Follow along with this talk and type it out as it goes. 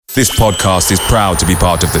This podcast is proud to be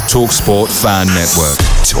part of the TalkSport Fan Network.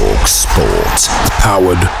 TalkSport.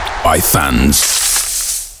 Powered by fans.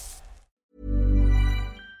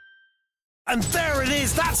 And there it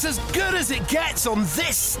is, that's as good as it gets on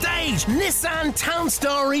this stage. Nissan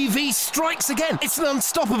Townstar EV strikes again. It's an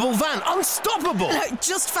unstoppable van, unstoppable.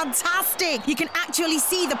 Just fantastic. You can actually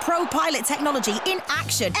see the Pro Pilot technology in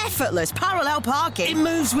action. Effortless parallel parking. It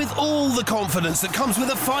moves with all the confidence that comes with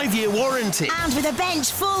a 5-year warranty. And with a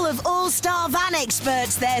bench full of all-star van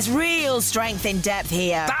experts, there's real strength in depth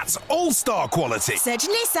here. That's all-star quality. Search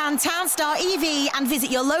Nissan Townstar EV and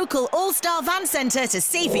visit your local all-star van centre to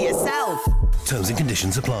see for yourself. Terms and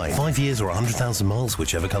conditions apply. 5 years or 100,000 miles,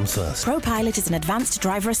 whichever comes first. Pro Pilot is an advanced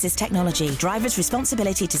driver assist technology. Driver's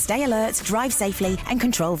responsibility to stay alert, drive safely, and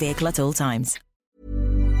control vehicle at all times.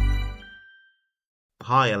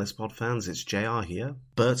 Hi Ellis Pod fans, it's JR here.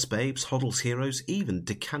 Bert's Babes, Hoddle's Heroes, even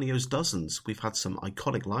DiCanio's Dozens. We've had some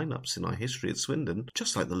iconic lineups in our history at Swindon,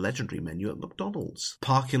 just like the legendary menu at McDonald's.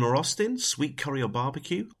 Parkin or Austin, sweet curry or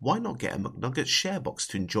barbecue? Why not get a McNugget share box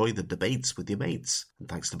to enjoy the debates with your mates? And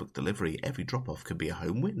thanks to McDelivery, every drop-off can be a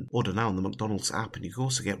home win. Order now on the McDonald's app and you can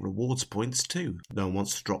also get rewards points too. No one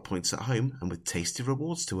wants to drop points at home, and with tasty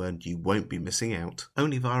rewards to earn, you won't be missing out.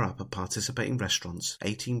 Only via app at participating restaurants.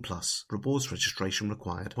 18+. Rewards registration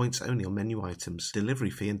required. Points only on menu items. Delivery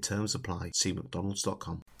fee and terms apply. See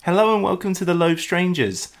mcdonalds.com. Hello and welcome to The Loathe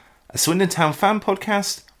Strangers, a Swindon Town fan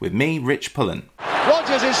podcast with me, Rich Pullen.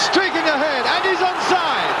 Rogers is streaking ahead and he's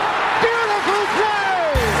onside. Beautiful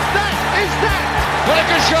play! That is that! What a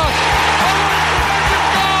good shot! Oh, what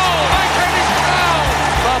a goal! Mancini foul!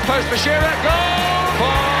 Far post for Shearer, goal!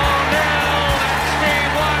 4-0, that's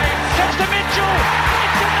Steve White. Comes to Mitchell,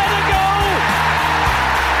 it's another goal!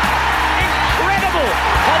 Incredible!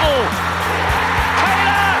 Hoddle!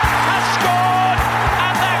 Taylor has scored,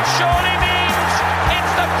 and that surely means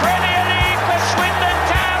it's the Premier League for Swindon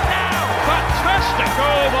Town now! Fantastic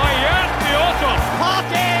goal by Jan Piotr!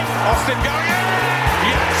 Parkin! Austin going in!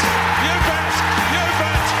 Yes! You bet!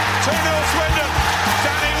 2-0 Swindon!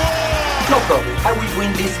 Danny Ward! No problem, I will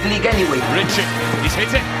win this league anyway. Richie, he's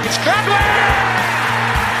hit it! It's Cradley!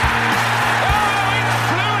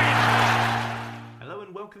 Hello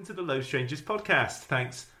and welcome to The Loathe Strangers podcast.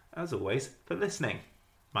 Thanks, as always, for listening.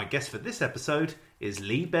 My guest for this episode is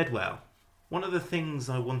Leigh Bedwell. One of the things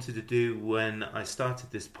I wanted to do when I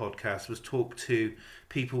started this podcast was talk to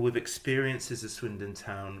people with experiences of Swindon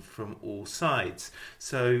Town from all sides.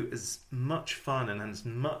 So as much fun and as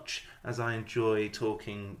much as I enjoy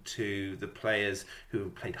talking to the players who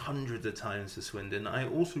have played hundreds of times for Swindon, I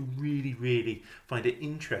also really find it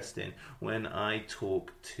interesting when I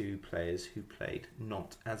talk to players who played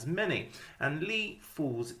not as many. And Leigh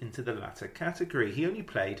falls into the latter category. He only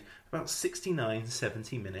played about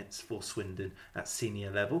 69-70 minutes for Swindon at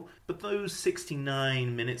senior level, but those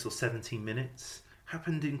 69 minutes or 70 minutes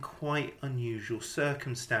happened in quite unusual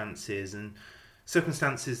circumstances, and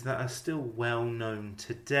circumstances that are still well known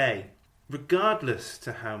today. Regardless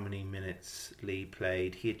to how many minutes Leigh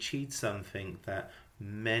played, he achieved something that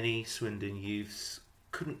many Swindon youths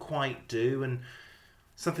couldn't quite do, and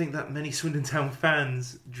something that many Swindon Town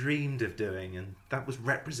fans dreamed of doing, and that was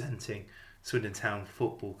representing Swindon Town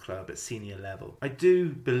Football Club at senior level. I do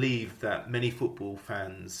believe that many football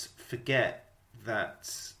fans forget that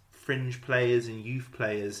fringe players and youth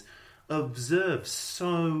players observe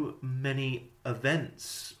so many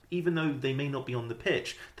events. Even though they may not be on the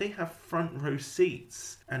pitch, they have front row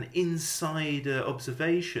seats and insider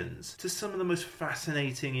observations to some of the most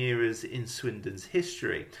fascinating eras in Swindon's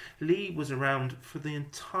history. Leigh was around for the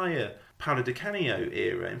entire Paolo Di Canio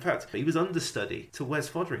era. In fact, he was understudy to Wes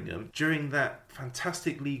Foderingham during that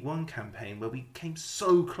fantastic League One campaign where we came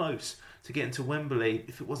so close to getting to Wembley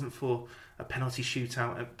if it wasn't for a penalty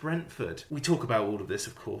shootout at Brentford. We talk about all of this,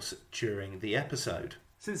 of course, during the episode.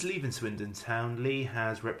 Since leaving Swindon Town, Leigh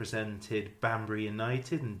has represented Banbury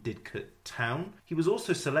United and Didcot Town. He was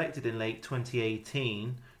also selected in late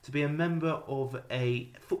 2018 to be a member of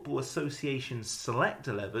a Football Association Select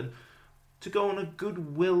 11 to go on a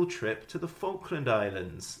goodwill trip to the Falkland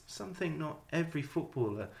Islands, something not every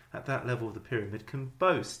footballer at that level of the pyramid can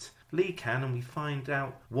boast. Leigh can, and we find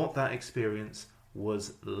out what that experience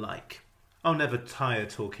was like. I'll never tire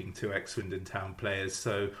talking to ex-Swindon Town players,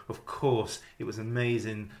 so of course it was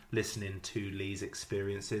amazing listening to Leigh's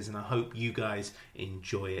experiences, and I hope you guys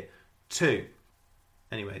enjoy it too.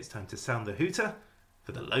 Anyway, it's time to sound the hooter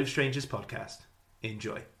for the Loathe Strangers podcast.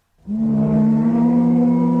 Enjoy.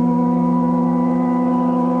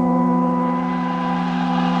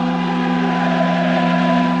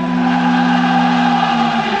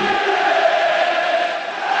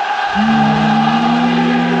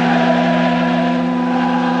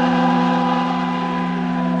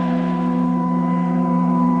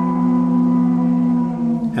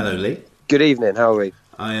 Good evening, how are we?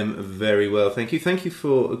 I am very well, thank you. Thank you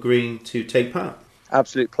for agreeing to take part.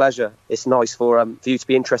 Absolute pleasure. It's nice for you to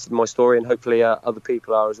be interested in my story, and hopefully other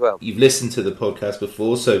people are as well. You've listened to the podcast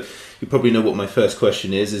before, so you probably know what my first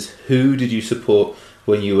question is who did you support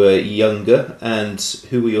when you were younger, and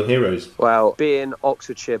who were your heroes? Well, being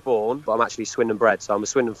Oxfordshire born, but I'm actually Swindon bred, so I'm a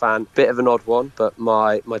Swindon fan. Bit of an odd one, but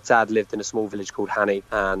my dad lived in a small village called Hanny,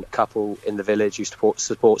 and a couple in the village used to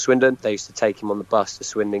support Swindon. They used to take him on the bus to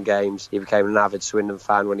Swindon games. He became an avid Swindon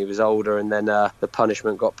fan when he was older, and then the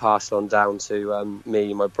punishment got passed on down to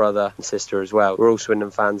me, my brother and sister as well. We're all Swindon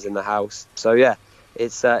fans in the house. So yeah,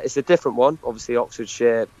 it's a different one. Obviously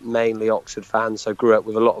Oxfordshire, mainly Oxford fans, so grew up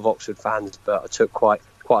with a lot of Oxford fans, but I took quite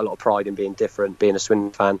a lot of pride in being different, being a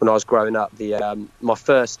Swindon fan. When I was growing up, my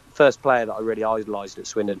first player that I really idolised at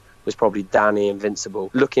Swindon was probably Danny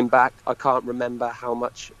Invincible. Looking back, I can't remember how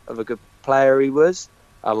much of a good player he was.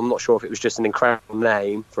 I'm not sure if it was just an incredible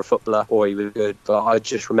name for a footballer or he was good, but I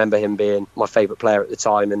just remember him being my favourite player at the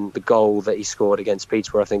time, and the goal that he scored against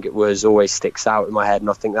Peterborough, I think it was, always sticks out in my head,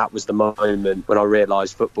 and I think that was the moment when I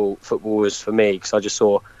realised football was for me, because I just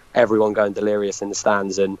saw everyone going delirious in the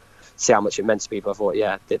stands and see how much it meant to people. I thought,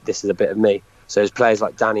 yeah, this is a bit of me. So there's players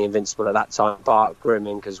like Danny Invincible at that time, Bart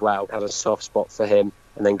Grimmink as well, had a soft spot for him.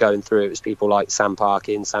 And then going through, it was people like Sam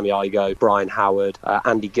Parkin, Sammy Igoe, Brian Howard,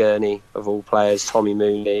 Andy Gurney, of all players, Tommy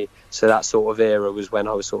Mooney. So that sort of era was when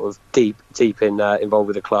I was sort of deep in involved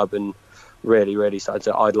with the club, and really started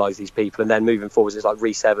to idolise these people. And then moving forwards, it's like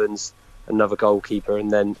Rhys Evans, another goalkeeper,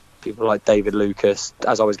 and then people like David Lucas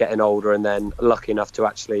as I was getting older, and then lucky enough to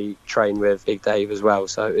actually train with Big Dave as well.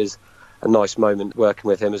 So it was a nice moment working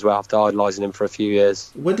with him as well after idolising him for a few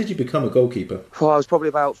years. When did you become a goalkeeper? Well, I was probably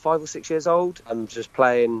about 5 or 6 years old. I'm just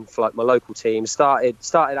playing for like my local team. Started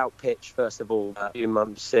out pitch first of all. A few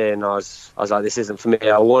months in, I was like, this isn't for me.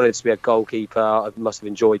 I wanted to be a goalkeeper. I must have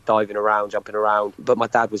enjoyed diving around, jumping around. But my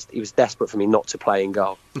dad was desperate for me not to play in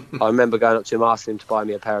goal. I remember going up to him, asking him to buy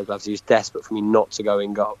me a pair of gloves. He was desperate for me not to go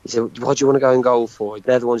in goal. He said, what do you want to go in goal for?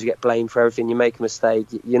 They're the ones who get blamed for everything. You make a mistake,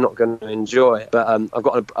 you're not going to enjoy it. But I've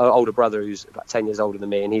got an older brother who's about 10 years older than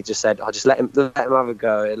me, and he just said, I just let him have a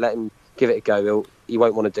go, let him give it a go. He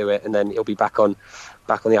won't want to do it, and then he'll be back on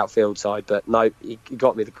the outfield side. But no, he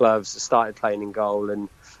got me the gloves, started playing in goal, and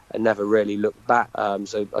never really looked back.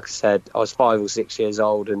 So like I said, I was 5 or 6 years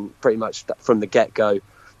old, and pretty much from the get-go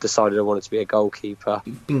decided I wanted to be a goalkeeper.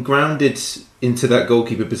 You've been grounded into that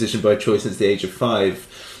goalkeeper position by choice since the age of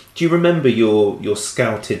 5. Do you remember your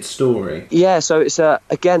scouted story? Yeah, so it's a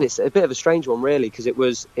bit of a strange one really, because it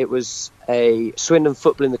was a Swindon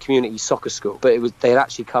Football in the Community soccer school, but they had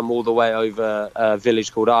actually come all the way over a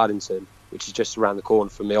village called Ardington, which is just around the corner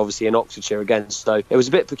from me, obviously in Oxfordshire again. So it was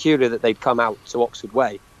a bit peculiar that they'd come out to Oxford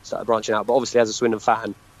Way, started branching out. But obviously as a Swindon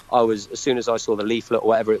fan, as soon as I saw the leaflet or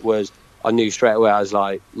whatever it was, I knew straight away. I was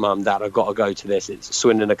like, Mum, Dad, I've got to go to this. It's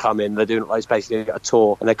Swindon are coming. They're doing it's basically a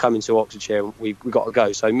tour, and they're coming to Oxfordshire. We got to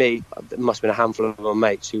go. So me, there must have been a handful of my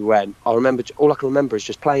mates who went. All I can remember is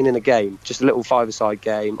just playing in a game, just a little 5-a-side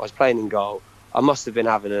game. I was playing in goal. I must have been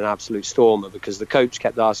having an absolute stormer, because the coach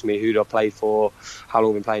kept asking me who do I play for, how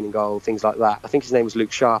long I've been playing in goal, things like that. I think his name was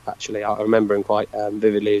Luke Sharp, actually. I remember him quite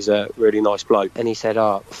vividly. He's a really nice bloke. And he said,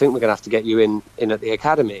 I think we're going to have to get you in at the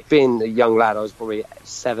academy. Being a young lad, I was probably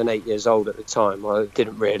 7, 8 years old at the time. I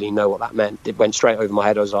didn't really know what that meant. It went straight over my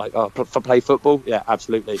head. I was like, play football? Yeah,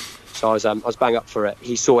 absolutely. So I was bang up for it.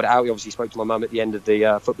 He sorted it out. He obviously spoke to my mum at the end of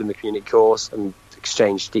the Football in the Community course and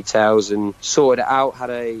exchanged details and sorted it out.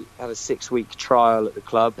 Had a 6-week trial at the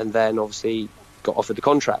club, and then obviously got offered the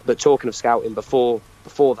contract. But talking of scouting, before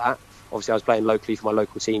that, obviously I was playing locally for my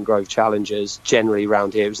local team, Grove Challengers. Generally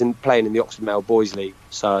around here, it was playing in the Oxford Male Boys League.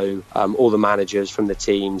 So all the managers from the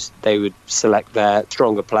teams, they would select their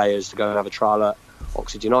stronger players to go and have a trial at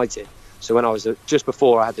Oxford United. So when I was just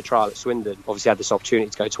before I had the trial at Swindon, obviously I had this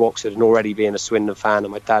opportunity to go to Oxford, and already being a Swindon fan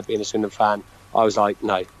and my dad being a Swindon fan, I was like,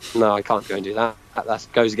 no, I can't go and do that. That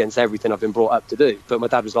goes against everything I've been brought up to do. But my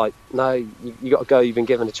dad was like, no, you got to go. You've been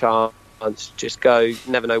given a chance. Just go. You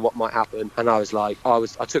never know what might happen. And I was like,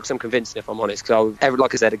 I took some convincing, if I'm honest, because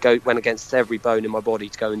like I said, it went against every bone in my body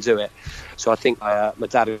to go and do it. So I think my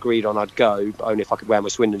dad agreed on I'd go, but only if I could wear my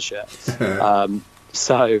Swindon shirt.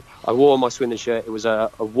 So I wore my Swindon shirt. It was a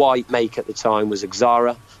white make at the time, was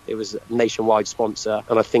Xara. It was a nationwide sponsor,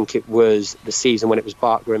 and I think it was the season when it was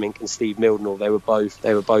Bart Grimmink and Steve Mildenhall. They were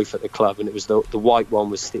both at the club, and it was the white one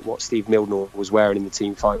was what Steve Mildenhall was wearing in the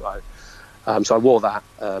team photo. So I wore that.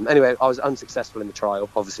 Anyway, I was unsuccessful in the trial.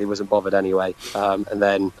 Obviously, wasn't bothered anyway. And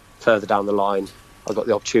then further down the line, I got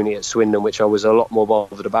the opportunity at Swindon, which I was a lot more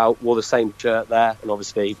bothered about. Wore the same shirt there, and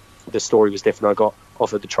obviously the story was different. I got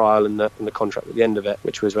offered the trial and the contract at the end of it,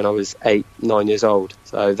 which was when I was 8-9 years old.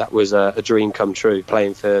 So that was a dream come true,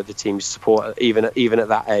 playing for the team's support, even at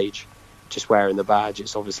that age. Just wearing the badge,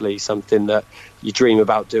 it's obviously something that you dream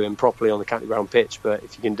about doing properly on the county ground pitch, but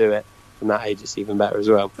if you can do it from that age, it's even better as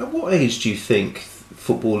well. At what age do you think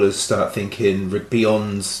footballers start thinking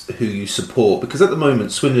beyond who you support? Because at the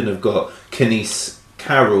moment, Swindon have got Kenise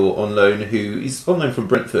Carroll on loan, who is on loan from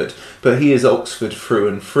Brentford, but he is Oxford through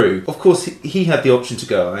and through. Of course, he had the option to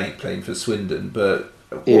go, I ain't playing for Swindon, but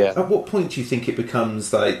at what point do you think it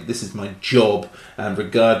becomes like, this is my job, and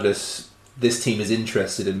regardless, this team is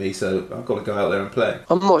interested in me, so I've got to go out there and play?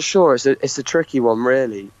 I'm not sure. It's a tricky one,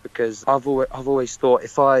 really, because I've always thought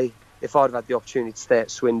if I'd have had the opportunity to stay at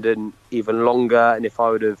Swindon even longer, and if I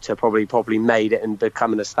would have to probably made it and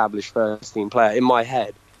become an established first team player, in my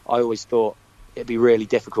head, I always thought it'd be really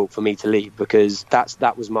difficult for me to leave, because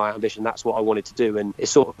that was my ambition. That's what I wanted to do. And it's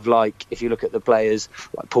sort of like, if you look at the players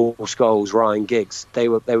like Paul Scholes, Ryan Giggs, they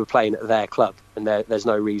were playing at their club, and there's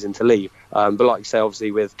no reason to leave. But like you say,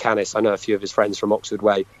 obviously with Canis, I know a few of his friends from Oxford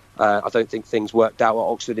way. I don't think things worked out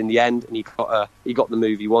at Oxford in the end, and he got the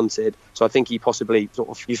move he wanted. So I think he possibly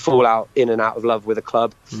you fall out in and out of love with a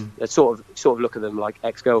club. Sort of look at them like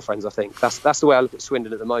ex-girlfriends. I think that's the way I look at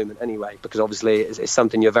Swindon at the moment, anyway, because obviously it's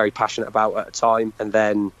something you're very passionate about at a time, and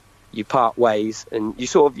then you part ways, and you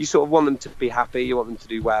sort of want them to be happy, you want them to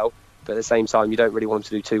do well, but at the same time you don't really want them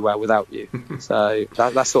to do too well without you. So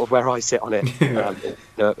that's sort of where I sit on it, in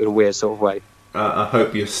a weird sort of way. I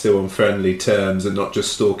hope you're still on friendly terms and not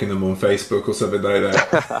just stalking them on Facebook or something like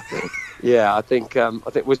that. Yeah, I think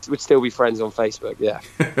we'd still be friends on Facebook. Yeah.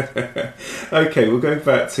 Okay, we'll go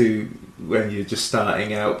back to when you're just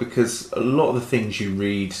starting out, because a lot of the things you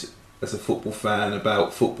read as a football fan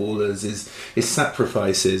about footballers is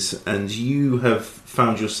sacrifices, and you have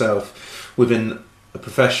found yourself within a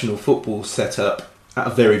professional football setup at a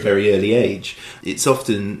very, very early age. It's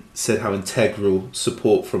often said how integral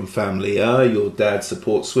support from family are. Your dad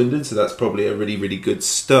supports Swindon, so that's probably a really, really good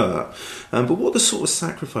start. But what are the sort of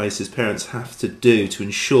sacrifices parents have to do to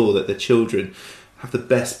ensure that their children have the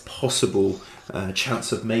best possible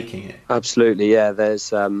chance of making it? Absolutely, yeah.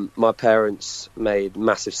 There's my parents made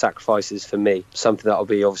massive sacrifices for me, something that I'll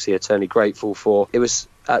be obviously eternally grateful for. It was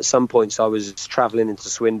at some points I was travelling into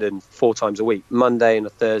Swindon 4 times a week. Monday and a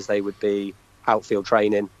Thursday would be outfield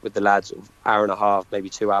training with the lads, hour and a half, maybe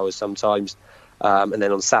 2 hours sometimes, and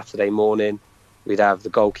then on Saturday morning we'd have the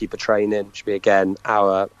goalkeeper training, which would be again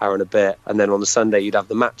hour and a bit, and then on the Sunday you'd have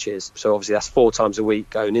the matches. So obviously that's 4 times a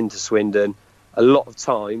week going into Swindon. A lot of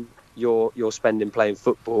time you're spending playing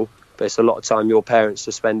football, but it's a lot of time your parents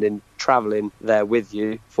are spending travelling there with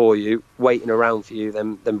you, for you, waiting around for you,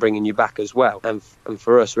 then bringing you back as well. And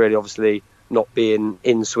for us, really, obviously not being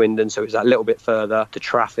in Swindon, so it was that little bit further, the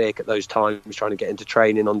traffic at those times, trying to get into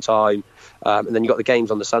training on time, and then you've got the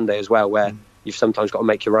games on the Sunday as well, where you've sometimes got to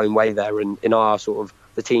make your own way there. And in our sort of,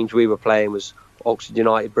 the teams we were playing was Oxford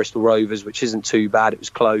United, Bristol Rovers, which isn't too bad, it was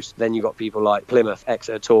close. Then you've got people like Plymouth,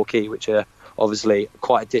 Exeter, Torquay, which are obviously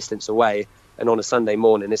quite a distance away, and on a Sunday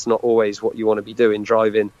morning it's not always what you want to be doing,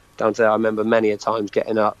 driving down to there. I remember many a times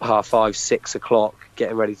getting up 5:30, 6 o'clock,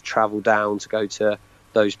 getting ready to travel down to go to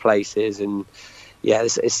those places. And yeah,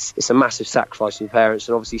 it's a massive sacrifice for your parents,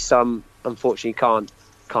 and obviously some unfortunately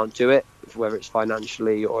can't do it, whether it's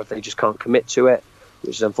financially or if they just can't commit to it,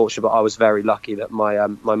 which is unfortunate. But I was very lucky that my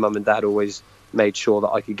mum and dad always made sure that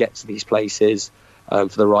I could get to these places for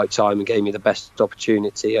the right time and gave me the best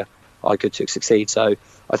opportunity I could to succeed. So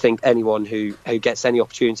I think anyone who gets any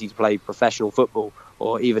opportunity to play professional football,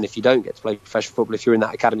 or even if you don't get to play professional football, if you're in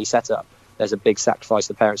that academy setup, there's a big sacrifice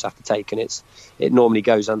the parents have to take, and it normally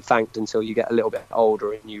goes unthanked until you get a little bit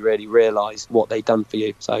older and you really realise what they've done for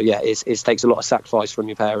you. So yeah, it takes a lot of sacrifice from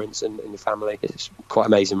your parents and your family. It's quite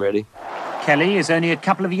amazing, really. Kelly is only a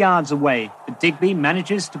couple of yards away, but Digby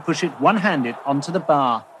manages to push it one-handed onto the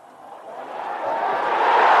bar.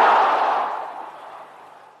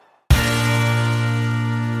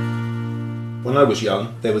 When I was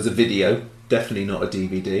young, there was a video, definitely not a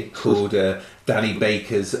DVD, called Danny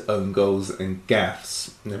Baker's Own Goals and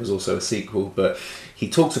Gaffes. And there was also a sequel, but he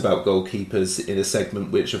talks about goalkeepers in a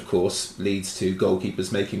segment which, of course, leads to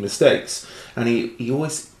goalkeepers making mistakes. And he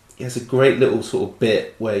has a great little sort of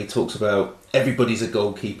bit where he talks about everybody's a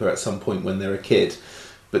goalkeeper at some point when they're a kid,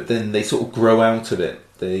 but then they sort of grow out of it.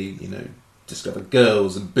 They, discover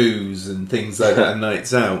girls and booze and things like that and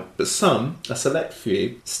nights out. But some, a select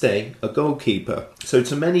few, stay a goalkeeper. So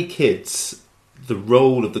to many kids, the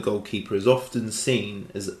role of the goalkeeper is often seen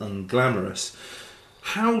as unglamorous.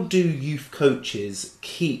 How do youth coaches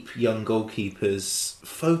keep young goalkeepers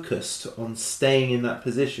focused on staying in that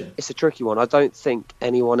position? It's a tricky one. I don't think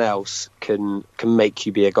anyone else can make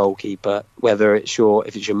you be a goalkeeper, whether if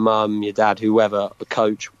it's your mum, your dad, whoever, a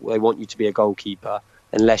coach, they want you to be a goalkeeper.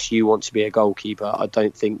 Unless you want to be a goalkeeper, I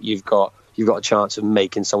don't think you've got a chance of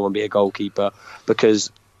making someone be a goalkeeper,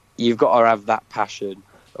 because you've got to have that passion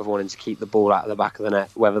of wanting to keep the ball out of the back of the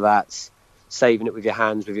net, whether that's saving it with your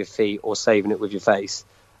hands, with your feet, or saving it with your face.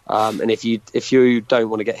 And if you don't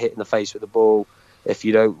want to get hit in the face with the ball, if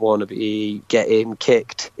you don't want to be getting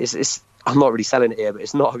kicked, it's I'm not really selling it here, but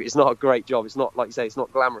it's not a great job. It's not, like you say, it's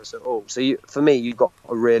not glamorous at all. So for me, you've got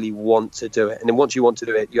to really want to do it. And then once you want to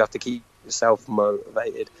do it, you have to keep yourself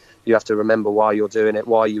motivated. You have to remember why you're doing it,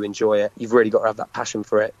 why you enjoy it. You've really got to have that passion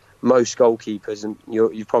for it. Most goalkeepers, and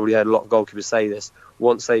you've probably heard a lot of goalkeepers say this,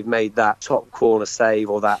 once they've made that top corner save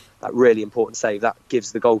or that really important save, that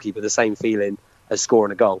gives the goalkeeper the same feeling as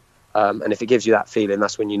scoring a goal. And if it gives you that feeling,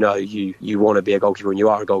 that's when you know you want to be a goalkeeper and you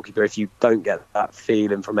are a goalkeeper. If you don't get that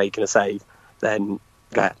feeling from making a save, then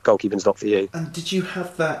goalkeeping's not for you. And did you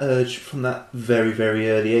have that urge from that very, very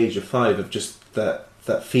early age of 5 of just that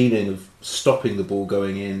feeling of stopping the ball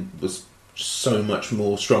going in was so much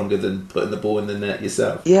more stronger than putting the ball in the net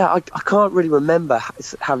yourself? Yeah, I can't really remember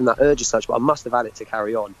having that urge as such, but I must have had it to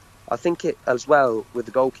carry on. I think it as well with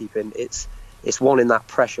the goalkeeping, it's wanting that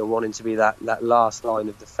pressure, wanting to be that last line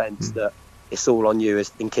of defence, that it's all on you.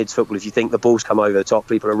 As in kids football, if you think the ball's come over the top,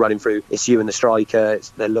 people are running through, it's you and the striker,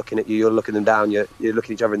 they're looking at you, you're looking them down, you're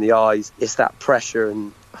looking each other in the eyes. It's that pressure,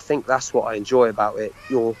 and I think that's what I enjoy about it.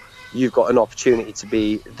 You've got an opportunity to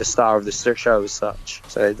be the star of the show as such.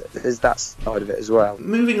 So there's that side of it as well.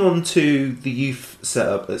 Moving on to the youth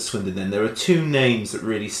setup at Swindon then, there are 2 names that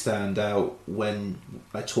really stand out when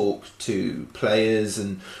I talk to players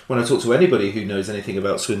and when I talk to anybody who knows anything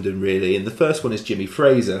about Swindon really. And the first one is Jimmy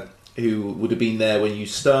Fraser, who would have been there when you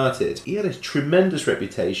started. He had a tremendous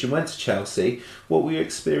reputation, went to Chelsea. What were your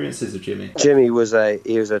experiences of Jimmy? Jimmy was a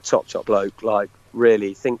top bloke, like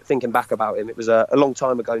really thinking back about him. It was a long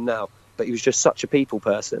time ago now, but he was just such a people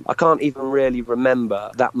person. I can't even really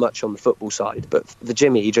remember that much on the football side, but for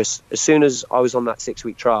Jimmy, he just, as soon as I was on that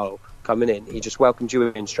 6-week trial coming in, he just welcomed you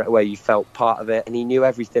in straight away. You felt part of it, and he knew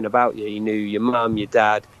everything about you. He knew your mum, your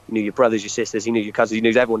dad, he knew your brothers, your sisters, he knew your cousins, he knew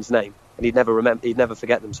everyone's name, and he'd never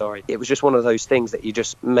forget them. Sorry, it was just one of those things that you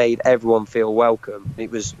just made everyone feel welcome.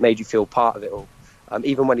 It made you feel part of it all.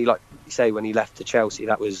 Even when he, like you say, when he left to Chelsea,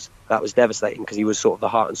 that was devastating, because he was sort of the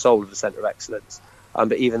heart and soul of the centre of excellence.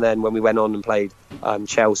 But even then, when we went on and played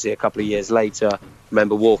Chelsea a couple of years later, I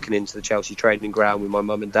remember walking into the Chelsea training ground with my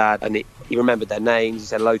mum and dad, and he remembered their names, he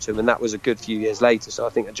said hello to them, and that was a good few years later. So I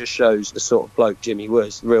think it just shows the sort of bloke Jimmy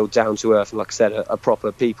was, real down to earth, and like I said, a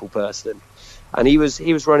proper people person. And he was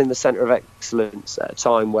running the centre of excellence at a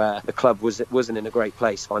time where the club wasn't in a great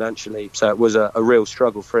place financially, so it was a real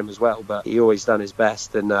struggle for him as well. But he always done his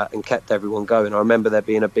best and kept everyone going. I remember there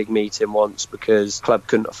being a big meeting once because the club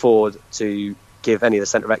couldn't afford to give any of the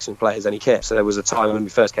centre of excellence players any kit. So there was a time when we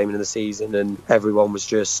first came into the season and everyone was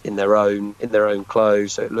just in their own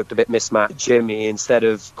clothes, so it looked a bit mismatched. Jimmy, instead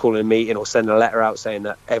of calling a meeting or sending a letter out saying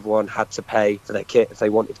that everyone had to pay for their kit if they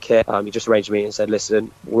wanted kit, he just arranged a meeting and said, listen,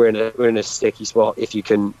 we're in a sticky spot. If you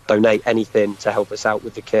can donate anything to help us out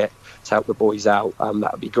with the kit, to help the boys out,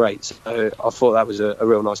 that would be great. So I thought that was a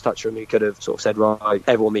real nice touch from him. He could have sort of said, right,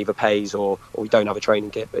 everyone either pays or we don't have a training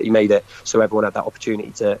kit, but he made it so everyone had that opportunity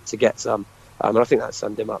to get some. And I think that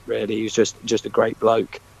summed him up really. He was just a great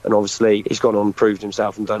bloke. And obviously he's gone on and proved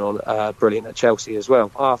himself and done on brilliant at Chelsea as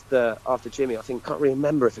well. After Jimmy, I can't really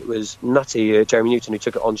remember if it was Nutty, Jeremy Newton, who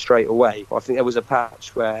took it on straight away. I think there was a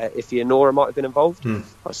patch where Iffy and Nora might have been involved.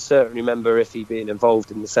 I certainly remember Iffy being involved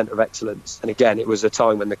in the centre of excellence. And again, it was a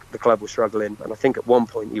time when the club was struggling. And I think at one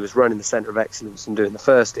point he was running the centre of excellence and doing the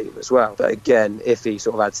first team as well. But again, Iffy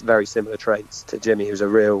sort of had very similar traits to Jimmy. He was a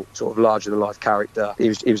real sort of larger-than-life character. He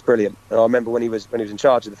was brilliant. And I remember when he was in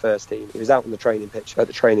charge of the first team, he was out on the training pitch at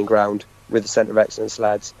the training ground with the centre of excellence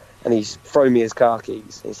lads, and he's thrown me his car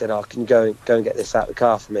keys and he said, can you go and get this out of the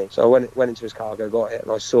car for me? So I went into his car, got it,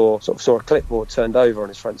 and I saw a clipboard turned over on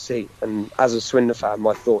his front seat. And as a Swindon fan,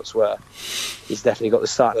 my thoughts were, he's definitely got the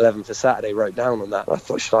start 11 for Saturday wrote down on that. And I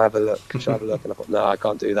thought, should I have a look? And I thought, no, I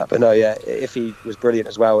can't do that. But no, yeah, if he was brilliant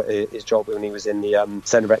as well at his job when he was in the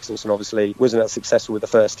centre of excellence, and obviously wasn't as successful with the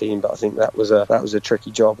first team, but I think that was a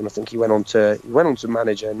tricky job. And I think he went on to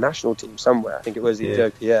manage a national team somewhere. I think it was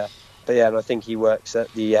Ethiopia. But yeah, and I think he works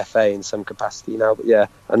at the FA in some capacity now. But yeah,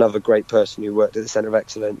 another great person who worked at the Centre of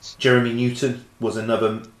Excellence. Jeremy Newton was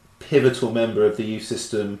another pivotal member of the youth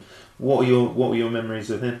system What were your memories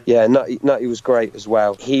of him? Yeah, Nutty was great as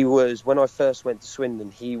well. He was, when I first went to Swindon,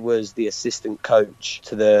 he was the assistant coach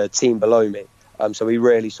to the team below me. So he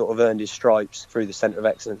really sort of earned his stripes through the Centre of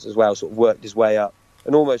Excellence as well, sort of worked his way up.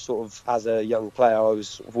 And almost sort of as a young player, I was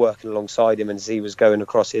sort of working alongside him as he was going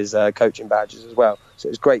across his coaching badges as well. So it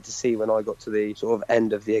was great to see when I got to the sort of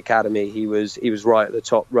end of the academy, he was right at the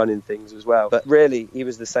top running things as well. But really, he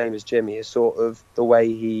was the same as Jimmy. It's sort of the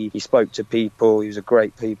way he spoke to people. He was a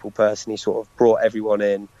great people person. He sort of brought everyone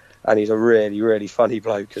in, and he's a really, really funny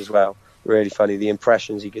bloke as well. Really funny, the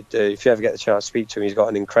impressions he could do. If you ever get the chance to speak to him, he's got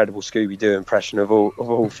an incredible Scooby-Doo impression of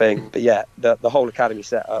all things. But yeah, the whole academy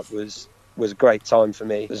setup was a great time for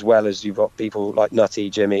me, as well as you've got people like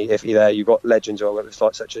Nutty, Jimmy, Iffy there. You've got legends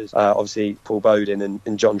such as obviously Paul Bowden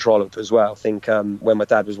and John Trollope as well. I think when my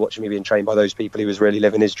dad was watching me being trained by those people, he was really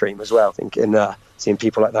living his dream as well. I think in seeing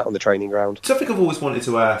people like that on the training ground. Something I've always wanted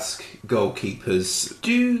to ask goalkeepers,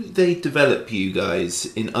 do they develop you guys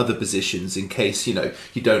in other positions in case, you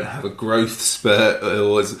don't have a growth spurt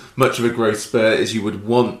or as much of a growth spurt as you would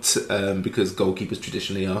want, because goalkeepers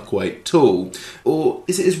traditionally are quite tall? Or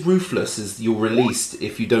is it as ruthless as you're released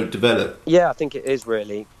if you don't develop? Yeah, I think it is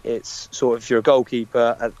really. It's sort of, if you're a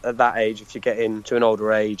goalkeeper at that age, if you get into an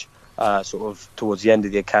older age, sort of towards the end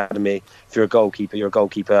of the academy, if you're a goalkeeper, you're a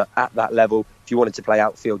goalkeeper at that level. If you wanted to play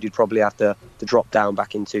outfield, you'd probably have to drop down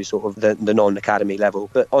back into sort of the non-academy level.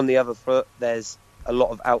 But on the other foot, there's a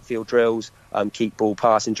lot of outfield drills, keep ball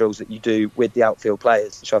passing drills that you do with the outfield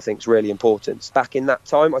players, which I think is really important. Back in that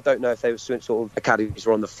time, I don't know if they were sort of academies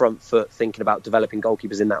were on the front foot thinking about developing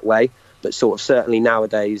goalkeepers in that way. But sort of certainly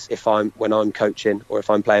nowadays, when I'm coaching or if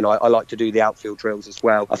I'm playing, I like to do the outfield drills as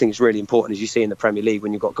well. I think it's really important, as you see in the Premier League,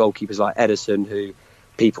 when you've got goalkeepers like Edison, who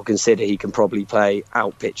people consider he can probably play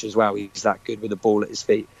out pitch as well. He's that good with the ball at his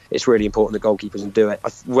feet. It's really important that goalkeepers can do it.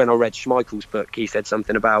 When I read Schmeichel's book, he said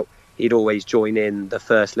something about he'd always join in the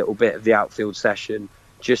first little bit of the outfield session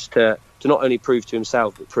just to not only prove to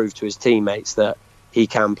himself but prove to his teammates that he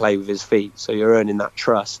can play with his feet. So you're earning that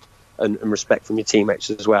trust and respect from your teammates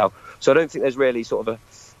as well. So I don't think there's really sort of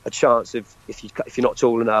a chance of if you're not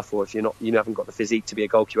tall enough or if you haven't got the physique to be a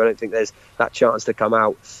goalkeeper. I don't think there's that chance to come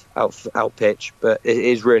out pitch. But it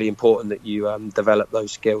is really important that you develop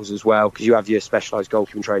those skills as well, because you have your specialised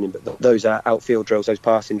goalkeeping training. But those outfield drills, those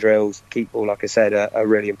passing drills, keep ball, like I said, are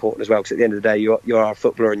really important as well. Because at the end of the day, you're a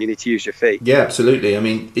footballer and you need to use your feet. Yeah, absolutely. I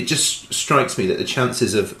mean, it just strikes me that the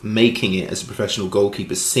chances of making it as a professional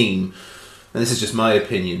goalkeeper seem, and this is just my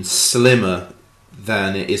opinion, slimmer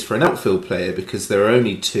than it is for an outfield player, because there are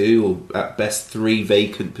only 2 or at best 3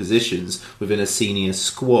 vacant positions within a senior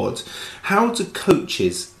squad. How do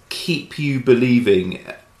coaches keep you believing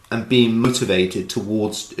and being motivated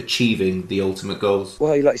towards achieving the ultimate goals?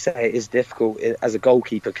 Well, like you say, it is difficult as a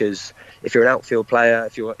goalkeeper, because if you're an outfield player,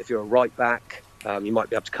 if you're a right back, you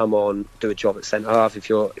might be able to come on, do a job at centre half. If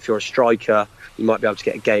you're a striker, you might be able to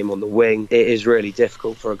get a game on the wing. It is really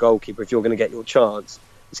difficult for a goalkeeper. If you're going to get your chance,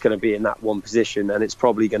 it's going to be in that one position, and it's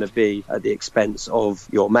probably going to be at the expense of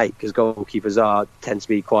your mate, because goalkeepers tend to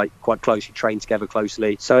be quite closely trained together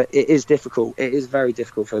closely. So it is difficult. It is very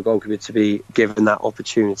difficult for a goalkeeper to be given that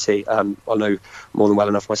opportunity. I know more than well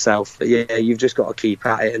enough myself, but yeah, you've just got to keep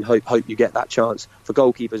at it and hope you get that chance. For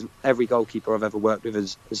goalkeepers, every goalkeeper I've ever worked with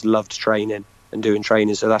has loved training and doing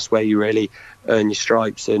training, so that's where you really earn your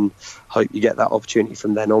stripes and hope you get that opportunity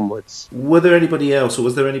from then onwards. Was there anybody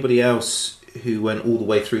else who went all the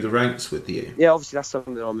way through the ranks with you? Yeah, obviously that's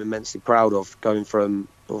something that I'm immensely proud of, going from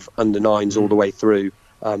under 9s all the way through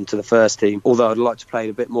to the first team. Although I'd like to play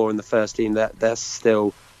a bit more in the first team, that's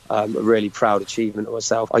still a really proud achievement of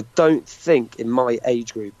myself. I don't think in my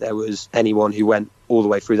age group there was anyone who went all the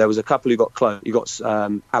way through. There was a couple who got close. You got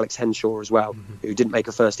Alex Henshaw as well, who didn't make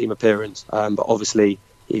a first team appearance, but obviously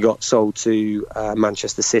he got sold to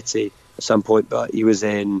Manchester City at some point, but he was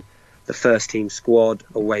in the first team squad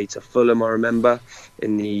away to Fulham, I remember,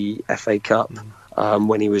 in the FA Cup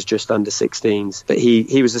when he was just under 16s. But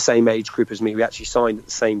he was the same age group as me. We actually signed at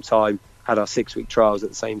the same time, had our 6-week trials at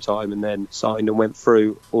the same time, and then signed and went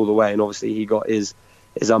through all the way. And obviously he got his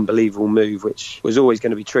unbelievable move, which was always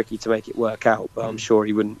going to be tricky to make it work out, but I'm sure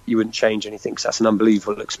he wouldn't change anything, because that's an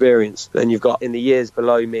unbelievable experience. Then you've got in the years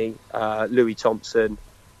below me, Louis Thompson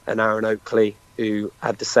and Aaron Oakley, who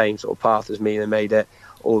had the same sort of path as me and made it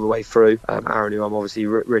all the way through. Aaron, who I'm obviously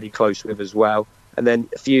really close with as well. And then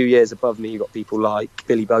a few years above me, you've got people like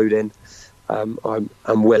Billy Bowden and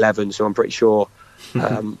Will Evans, who I'm pretty sure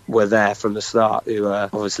were there from the start, who are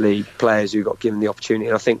obviously players who got given the opportunity.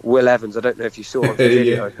 And I think Will Evans, I don't know if you saw a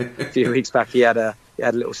video a few weeks back, he had a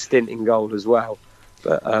little stint in goal as well.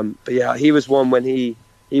 But yeah, he was one when he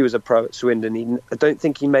he was a pro at Swindon. I don't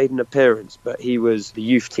think he made an appearance, but he was the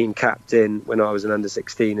youth team captain when I was an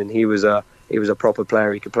under-16, and he was a proper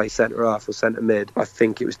player. He could play centre half or centre mid. I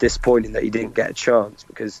think it was disappointing that he didn't get a chance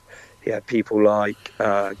because he had people like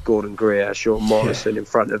Gordon Greer, Sean Morrison in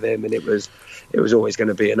front of him, and it was always going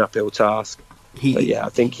to be an uphill task. But I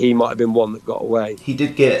think he might have been one that got away. He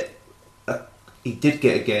did get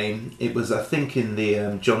a game. It was, I think, in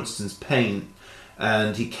the Johnston's Paint,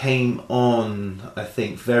 and he came on, I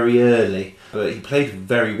think, very early. But he played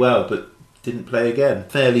very well, but didn't play again.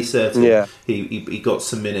 Fairly certain he got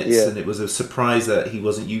some minutes, and it was a surprise that he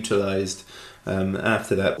wasn't utilised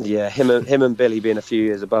after that. Yeah, him and Billy being a few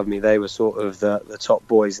years above me, they were sort of the top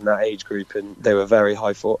boys in that age group, and they were very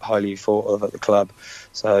highly thought of at the club.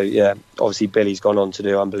 So yeah, obviously Billy's gone on to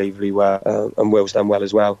do unbelievably well, and Will's done well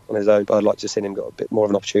as well on his own, but I'd like to see him got a bit more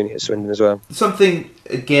of an opportunity at Swindon as well. Something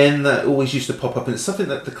again that always used to pop up, and it's something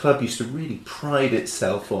that the club used to really pride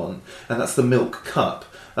itself on, and that's the Milk Cup.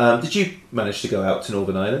 Did you manage to go out to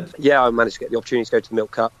Northern Ireland? Yeah, I managed to get the opportunity to go to the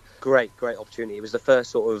Milk Cup. Great opportunity. It was the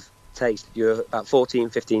first sort of taste. You were about 14,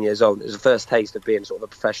 15 years old. It was the first taste of being sort of a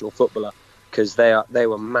professional footballer, because they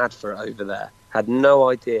were mad for it over there. Had no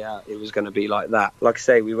idea it was going to be like that. Like I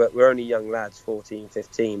say, we were only young lads, 14,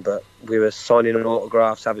 15, but we were signing on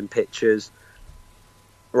autographs, having pictures,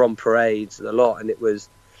 we're on parades, a lot, and it was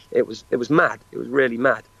mad. It was really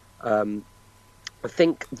mad. I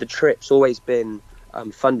think the trip's always been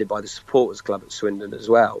funded by the supporters club at Swindon as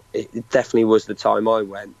well. It definitely was the time I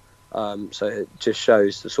went. So it just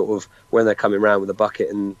shows the sort of when they're coming around with a bucket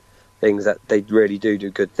and things, that they really do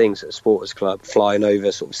good things at the supporters club, flying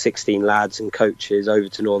over sort of 16 lads and coaches over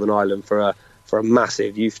to Northern Ireland for a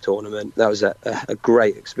massive youth tournament. That was a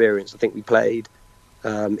great experience. I think we played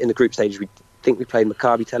in the group stage. We played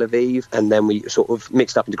Maccabi Tel Aviv, and then we sort of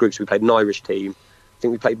mixed up into groups. We played an Irish team. I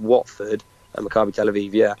think we played Watford and Maccabi Tel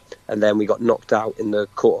Aviv, and then we got knocked out in the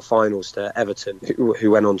quarter-finals to Everton, who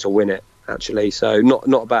went on to win it, actually. So not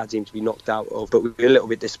a bad team to be knocked out of, but we were a little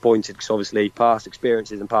bit disappointed because obviously past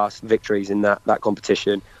experiences and past victories in that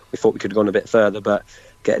competition, we thought we could have gone a bit further, but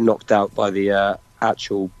getting knocked out by the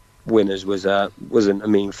actual winners wasn't a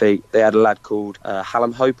mean feat. They had a lad called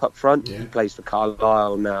Hallam Hope up front. He plays for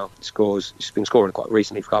Carlisle now. He's been scoring quite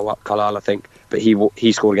recently for Carlisle, I think, but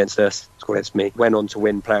he scored against us, scored against me. Went on to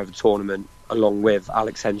win Player of the Tournament along with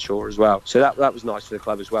Alex Henshaw as well. So that was nice for the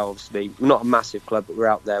club as well. Obviously, not a massive club, but we're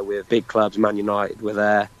out there with big clubs. Man United were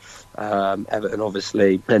there, Everton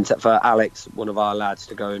obviously. And for Alex, one of our lads,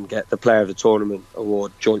 to go and get the Player of the Tournament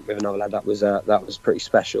award joint with another lad, that was pretty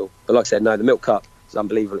special. But like I said, no, the Milk Cup is an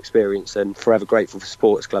unbelievable experience, and forever grateful for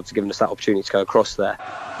Supporters Club for giving us that opportunity to go across there.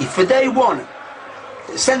 If they want,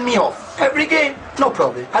 send me off every game, no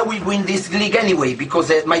problem. I will win this league anyway,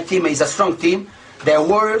 because my team is a strong team. They're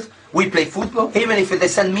warriors. We play football. Even if they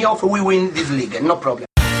send me off, we win this league, no problem.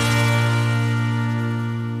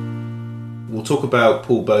 We'll talk about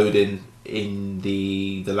Paul Bowden in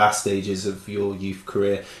the last stages of your youth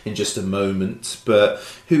career in just a moment, but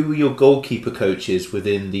who were your goalkeeper coaches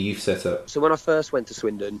within the youth setup? So when I first went to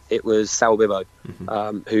Swindon, it was Sal Bibbo,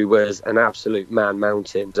 who was an absolute man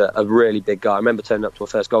mountain, a really big guy. I remember turning up to my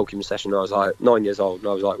first goalkeeping session, I was like 9 years old, and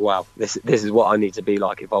I was like, wow, this is what I need to be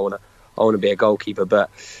like if I want to be a goalkeeper. But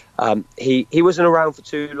he wasn't around for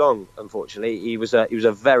too long, unfortunately. He was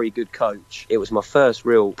a very good coach. It was my first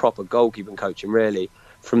real proper goalkeeping coaching, really.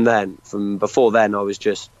 From before then, I was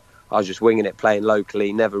just winging it, playing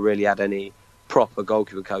locally. Never really had any proper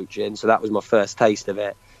goalkeeper coaching, so that was my first taste of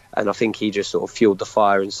it. And I think he just sort of fueled the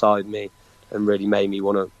fire inside me and really made me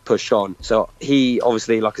want to push on. So he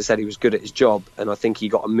obviously, like I said, he was good at his job, and I think he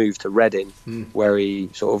got a move to Reading, where he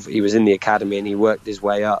was in the academy and he worked his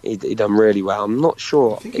way up. He done really well. I'm not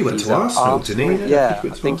sure. I think he went to Arsenal, didn't he? Yeah, I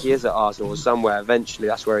think he is at Arsenal or somewhere. Eventually,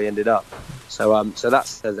 that's where he ended up. So that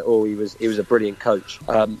says it all. He was a brilliant coach,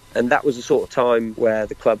 and that was the sort of time where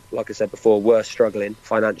the club, like I said before, were struggling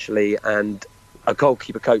financially, and a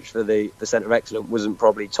goalkeeper coach for the Centre of Excellence wasn't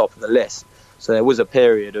probably top of the list. So there was a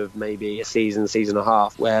period of maybe a season and a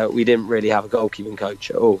half where we didn't really have a goalkeeping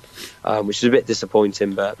coach at all, which is a bit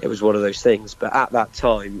disappointing, but it was one of those things. But at that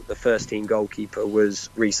time, the first team goalkeeper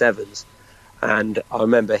was Rhys Evans, and I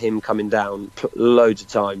remember him coming down loads of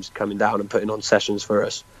times, coming down and putting on sessions for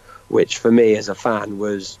us, which for me as a fan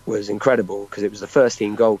was incredible, because it was the first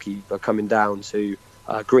team goalkeeper coming down to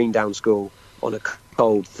Greendown School, on a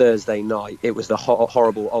cold Thursday night. It was the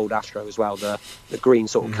horrible old Astro as well, the green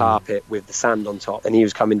sort of carpet with the sand on top, and he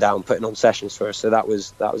was coming down putting on sessions for us, so that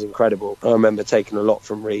was incredible. I remember taking a lot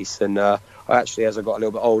from Reece, and I actually, as I got a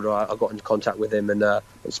little bit older, I got into contact with him and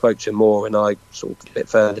spoke to him more, and I sort of a bit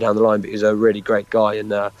further down the line, but he was a really great guy,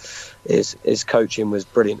 and his coaching was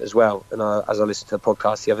brilliant as well. And as I listened to the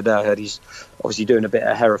podcast the other day, I heard he's obviously doing a bit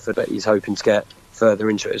at Hereford, but he's hoping to get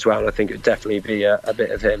further into it as well, and I think it would definitely be a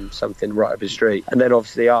bit of him, something right up his street. And then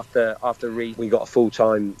obviously after Reece, we got a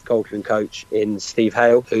full-time goalkeeping coach in Steve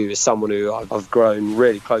Hale, who is someone who I've grown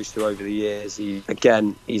really close to over the years. He's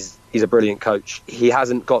a brilliant coach. He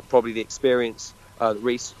hasn't got probably the experience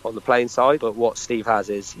Reece on the playing side, but what Steve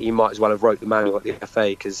has is he might as well have wrote the manual at the FA,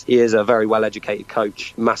 because he is a very well-educated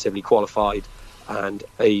coach, massively qualified, and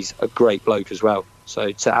he's a great bloke as well.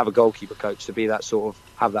 So to have a goalkeeper coach, to be that sort of,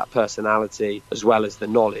 have that personality as well as the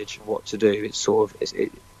knowledge of what to do,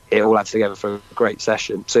 it all adds together for a great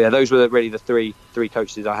session. So yeah, those were really the three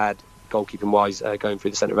coaches I had goalkeeping wise going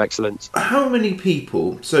through the Centre of Excellence. How many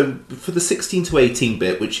people, so for the 16 to 18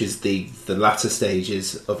 bit, which is the latter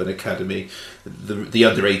stages of an academy, the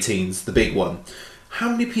under 18s, the big one,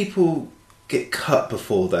 how many people get cut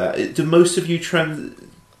before that? Do most of you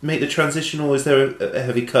make the transition, or is there a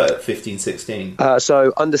heavy cut at 15, 16?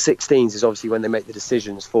 So under 16s is obviously when they make the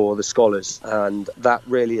decisions for the scholars, and that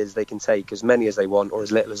really is they can take as many as they want or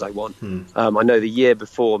as little as they want. I know the year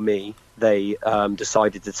before me, they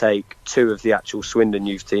decided to take 2 of the actual Swindon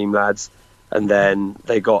youth team lads, and then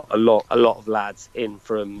they got a lot of lads in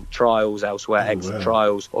from trials elsewhere, exit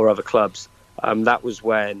trials or other clubs. That was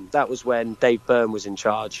when Dave Byrne was in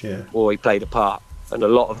charge, or he played a part. And a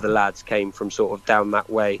lot of the lads came from sort of down that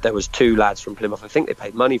way. There was 2 lads from Plymouth. I think they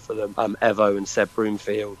paid money for them, Evo and Seb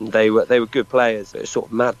Broomfield. And they were good players. It was sort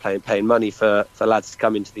of mad paying money for lads to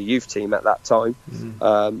come into the youth team at that time.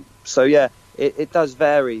 So yeah, it does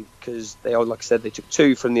vary, because they, like I said, they took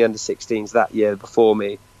 2 from the under 16s that year before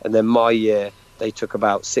me, and then my year they took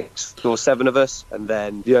about 6 or 7 of us, and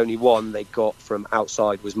then the only one they got from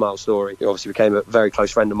outside was Miles Story, who obviously became a very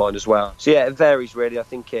close friend of mine as well. So yeah, it varies really. I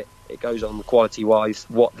think it goes on quality-wise,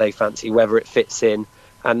 what they fancy, whether it fits in,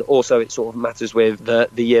 and also it sort of matters with the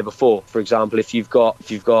year before. For example, if you've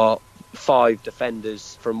got 5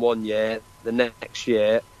 defenders from one year, the next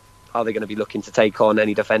year, are they going to be looking to take on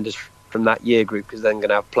any defenders from that year group? Because they're going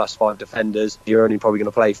to have plus 5 defenders. You're only probably going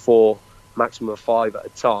to play 4, maximum of 5 at a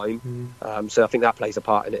time. So I think that plays a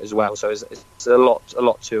part in it as well. So it's a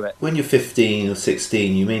lot to it. When you're 15 or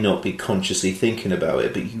 16, you may not be consciously thinking about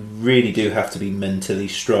it, but you really do have to be mentally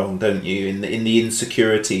strong, don't you? In the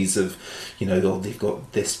insecurities of, they've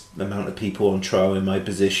got this amount of people on trial in my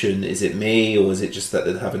position. Is it me, or is it just that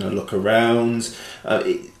they're having a look around? Are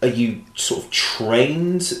you sort of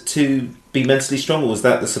trained to be mentally strong, or is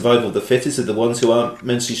that the survival of the fittest? Are the ones who aren't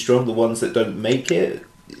mentally strong the ones that don't make it?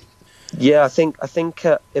 Yeah, I think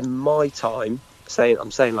in my time,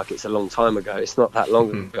 I'm saying like it's a long time ago. It's not that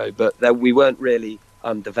long ago, but we weren't really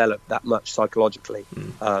developed that much psychologically.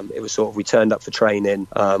 It was sort of, we turned up for training,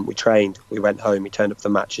 we trained, we went home, we turned up for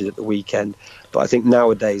matches at the weekend. But I think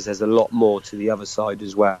nowadays there's a lot more to the other side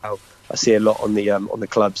as well. I see a lot on the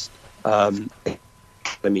club's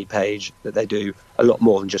academy page that they do a lot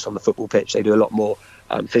more than just on the football pitch. They do a lot more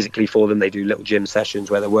physically for them. They do little gym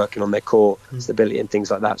sessions where they're working on their core stability and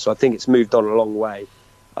things like that. So I think it's moved on a long way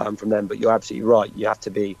from them. But you're absolutely right. You have to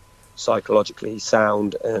be psychologically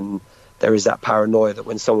sound, and there is that paranoia that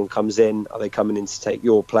when someone comes in, are they coming in to take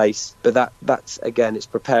your place? But that's again, it's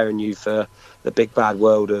preparing you for the big bad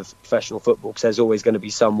world of professional football, because there's always going to be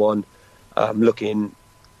someone looking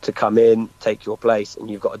to come in, take your place, and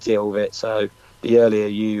you've got to deal with it. So the earlier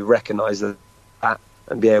you recognise that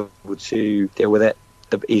and be able to deal with it,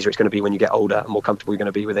 the easier it's going to be when you get older and more comfortable you're going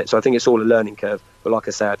to be with it. So I think it's all a learning curve. But like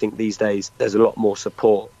I say, I think these days there's a lot more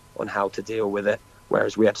support on how to deal with it,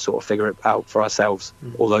 whereas we had to sort of figure it out for ourselves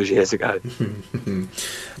all those years ago.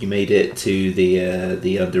 You made it to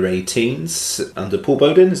the under 18s under Paul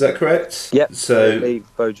Bowden, is that correct? Yep. So Leigh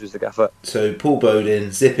Bedwell was the gaffer. So Paul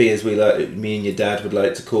Bowden, Zippy as me and your dad would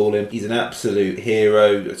like to call him, he's an absolute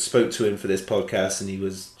hero. I spoke to him for this podcast and he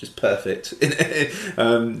was just perfect.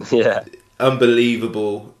 Yeah.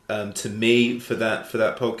 Unbelievable to me for that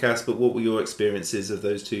podcast. But what were your experiences of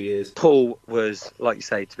those 2 years? Paul was, like you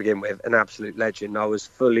say, to begin with, an absolute legend. I was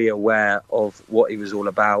fully aware of what he was all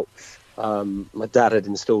about. My dad had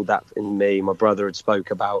installed that in me. My brother had spoke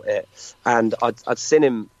about it, and I'd seen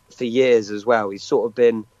him for years as well. He'd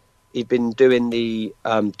been doing the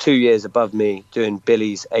 2 years above me, doing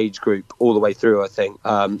Billy's age group all the way through, I think.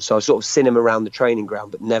 So I sort of seen him around the training ground,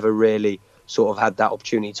 but never really sort of had that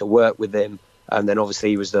opportunity to work with him And then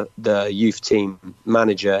obviously he was the youth team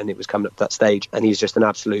manager, and it was coming up to that stage. And he's just an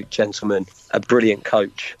absolute gentleman, a brilliant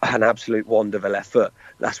coach, an absolute wand of a left foot.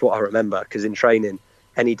 That's what I remember, because in training,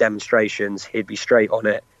 any demonstrations, he'd be straight on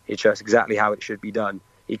it. He'd show us exactly how it should be done.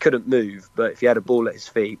 He couldn't move, but if he had a ball at his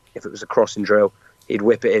feet, if it was a crossing drill, he'd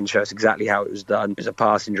whip it in, show us exactly how it was done. If it was a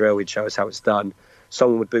passing drill, he'd show us how it's done.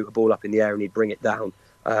 Someone would boot a ball up in the air and he'd bring it down.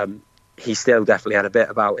 He still definitely had a bit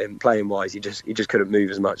about him playing wise. He just couldn't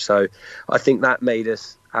move as much. So I think that made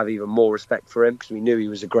us have even more respect for him, because we knew he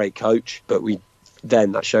was a great coach, but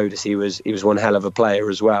that showed us he was one hell of a player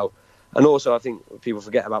as well. And also, I think people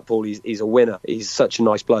forget about Paul. He's a winner. He's such a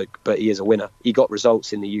nice bloke, but he is a winner. He got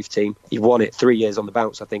results in the youth team. He won it 3 years on the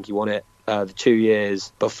bounce. I think he won it the 2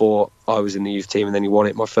 years before I was in the youth team, and then he won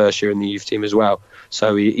it my first year in the youth team as well.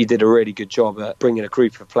 So he did a really good job at bringing a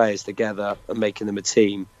group of players together and making them a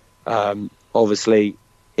team. Obviously,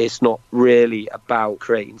 it's not really about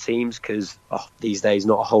creating teams, because these days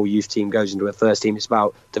not a whole youth team goes into a first team. It's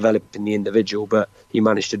about developing the individual, but he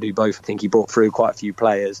managed to do both. I think he brought through quite a few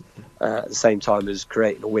players at the same time as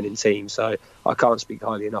creating a winning team. So I can't speak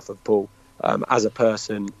highly enough of Paul as a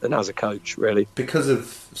person and as a coach, really. Because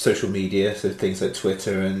of social media, so things like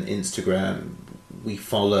Twitter and Instagram, we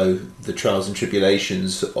follow the trials and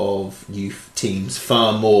tribulations of youth teams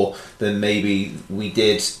far more than maybe we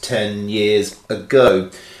did 10 years ago.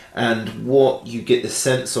 And what you get the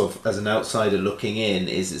sense of as an outsider looking in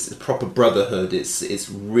is it's a proper brotherhood. It's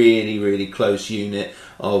really, really close unit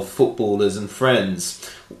of footballers and friends.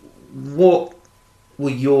 What were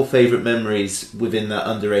your favourite memories within that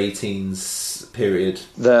under-18s period?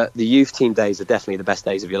 The youth team days are definitely the best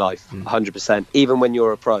days of your life, 100%. Even when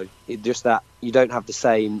you're a pro, just that you don't have the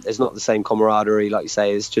same. There's not the same camaraderie, like you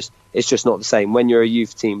say. It's just not the same. When you're a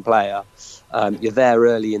youth team player, you're there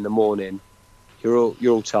early in the morning. You're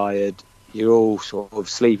all tired. You're all sort of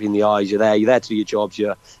sleepy in the eyes. You're there to do your jobs.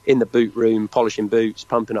 You're in the boot room, polishing boots,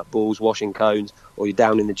 pumping up balls, washing cones, or you're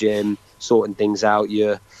down in the gym sorting things out.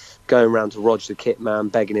 You're going around to Rog the kit man,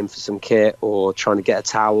 begging him for some kit or trying to get a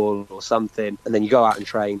towel or something, and then you go out and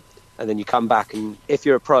train, and then you come back, and if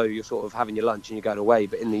you're a pro, you're sort of having your lunch and you're going away.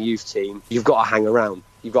 But in the youth team, you've got to hang around.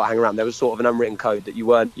 There was sort of an unwritten code that you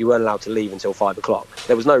weren't allowed to leave until 5 o'clock.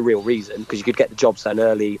 There was no real reason, because you could get the jobs done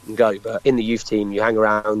early and go. But in the youth team, you hang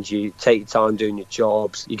around, you take your time doing your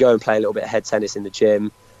jobs, you go and play a little bit of head tennis in the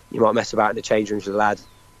gym, you might mess about in the change rooms with the lads,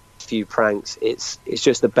 a few pranks. It's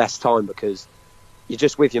just the best time, because you're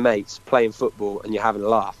just with your mates playing football and you're having a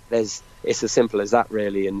laugh. It's as simple as that,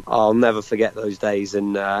 really, and I'll never forget those days.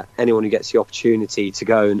 And anyone who gets the opportunity to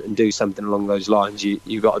go and do something along those lines,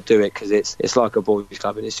 you got to do it, because it's like a boys'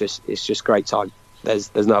 club, and it's just great time.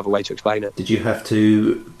 There's no other way to explain it. Did you have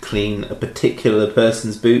to clean a particular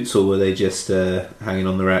person's boots, or were they just hanging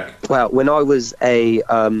on the rack? Well, when I was a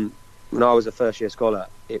first year scholar,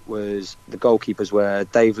 it was the goalkeepers were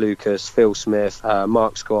Dave Lucas, Phil Smith,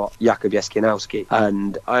 Mark Scott, Jakub Jeskinowski,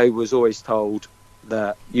 and I was always told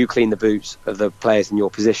that you clean the boots of the players in your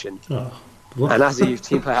position. Oh, and as a youth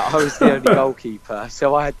team player, I was the only goalkeeper,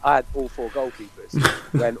 so I had all four goalkeepers.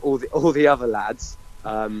 When all the other lads,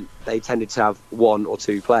 they tended to have one or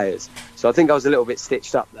two players. So I think I was a little bit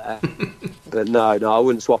stitched up there. But no, I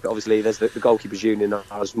wouldn't swap it. Obviously, there's the goalkeepers union.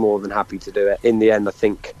 I was more than happy to do it. In the end, I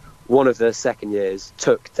think one of the second years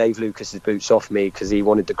took Dave Lucas's boots off me because he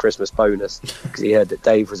wanted the Christmas bonus, because he heard that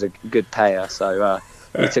Dave was a good payer. So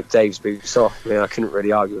he took Dave's boots off me. I couldn't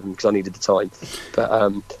really argue with him because I needed the time.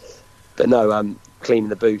 But no, cleaning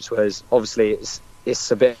the boots was obviously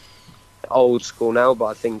it's a bit old school now, but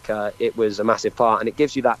I think it was a massive part, and it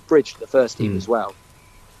gives you that bridge to the first team as well.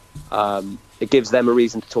 It gives them a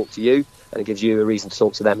reason to talk to you, and it gives you a reason to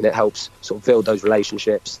talk to them, and it helps sort of build those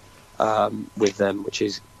relationships with them, which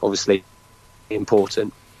is obviously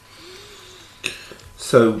important.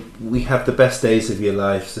 So we have the best days of your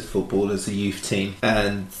life as a footballer, as a youth team,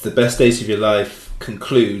 and the best days of your life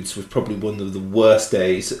concludes with probably one of the worst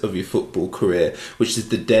days of your football career, which is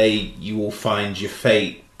the day you will find your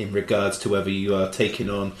fate in regards to whether you are taken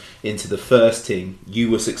on into the first team. You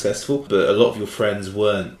were successful, but a lot of your friends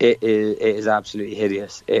weren't. It is absolutely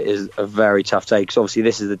hideous. It is a very tough day, because obviously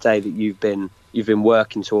this is the day that you've been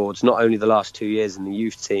working towards, not only the last 2 years in the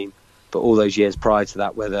youth team, but all those years prior to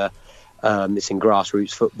that, whether it's in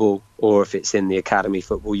grassroots football or if it's in the academy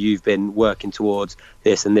football, you've been working towards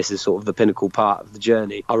this, and this is sort of the pinnacle part of the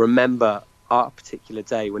journey. I remember our particular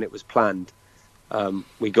day when it was planned.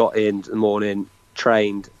 We got in the morning,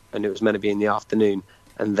 trained, and it was meant to be in the afternoon,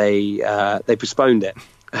 and they postponed it.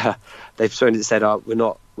 They postponed it and said, we're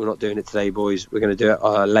not doing it today, boys. We're going to do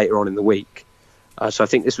it later on in the week. So I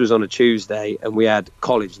think this was on a Tuesday, and we had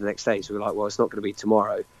college the next day, so we were like, well, it's not going to be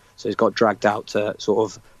tomorrow. So it's got dragged out to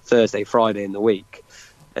sort of Thursday, Friday in the week.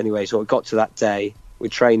 Anyway, so it got to that day. We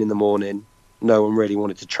train in the morning. No one really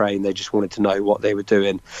wanted to train. They just wanted to know what they were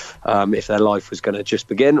doing, if their life was going to just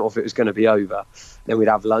begin or if it was going to be over. Then we'd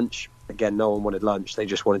have lunch. Again, no one wanted lunch. They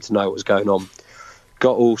just wanted to know what was going on.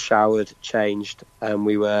 Got all showered, changed, and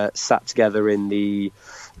we were sat together in the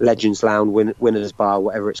Legends Lounge, Winners Bar,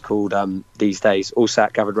 whatever it's called these days. All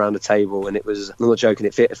sat gathered around a table, and it was, I'm not joking,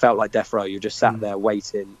 it felt like death row. You just sat there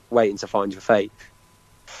waiting to find your fate.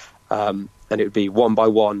 And it would be one by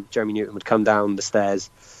one. Jeremy Newton would come down the stairs.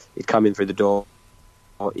 He'd come in through the door.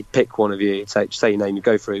 He'd pick one of you. He'd say your name. You'd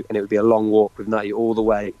go through, and it would be a long walk with Nutty all the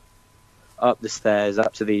way up the stairs,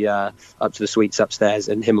 up to the suites upstairs.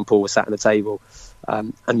 And him and Paul were sat at a table,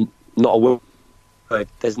 and not a word.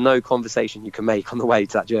 There's no conversation you can make on the way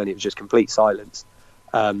to that journey. It was just complete silence.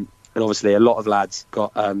 And obviously, a lot of lads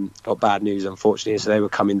got bad news, unfortunately, so they were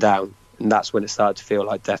coming down, and that's when it started to feel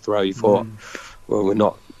like death row. You thought,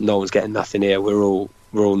 well, no one's getting nothing here. We're all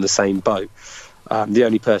in the same boat. The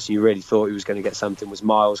only person you really thought he was going to get something was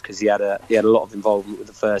Miles, because he had a lot of involvement with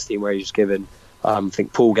the first team where he was given. I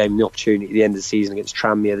think Paul gave him the opportunity at the end of the season against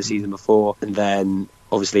Tranmere the season before, and then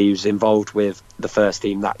obviously he was involved with the first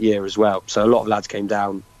team that year as well. So a lot of lads came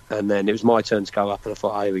down, and then it was my turn to go up, and I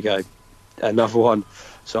thought, here we go, another one.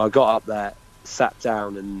 So I got up there, sat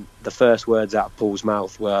down, and the first words out of Paul's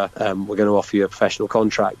mouth were, we're going to offer you a professional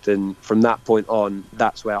contract. And from that point on,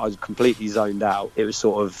 that's where I was completely zoned out. It was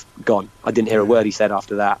sort of gone. I didn't hear a word he said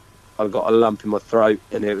after that. I got a lump in my throat,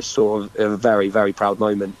 and it was sort of a very, very proud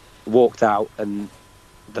moment. Walked out, and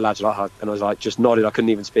the lads were like, and I was like, just nodded. I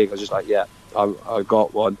couldn't even speak. I was just like, yeah, I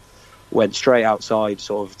got one. Went straight outside,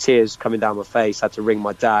 sort of tears coming down my face. Had to ring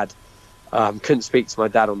my dad. Couldn't speak to my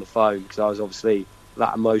dad on the phone because I was obviously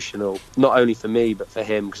that emotional, not only for me but for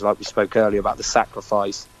him, because like we spoke earlier about the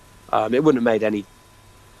sacrifice. It wouldn't have made any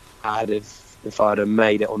bad if I'd have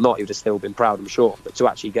made it or not. He would have still been proud, I'm sure. But to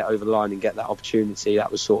actually get over the line and get that opportunity,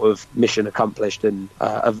 that was sort of mission accomplished, and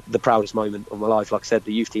the proudest moment of my life. Like I said,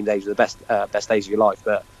 the youth team days were the best days of your life,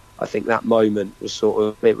 but I think that moment was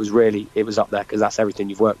it was up there, because that's everything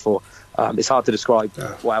you've worked for. It's hard to describe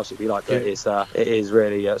what else it'd be like, but it is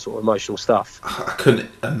really sort of emotional stuff. I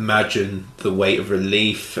couldn't imagine the weight of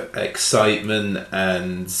relief, excitement,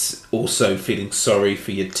 and also feeling sorry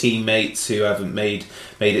for your teammates who haven't made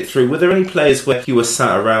it through. Were there any players where you were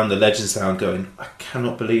sat around the Legends Lounge going, I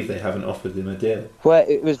cannot believe they haven't offered him a deal? Well,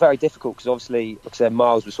 it was very difficult, because obviously, like I said,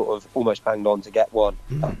 Miles was sort of almost banged on to get one.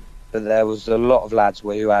 But there was a lot of lads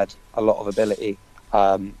who had a lot of ability.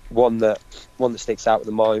 One that sticks out at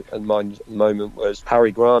the moment was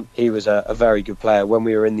Harry Grant. He was a very good player. When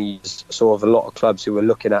we were in these, sort of a lot of clubs who were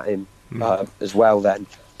looking at him as well then,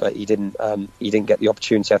 but he didn't get the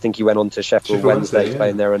opportunity. I think he went on to Sheffield Wednesday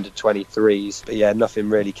playing their under 23s. But yeah, nothing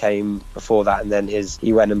really came before that. And then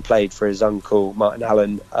he went and played for his uncle Martin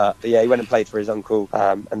Allen. He went and played for his uncle,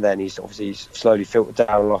 and then he's obviously slowly filtered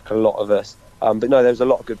down like a lot of us. But no, there was a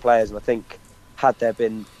lot of good players, and I think had there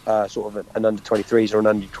been sort of an under 23s or an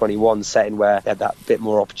under 21 setting where they had that bit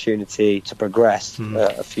more opportunity to progress,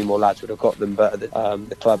 a few more lads would have got them. But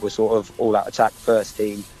the club was sort of all out attack first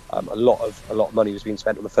team. A lot of money was being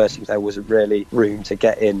spent on the first team. There wasn't really room to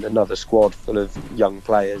get in another squad full of young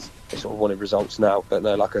players. They sort of wanted results now, but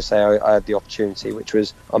no, like I say, I had the opportunity, which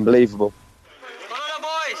was unbelievable.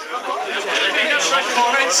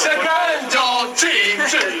 It's a grand old team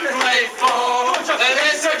to play for, and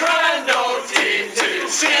it's a grand old team to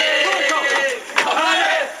see.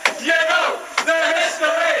 And you know the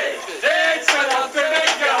history, it's enough to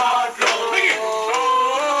make your heart glow. We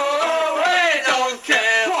don't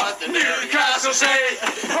care what the Newcastle say,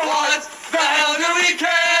 what the hell do we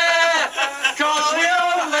care? Cause we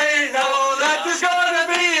only know that there's gonna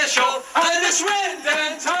be a show, and this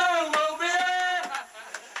Swindon town will be there.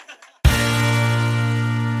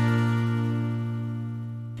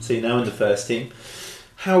 So you're now in the first team.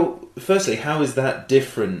 How is that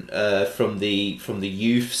different from the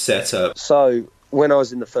youth setup? So when I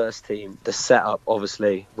was in the first team, the setup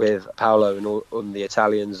obviously with Paolo and all the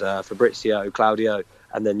Italians, Fabrizio, Claudio,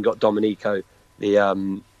 and then you got Domenico, the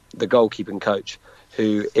goalkeeping coach,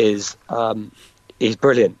 who is he's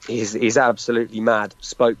brilliant. He's absolutely mad.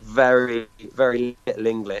 Spoke very, very little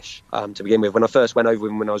English to begin with. When I first went over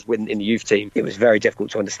him when I was in the youth team, it was very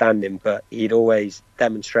difficult to understand him, but he'd always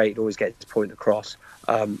demonstrate, always get his point across.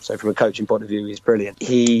 So from a coaching point of view, he's brilliant.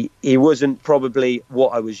 He wasn't probably what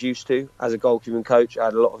I was used to as a goalkeeping coach. I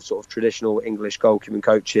had a lot of sort of traditional English goalkeeping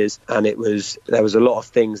coaches, and there was a lot of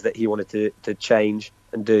things that he wanted to change.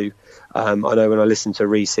 and do. I know when I listened to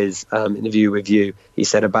Reese's interview with you, he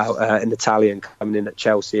said about an Italian coming in at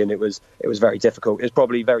Chelsea, and it was very difficult. It's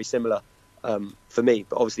probably very similar for me,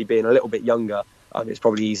 but obviously being a little bit younger, it's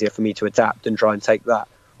probably easier for me to adapt and try and take that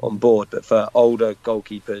on board. But for older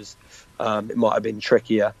goalkeepers, it might have been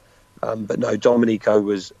trickier. But no, Domenico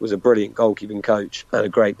was a brilliant goalkeeping coach and a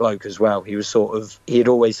great bloke as well. He'd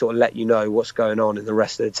always sort of let you know what's going on in the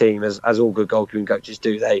rest of the team, as all good goalkeeping coaches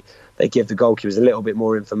do. They give the goalkeepers a little bit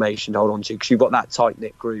more information to hold on to, because you've got that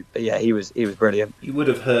tight-knit group. But yeah, he was brilliant. You would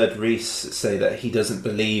have heard Reece say that he doesn't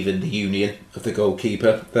believe in the union of the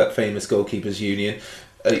goalkeeper, that famous goalkeepers union.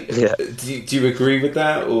 Yeah. Do you agree with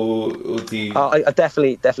that, or do you? I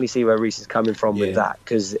definitely see where Reece is coming from with that,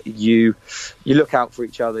 because you look out for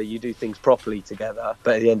each other, you do things properly together,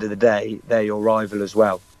 but at the end of the day, they're your rival as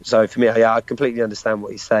well. So for me, I completely understand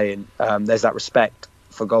what he's saying. There's that respect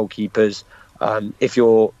for goalkeepers. If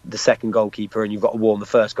you're the second goalkeeper and you've got to warm the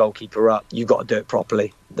first goalkeeper up, you've got to do it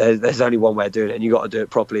properly. There's only one way of doing it, and you've got to do it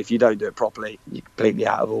properly. If you don't do it properly, you're completely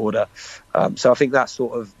out of order. So I think that's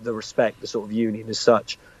sort of the respect, the sort of union as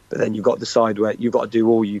such. But then you've got the side where you've got to do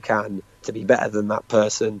all you can to be better than that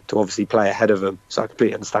person, to obviously play ahead of them. So I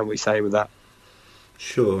completely understand what you're saying with that.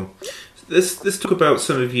 Sure. Let's talk about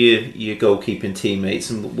some of your goalkeeping teammates,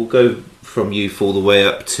 and we'll go from youth all the way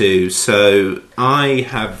up to. So I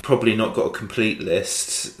have probably not got a complete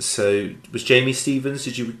list. So was Jamie Stevens?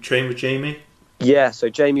 Did you train with Jamie? Yeah, so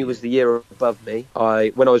Jamie was the year above me.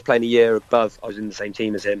 When I was playing a year above, I was in the same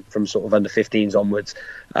team as him from sort of under 15s onwards.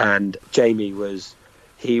 And Jamie was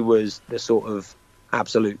the sort of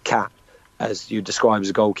absolute cat, as you describe as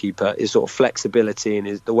a goalkeeper. His sort of flexibility and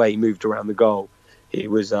the way he moved around the goal. He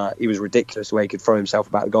was ridiculous the way he could throw himself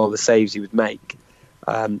about the goal, the saves he would make.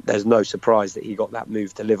 There's no surprise that he got that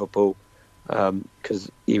move to Liverpool, because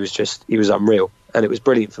he was unreal. And it was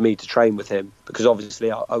brilliant for me to train with him, because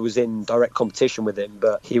obviously I was in direct competition with him,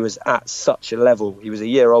 but he was at such a level. He was a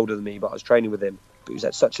year older than me, but I was training with him. But he was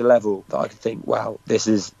at such a level that I could think, wow, this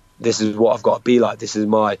is what I've got to be like. This is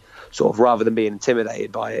my sort of, rather than being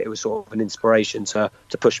intimidated by it, it was sort of an inspiration to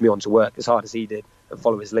push me on to work as hard as he did and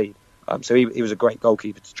follow his lead. So he was a great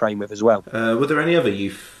goalkeeper to train with as well. Were there any other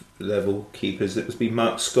youth level keepers? It was be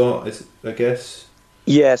Mark Scott, I guess.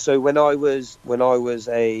 Yeah, so when I was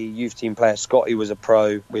a youth team player, Scotty was a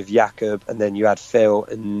pro with Jakob, and then you had Phil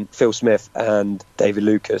Smith and David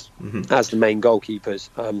Lucas as the main goalkeepers.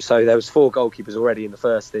 So there was 4 goalkeepers already in the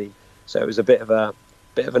first team. So it was a bit of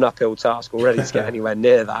an uphill task already to get anywhere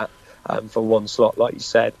near that for one slot, like you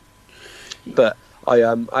said. But I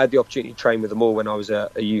had the opportunity to train with them all when I was a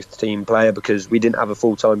youth team player, because we didn't have a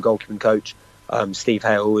full-time goalkeeping coach. Steve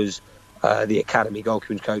Hale was the academy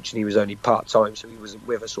goalkeeping coach, and he was only part-time, so he was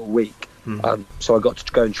with us all week. So I got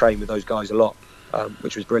to go and train with those guys a lot,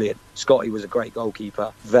 which was brilliant. Scotty was a great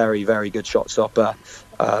goalkeeper, very, very good shot stopper.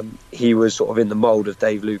 He was sort of in the mould of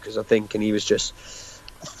Dave Lucas, I think, and he was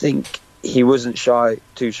he wasn't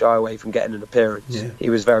too shy away from getting an appearance. Yeah.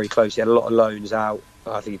 He was very close. He had a lot of loans out.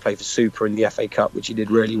 I think he played for Super in the FA Cup, which he did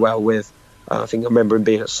really well with. I think I remember him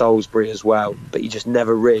being at Salisbury as well, but he just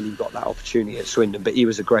never really got that opportunity at Swindon. But he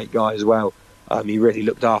was a great guy as well. He really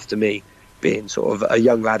looked after me, being sort of a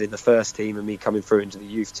young lad in the first team and me coming through into the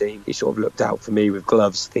youth team. He sort of looked out for me with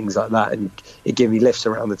gloves, things like that, and he'd give me lifts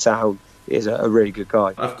around the town. He's a really good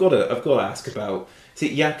guy. I've got to ask about, is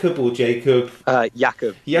it Jakob or Jacob?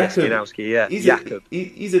 Jakob. Spinowski, yeah. Jakob.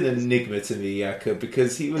 He's an enigma to me, Jakob,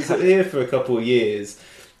 because he was here for a couple of years.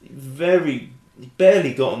 He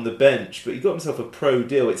barely got on the bench, but he got himself a pro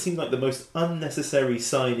deal. It seemed like the most unnecessary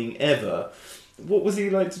signing ever. What was he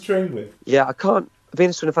like to train with? Yeah,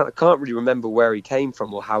 being a Swindon fan, I can't really remember where he came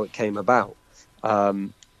from or how it came about.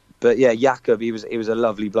 But yeah, Jakob, he was a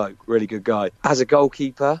lovely bloke, really good guy. As a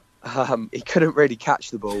goalkeeper, he couldn't really catch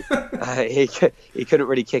the ball. He couldn't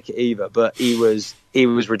really kick it either, but he was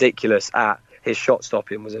ridiculous at his shot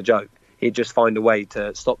stopping. Was a joke. He'd just find a way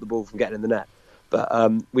to stop the ball from getting in the net.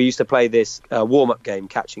 But we used to play this warm-up game,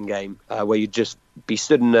 catching game, where you'd just be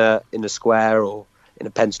stood in a square or in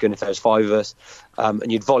a pentagon if there was 5 of us,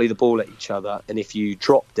 and you'd volley the ball at each other. And if you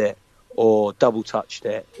dropped it or double-touched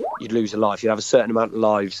it, you'd lose a life. You'd have a certain amount of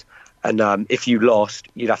lives. And if you lost,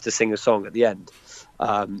 you'd have to sing a song at the end.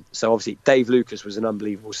 So obviously Dave Lucas was an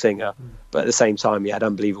unbelievable singer, but at the same time he had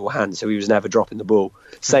unbelievable hands, so he was never dropping the ball.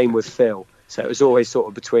 Same with Phil. So it was always sort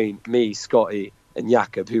of between me, Scotty, and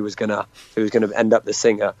Jakob who was gonna end up the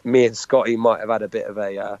singer. Me and Scotty might have had a bit of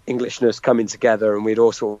a Englishness coming together, and we'd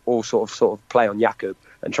all sort of play on Jakob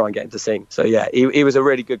and try and get him to sing. So yeah, he was a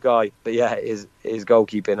really good guy, but yeah, his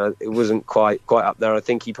goalkeeping, it wasn't quite up there. I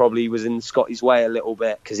think he probably was in Scotty's way a little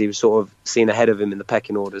bit because he was sort of seen ahead of him in the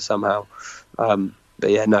pecking order somehow.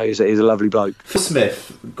 yeah, no, he's a lovely bloke. Phil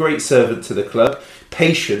Smith, great servant to the club,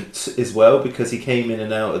 patient as well, because he came in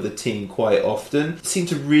and out of the team quite often. Seemed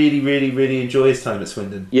to really enjoy his time at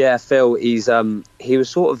Swindon. Yeah, Phil, he was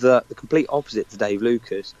sort of the complete opposite to Dave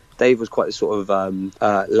Lucas. Dave was quite a sort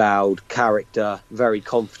of loud character, very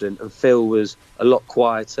confident, and Phil was a lot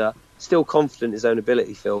quieter. Still confident in his own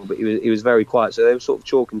ability, Phil, but he was very quiet. So they were sort of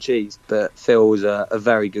chalk and cheese. But Phil was a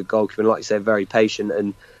very good goalkeeper, and like you said, very patient.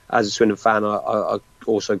 And as a Swindon fan, I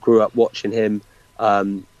also grew up watching him.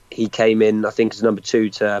 He came in, I think, as number 2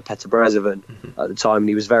 to Petr Brezovan at the time, and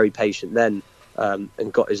he was very patient then,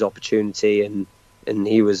 and got his opportunity. And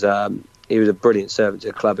he was a brilliant servant to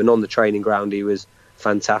the club. And on the training ground, he was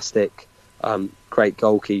fantastic. Great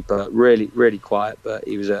goalkeeper, really quiet, but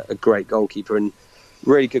he was a great goalkeeper and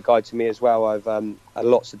really good guy to me as well. I've had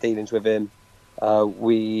lots of dealings with him.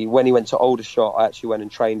 When he went to Aldershot, I actually went and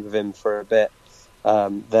trained with him for a bit.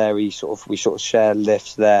 There, we sort of shared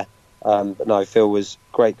lifts there. But no, Phil was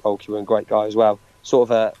a great goalkeeper and great guy as well. Sort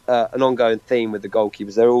of an ongoing theme with the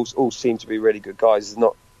goalkeepers. They all seem to be really good guys. There's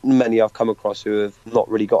not many I've come across who have not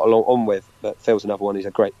really got along on with, but Phil's another one. He's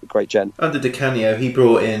a great gent. Under Di Canio, he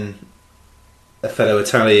brought in a fellow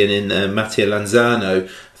Italian in Mattia Lanzano.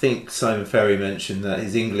 I think Simon Ferry mentioned that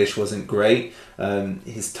his English wasn't great.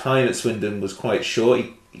 His time at Swindon was quite short.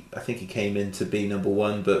 I think he came in to be number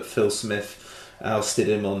 1, but Phil Smith ousted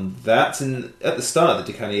him on that. And at the start of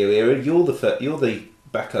the Di Canio era, you're the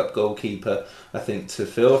backup goalkeeper, I think, to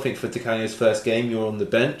Phil. I think for Di Canio's first game, you're on the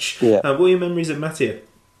bench. Yeah. What are your memories of Mattia?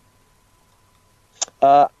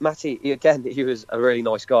 Matty, again, he was a really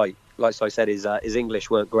nice guy. Like I said, his English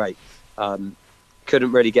weren't great.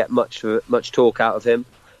 Couldn't really get much talk out of him.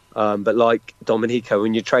 But like Domenico,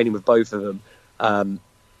 when you're training with both of them,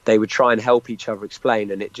 they would try and help each other explain,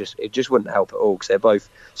 and it just wouldn't help at all because they're both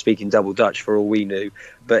speaking double Dutch for all we knew.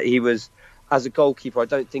 But he was, as a goalkeeper, I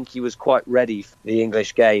don't think he was quite ready for the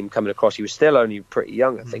English game coming across. He was still only pretty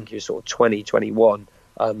young. I think he was sort of 20, 21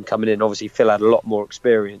 coming in. Obviously, Phil had a lot more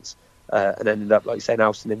experience and ended up, like you say,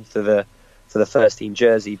 ousting him for the first team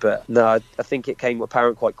jersey. But no, I think it came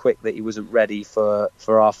apparent quite quick that he wasn't ready for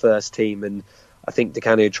our first team, and I think Di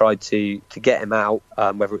Canio tried to get him out,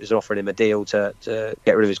 whether it was offering him a deal to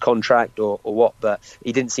get rid of his contract or what, but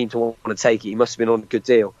he didn't seem to want to take it. He must have been on a good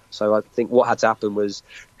deal. So I think what had to happen was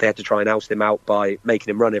they had to try and oust him out by making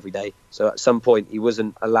him run every day. So at some point he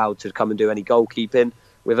wasn't allowed to come and do any goalkeeping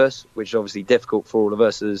with us, which is obviously difficult for all of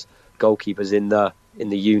us as goalkeepers in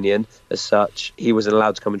the union as such. He wasn't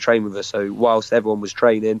allowed to come and train with us. So whilst everyone was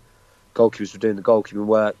training, goalkeepers were doing the goalkeeping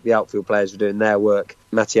work, the outfield players were doing their work,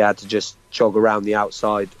 Mattia had to just jog around the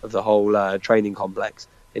outside of the whole training complex,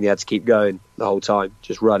 and he had to keep going the whole time,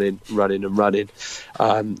 just running.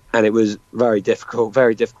 And it was very difficult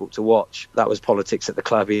to watch. That was politics at the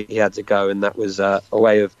club. He had to go, and that was a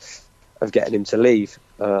way of getting him to leave,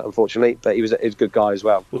 unfortunately. But he was a good guy as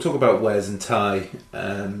well. We'll talk about Wes and Ty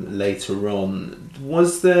later on.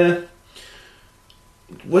 Was there...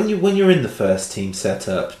 When you're in the first team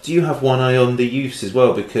setup, do you have one eye on the youths as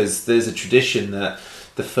well? Because there's a tradition that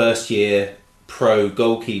the first year pro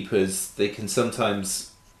goalkeepers, they can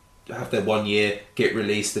sometimes have their 1 year, get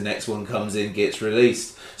released, the next one comes in, gets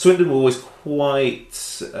released. Swindon were always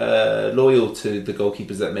quite loyal to the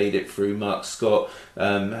goalkeepers that made it through. Mark Scott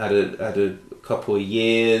had a couple of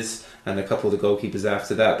years, and a couple of the goalkeepers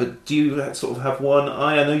after that. But do you sort of have one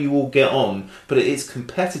eye? I know you all get on, but it is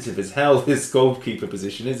competitive as hell, this goalkeeper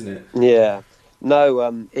position, isn't it? Yeah.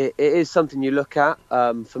 No, it is something you look at.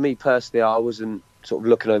 For me personally, I wasn't sort of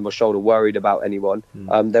looking over my shoulder worried about anyone.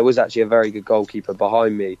 There was actually a very good goalkeeper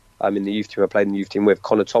behind me in the youth team. I played in the youth team with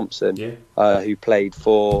Connor Thompson, who played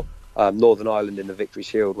for Northern Ireland in the Victory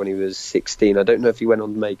Shield when he was 16. I don't know if he went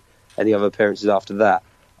on to make any other appearances after that.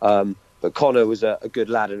 But Connor was a good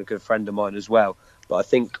lad and a good friend of mine as well. But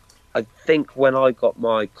I think when I got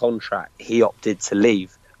my contract, he opted to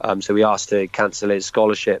leave. So we asked to cancel his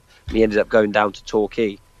scholarship, and he ended up going down to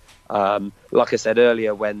Torquay. Like I said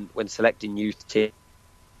earlier, when selecting youth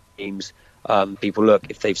teams, people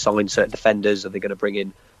look if they've signed certain defenders. Are they going to bring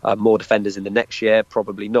in more defenders in the next year?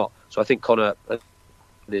 Probably not. So I think Connor,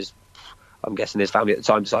 I'm guessing his family at the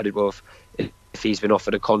time decided, well, if he's been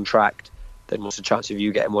offered a contract, then what's the chance of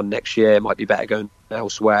you getting one next year? It might be better going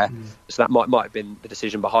elsewhere. So that might have been the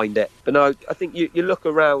decision behind it. But no, I think you look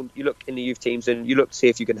around, you look in the youth teams and you look to see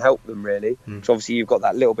if you can help them, really. Because obviously you've got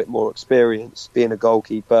that little bit more experience. Being a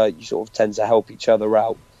goalkeeper, you sort of tend to help each other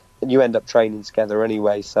out. And you end up training together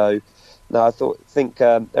anyway. So no, I think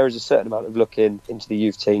there is a certain amount of looking into the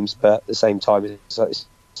youth teams, but at the same time, it's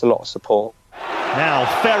a lot of support. Now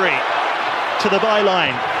Ferry to the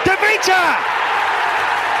byline. De Vita!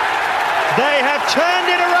 They have turned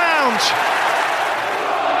it around.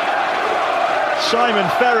 Simon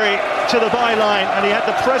Ferry to the byline, and he had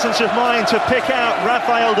the presence of mind to pick out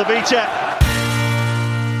Rafael De Vita.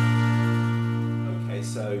 Okay,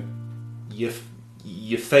 so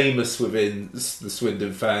you're famous within the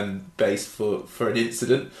Swindon fan base for an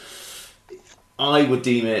incident. I would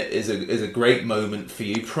deem it as a great moment for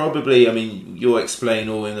you. Probably, I mean, you'll explain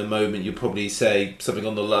all in a moment. You'll probably say something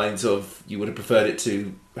on the lines of you would have preferred it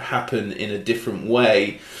to happen in a different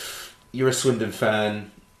way. You're a Swindon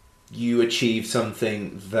fan. You achieved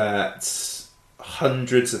something that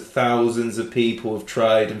hundreds of thousands of people have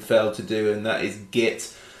tried and failed to do, and that is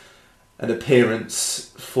get an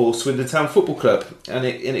appearance for Swindon Town Football Club. And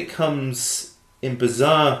it comes in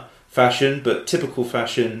bizarre fashion, but typical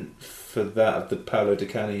fashion for that of the Paolo Di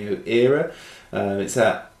Canio era. It's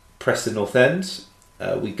at Preston North End.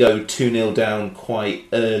 We go 2-0 down quite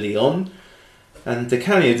early on, and Di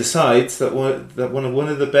Canio decides that one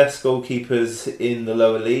of the best goalkeepers in the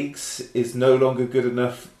lower leagues is no longer good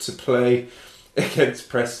enough to play against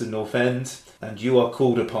Preston North End, and you are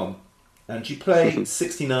called upon. And you play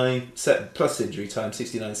 69 plus injury time,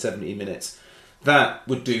 69, 70 minutes. That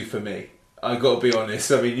would do for me. I got to be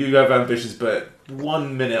honest. I mean, you have ambitions, but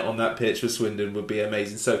 1 minute on that pitch for Swindon would be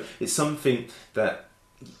amazing. So it's something that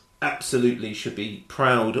absolutely should be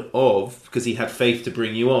proud of, because he had faith to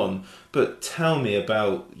bring you on. But tell me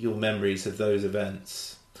about your memories of those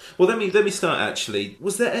events. Well, let me start actually.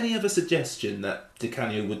 Was there any other suggestion that Di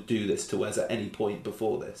Canio would do this to Wes at any point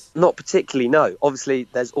before this? Not particularly, no. Obviously,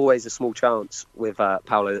 there's always a small chance with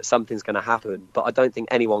Paolo that something's going to happen, but I don't think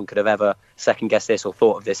anyone could have ever second-guessed this or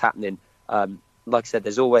thought of this happening. Like I said,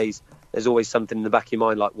 there's always something in the back of your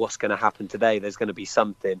mind, like what's going to happen today. There's going to be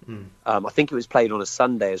something. I think it was played on a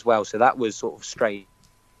Sunday as well, so that was sort of strange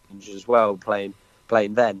as well, playing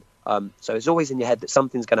then. So it's always in your head that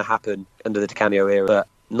something's going to happen under the Di Canio era, but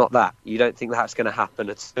not that. You don't think that's going to happen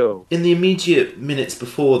at all. In the immediate minutes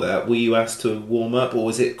before that, were you asked to warm up, or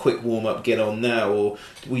was it quick warm up, get on now, or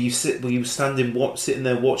were you sitting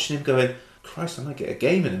there watching him, going, "Christ, I might get a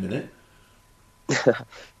game in a minute"?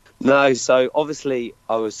 No, so obviously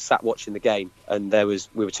I was sat watching the game, and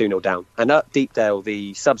we were 2-0 down. And at Deepdale,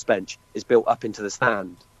 the subs bench is built up into the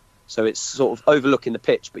stand, so it's sort of overlooking the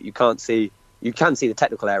pitch, but you can see the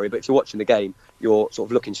technical area. But if you're watching the game, you're sort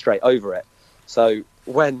of looking straight over it. So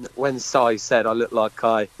when Si said I looked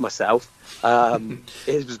like myself,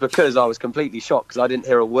 it was because I was completely shocked, because I didn't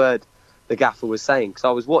hear a word the gaffer was saying, because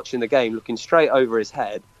I was watching the game looking straight over his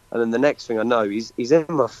head, and then the next thing I know, he's in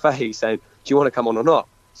my face saying, "Do you want to come on or not?"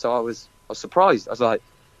 So I was surprised. I was like,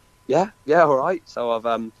 yeah, all right. So I've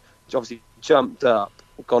obviously jumped up,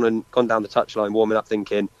 gone down the touchline, warming up,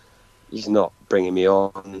 thinking he's not bringing me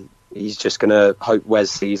on. He's just going to hope Wes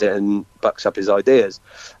sees it and bucks up his ideas.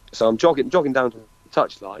 So I'm jogging down to the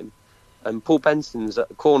touchline, and Paul Benson's at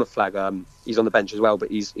the corner flag. He's on the bench as well, but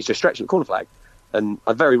he's just stretching the corner flag. And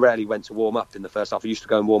I very rarely went to warm up in the first half. I used to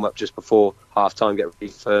go and warm up just before half-time, get ready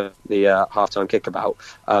for the half-time kickabout.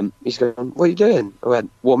 He's going, "What are you doing?" I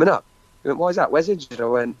went, "Warming up." He went, "Why is that? Where's injured?" I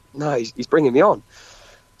went, "No, he's bringing me on."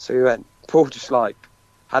 So he went, Paul just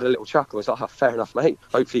had a little chuckle. I was like, "Oh, fair enough, mate.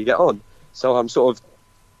 Hopefully you get on." So I'm sort of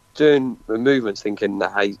doing the movements thinking,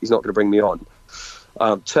 nah, he's not going to bring me on.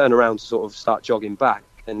 Turn around to sort of start jogging back,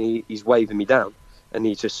 and he's waving me down. And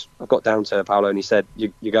I got down to Paolo, and he said,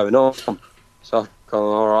 "You're going on." So I've gone,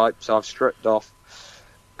 all right. So I've stripped off,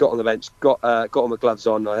 got on the bench, got all my gloves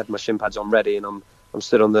on. I had my shin pads on ready, and I'm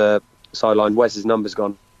stood on the sideline. Wes's number's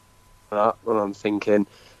gone up, and I'm thinking,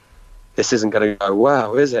 this isn't going to go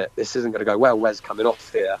well, is it? This isn't going to go well. Wes coming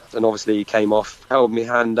off here. And obviously he came off, held my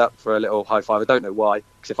hand up for a little high five. I don't know why,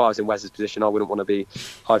 because if I was in Wes's position, I wouldn't want to be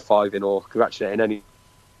high-fiving or congratulating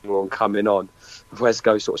anyone coming on. Wes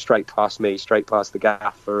goes sort of straight past me, straight past the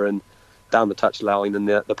gaffer, and down the touchline, and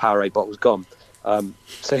the Powerade bottle's gone.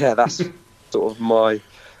 So yeah, that's sort of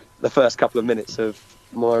the first couple of minutes of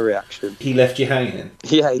my reaction. He left you hanging?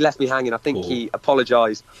 Yeah, he left me hanging. I think he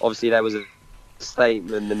apologised. Obviously there was a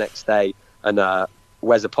statement the next day, and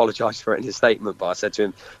Wes apologised for it in his statement, but I said to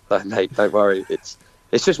him, "Mate, don't worry, it's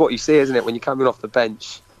just what you see, isn't it, when you're coming off the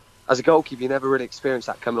bench as a goalkeeper? You never really experience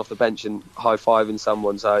that, coming off the bench and high-fiving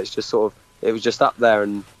someone, so it's just sort of, it was just up there,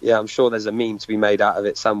 and yeah, I'm sure there's a meme to be made out of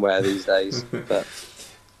it somewhere these days." But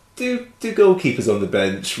do goalkeepers on the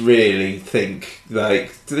bench really think,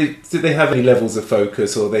 do they have any levels of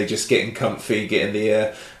focus, or are they just getting comfy, getting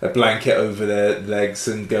a blanket over their legs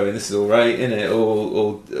and going, "This is all right, isn't it?"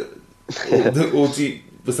 Or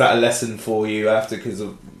was that a lesson for you after, because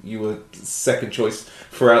you were second choice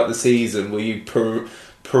throughout the season? Were you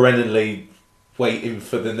perennially waiting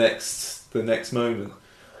for the next moment?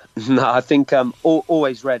 No, I think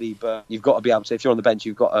always ready, but you've got to be able to, if you're on the bench,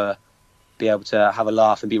 you've got to be able to have a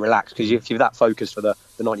laugh and be relaxed, because if you're that focused for the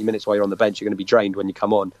 90 minutes while you're on the bench, you're going to be drained when you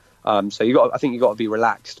come on. So I think you've got to be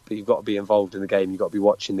relaxed, but you've got to be involved in the game. You've got to be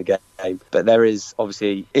watching the game. But there is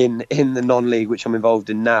obviously in the non-league, which I'm involved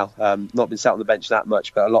in now, not been sat on the bench that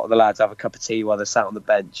much, but a lot of the lads have a cup of tea while they're sat on the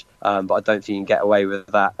bench. But I don't think you can get away with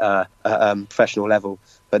that at professional level.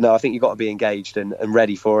 But no, I think you've got to be engaged and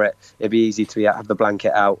ready for it. It'd be easy to have the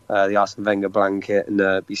blanket out, the Arsene Wenger blanket,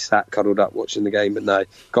 and be sat cuddled up watching the game. But no,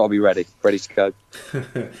 got to be ready to go.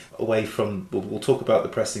 Away from, we'll talk about the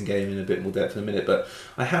Preston game in a bit more depth in a minute, but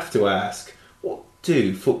I have to ask, what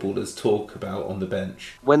do footballers talk about on the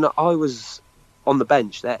bench? When I was on the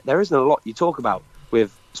bench, there isn't a lot you talk about,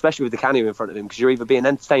 especially with the Canio in front of him, because you're either being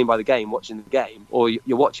entertained by the game, watching the game, or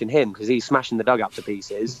you're watching him because he's smashing the dugout to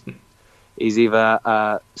pieces. He's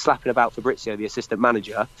either slapping about Fabrizio, the assistant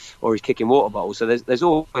manager, or he's kicking water bottles. So there's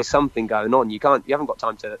always something going on. You haven't got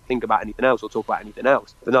time to think about anything else or talk about anything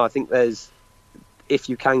else. But no, I think if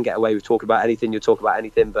you can get away with talking about anything, you'll talk about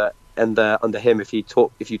anything. But under him, if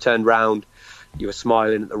you turned round, you were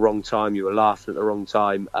smiling at the wrong time, you were laughing at the wrong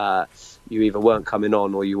time, you either weren't coming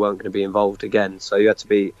on or you weren't going to be involved again. So you had to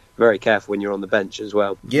be very careful when you're on the bench as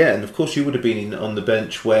well. Yeah, and of course you would have been on the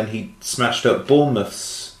bench when he smashed up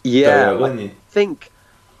Bournemouth's. Yeah, wouldn't you?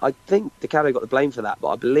 I think Di Canio got the blame for that, but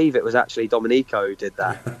I believe it was actually Domenico who did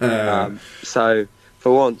that. So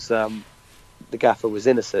for once, the gaffer was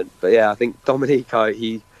innocent. But yeah, I think Domenico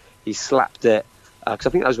he slapped it, because I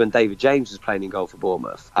think that was when David James was playing in goal for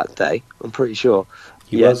Bournemouth that day. I'm pretty sure.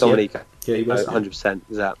 Domenico. Yeah, he was. 100%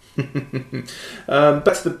 was that.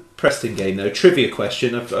 Back to the Preston game, though. Trivia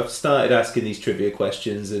question. I've started asking these trivia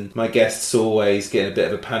questions, and my guests always get a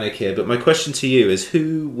bit of a panic here. But my question to you is,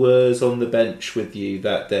 who was on the bench with you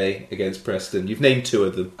that day against Preston? You've named two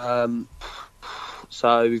of them.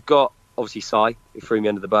 So we've got, obviously, Si, who threw me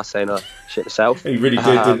under the bus saying I shit myself. He really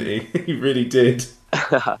did, didn't he? He really did.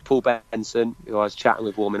 Paul Benson, who I was chatting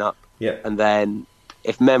with warming up. Yeah. And then,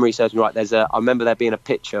 if memory serves me right, I remember there being a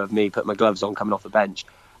picture of me putting my gloves on coming off the bench,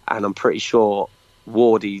 and I'm pretty sure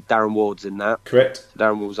Darren Ward's in that. Correct. So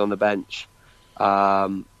Darren Ward was on the bench.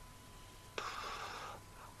 I'm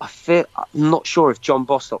not sure if John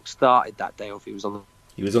Bostock started that day or if he was on the.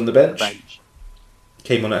 He was on the bench.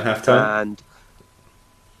 Came on at half time.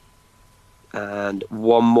 And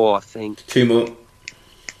one more, I think. Two more.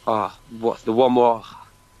 The one more?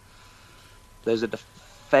 There's a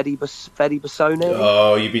Fede Bassone.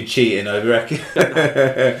 Oh, you've been cheating, I reckon.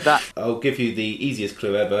 I'll give you the easiest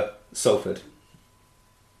clue ever. Salford.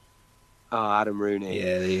 Oh, Adam Rooney.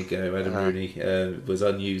 Yeah, there you go. Adam Rooney was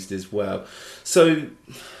unused as well. So,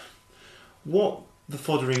 what the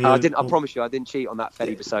foddering... I promise you, I didn't cheat on that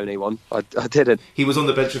Fede Bassone one. I didn't. He was on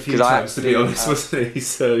the bench a few times, to be honest, wasn't he?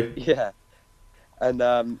 So yeah. And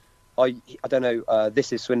I don't know,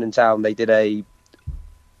 This Is Swindon Town, they did a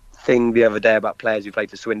thing the other day about players who played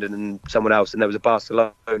for Swindon and someone else, and there was a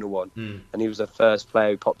Barcelona one, and he was the first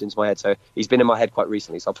player who popped into my head, so he's been in my head quite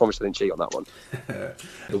recently, so I promise I didn't cheat on that one.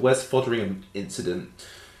 The Wes Foderingham incident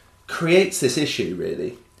creates this issue,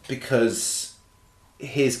 really, because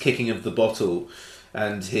his kicking of the bottle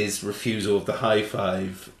and his refusal of the high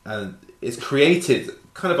five, and it's created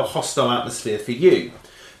kind of a hostile atmosphere for you,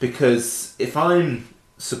 because if I'm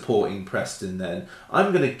supporting Preston, then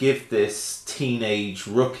I'm going to give this teenage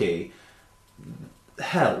rookie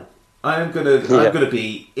hell. I'm going to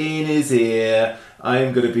be in his ear.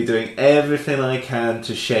 I'm going to be doing everything I can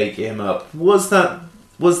to shake him up. Was that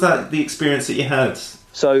the experience that you had?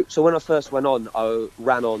 So when I first went on, I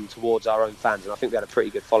ran on towards our own fans, and I think we had a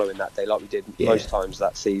pretty good following that day, like we did most times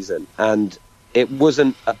that season. And it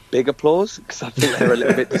wasn't a big applause, because I think they were a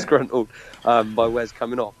little bit disgruntled by Wes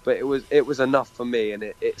coming off. But it was enough for me, and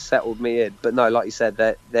it settled me in. But no, like you said,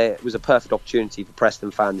 there was a perfect opportunity for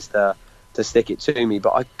Preston fans to stick it to me.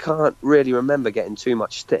 But I can't really remember getting too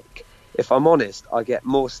much stick. If I'm honest, I get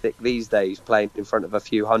more stick these days playing in front of a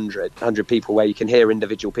few hundred people, where you can hear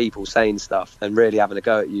individual people saying stuff and really having a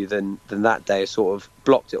go at you, than that day. I sort of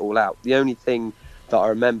blocked it all out. The only thing that I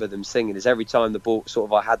remember them singing is every time the ball,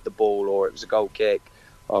 I had the ball or it was a goal kick,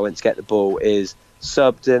 or I went to get the ball, is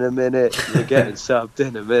subbed in a minute, you're getting subbed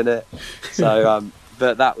in a minute. So,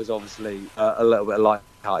 but that was obviously a little bit of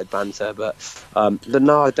light-hearted banter. But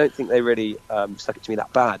no, I don't think they really stuck it to me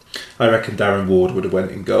that bad. I reckon Darren Ward would have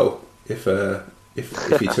went in goal if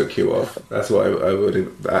he took you off. That's what I would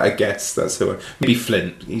have. I guess that's who. Maybe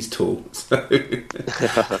Flint. He's tall. So.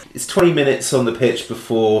 It's 20 minutes on the pitch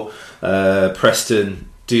before Preston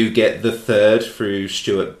do get the third through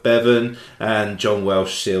Stuart Bevan, and John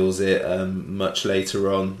Welsh seals it much later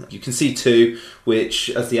on. You can see too, which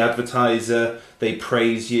as the advertiser, they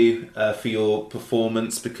praise you for your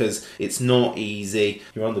performance, because it's not easy.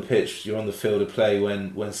 You're on the pitch, you're on the field of play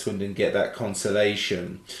when Swindon get that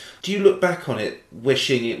consolation. Do you look back on it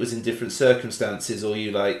wishing it was in different circumstances, or are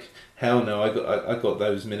you like, hell no, I got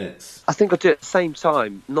those minutes? I think I do at the same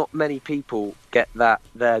time. Not many people get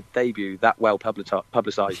their debut that well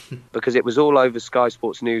publicised because it was all over Sky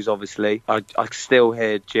Sports News, obviously. I still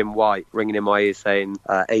hear Jim White ringing in my ear saying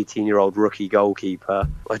 18-year-old rookie goalkeeper.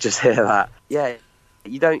 I just hear that. Yeah,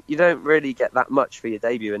 you don't really get that much for your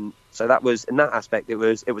debut, and so that was, in that aspect, it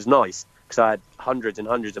was nice, because I had hundreds and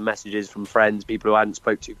hundreds of messages from friends, people who I hadn't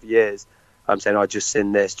spoke to for years, saying, "I just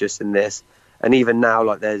seen this." And even now,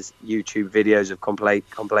 like, there's YouTube videos of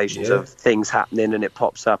compilations of things happening, and it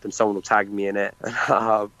pops up and someone will tag me in it, and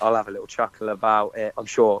I'll have a little chuckle about it. I'm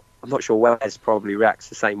not sure Wes probably reacts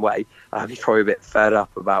the same way. He's probably a bit fed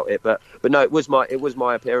up about it, but no, it was my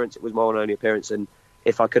appearance. It was my one and only appearance, and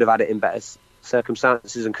if I could have had it in better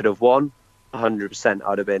circumstances and could have won, 100%,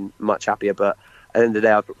 I'd have been much happier. But at the end of the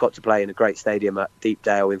day, I got to play in a great stadium at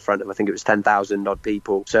Deepdale in front of, I think it was 10,000 odd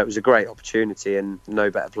people. So it was a great opportunity, and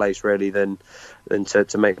no better place really than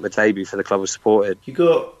to make my debut for the club I supported. You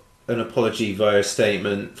got an apology via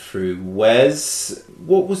statement through Wes.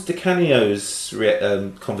 What was Di Canio's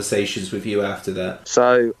conversations with you after that?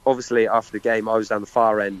 So obviously after the game, I was down the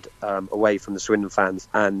far end, away from the Swindon fans,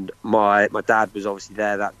 and my dad was obviously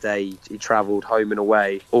there that day. He travelled home and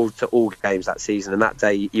away to all games that season, and that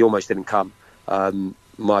day he almost didn't come.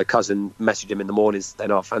 My cousin messaged him in the morning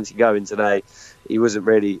saying, "I fancy going today." He wasn't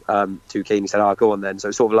really too keen. He said, "Oh, go on then." So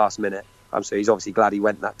it's sort of last minute. So he's obviously glad he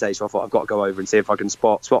went that day. So I thought, I've got to go over and see if I can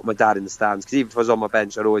spot my dad in the stands, because even if I was on my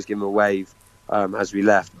bench, I'd always give him a wave as we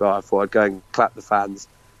left. But I thought I'd go and clap the fans.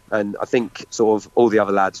 And I think sort of all the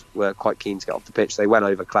other lads were quite keen to get off the pitch. They went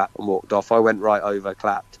over, clapped and walked off. I went right over,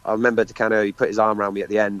 clapped. I remember Di Canio, he put his arm around me at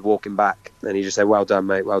the end, walking back, and he just said, "Well done,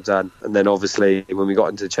 mate, well done." And then obviously when we got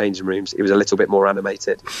into the changing rooms, he was a little bit more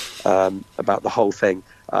animated about the whole thing.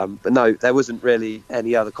 But no, there wasn't really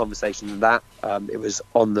any other conversation than that. It was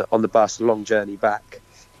on the bus, a long journey back,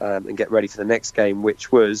 and get ready for the next game, which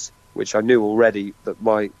I knew already, but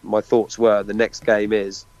my thoughts were the next game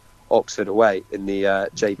is Oxford away in the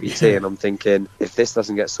JPT, and I'm thinking, if this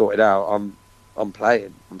doesn't get sorted out, I'm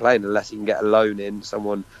playing unless you can get a loan in,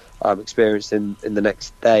 someone experienced in the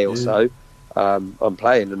next day or so. I'm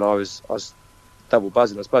playing, and I was double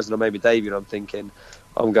buzzing. I was buzzing. I made my debut, and I'm thinking,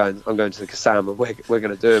 I'm going to the Kassam, and we're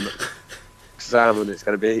going to do him at Kassam, and it's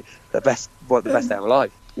going to be the best day of my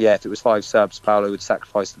life. Yeah, if it was 5 subs, Paolo would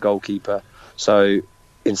sacrifice the goalkeeper. So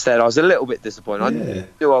instead, I was a little bit disappointed. I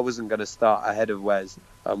knew I wasn't going to start ahead of Wes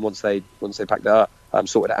once they packed it up,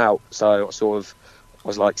 sorted it out. So I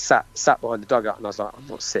was like sat behind the dugout, and I was like, I'm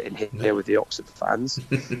not sitting here with the Oxford fans.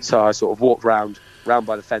 So I sort of walked round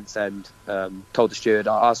by the fence end, told the steward,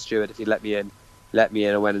 I asked the steward if he'd let me in.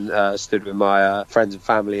 I went and stood with my friends and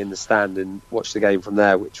family in the stand and watched the game from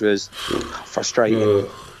there, which was frustrating.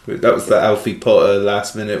 That was the Alfie Potter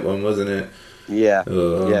last minute one, wasn't it? Yeah,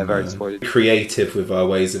 very disappointed. Creative with our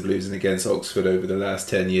ways of losing against Oxford over the last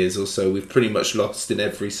 10 years or so. We've pretty much lost in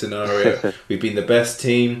every scenario. We've been the best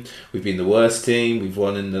team, we've been the worst team, we've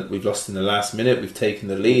lost in the last minute, we've taken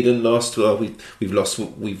the lead and lost. Well,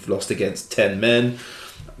 we've lost against 10 men.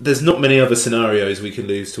 There's not many other scenarios we can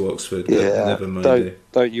lose to Oxford. Yeah, never mind.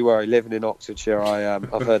 Don't you worry. Living in Oxfordshire,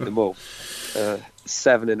 I've heard them all.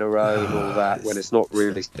 7 in a row and all that, when it's not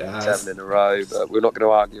really 7 in a row. But we're not going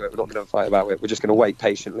to argue it. We're not going to fight about it. We're just going to wait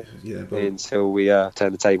patiently until we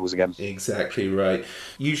turn the tables again. Exactly right.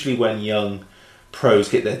 Usually when young pros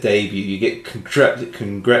get their debut, you get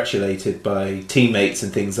congratulated by teammates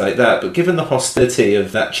and things like that. But given the hostility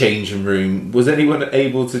of that changing room, was anyone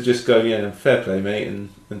able to just go, fair play, mate, and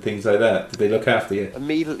things like that? Did they look after you?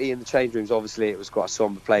 Immediately in the change rooms, obviously, it was quite a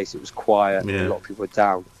somber place. It was quiet. A lot of people were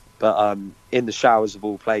down. But in the showers of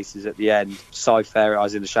all places at the end, I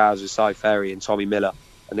was in the showers with Cy Ferry and Tommy Miller,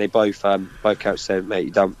 and they both coaches said, "Mate,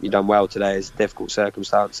 you done well today. It's difficult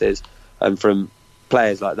circumstances." And from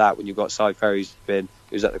players like that, when you've got Cy Ferry who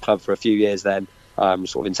was at the club for a few years then,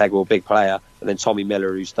 sort of integral, big player, and then Tommy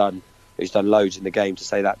Miller who's done loads in the game, to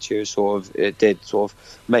say that to you, it did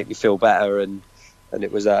make me feel better, and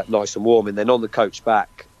it was nice and warm. And then on the coach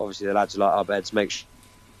back, obviously the lads are like, "Beds, make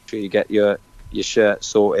sure you get your shirt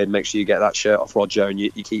sorted, make sure you get that shirt off Roger, and you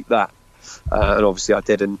keep that." And obviously I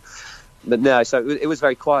did. But no, so it was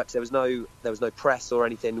very quiet. There was no press or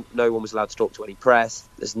anything. No one was allowed to talk to any press.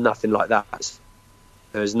 There's nothing like that.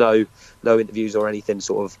 There was no interviews or anything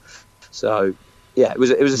So Yeah, it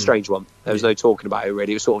was a strange one. There was no talking about it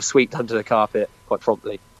really. It was sort of swept under the carpet quite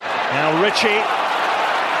promptly. Now Ritchie,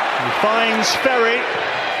 he finds Ferry,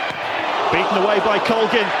 beaten away by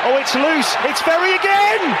Colgan. Oh, it's loose. It's Ferry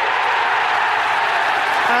again,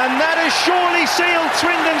 and that has surely sealed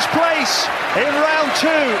Swindon's place in round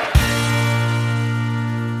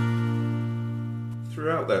 2.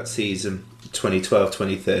 Throughout that season,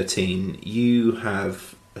 2012-2013, you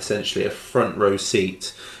have essentially a front row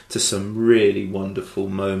seat to some really wonderful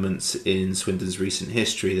moments in Swindon's recent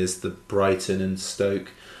history. There's the Brighton and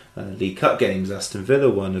Stoke League Cup games, Aston Villa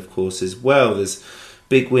one, of course, as well. There's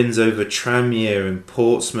big wins over Tranmere and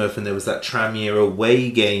Portsmouth, and there was that Tranmere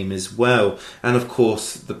away game as well. And of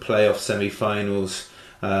course, the playoff semi-finals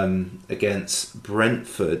against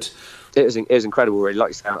Brentford. It was incredible, really. Like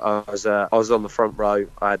you said, I was on the front row.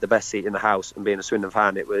 I had the best seat in the house, and being a Swindon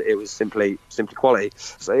fan, it was simply quality.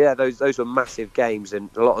 So yeah, those were massive games, and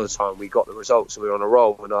a lot of the time we got the results, and we were on a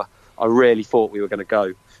roll. And I really thought we were going to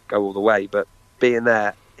go all the way, but being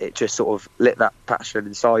there, it just sort of lit that passion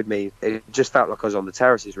inside me. It just felt like I was on the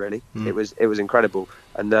terraces, really. It was incredible,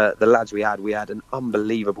 and the lads we had an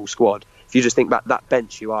unbelievable squad. If you just think back that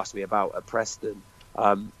bench you asked me about at Preston.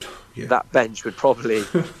 That bench would probably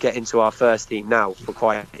get into our first team now for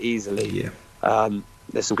quite easily.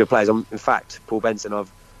 There's some good players. In fact, Paul Benson,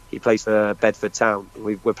 he plays for Bedford Town.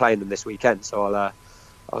 We're playing them this weekend, so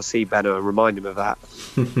I'll see Benno and remind him of that.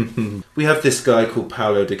 We have this guy called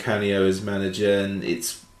Paolo Di Canio as manager, and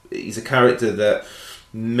he's a character that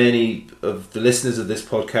many of the listeners of this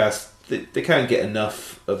podcast, they can't get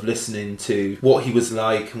enough of listening to what he was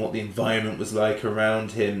like and what the environment was like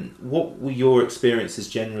around him. What were your experiences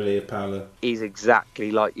generally of Paolo? He's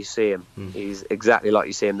exactly like you see him. He's exactly like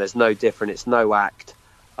you see him. There's no different. It's no act.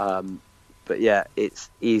 But yeah,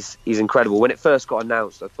 he's incredible. When it first got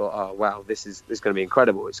announced, I thought, oh wow, this is going to be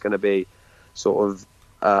incredible. It's going to be sort of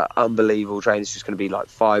unbelievable training. It's just going to be like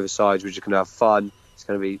five-a-sides. We're just going to have fun. It's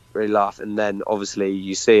going to be really laugh. And then obviously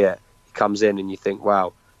you see it. He comes in and you think,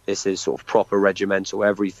 wow, this is sort of proper regimental,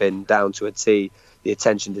 everything down to a T, the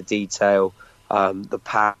attention to detail, the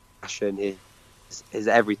passion is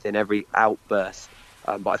everything, every outburst.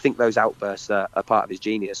 But I think those outbursts are part of his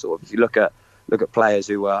genius. Sort of, if you look at players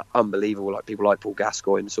who are unbelievable, like people like Paul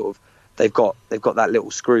Gascoigne, sort of, they've got that little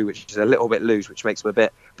screw which is a little bit loose, which makes them a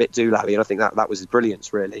bit doolally, and I think that was his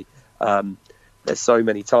brilliance, really. There's so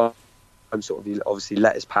many times. Sort of, he obviously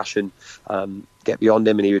let his passion get beyond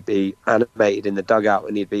him, and he would be animated in the dugout,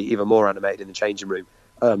 and he'd be even more animated in the changing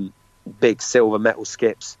room. Big silver metal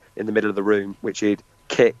skips in the middle of the room, which he'd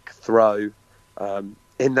kick, throw.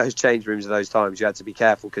 In those change rooms at those times, you had to be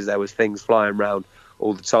careful because there was things flying around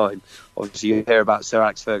all the time. Obviously, you hear about Sir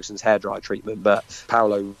Alex Ferguson's hairdryer treatment, but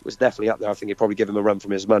Paolo was definitely up there. I think he'd probably give him a run from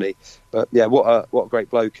his money. But yeah, what a great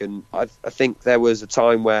bloke. And I think there was a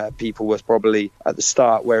time where people was probably at the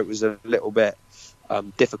start where it was a little bit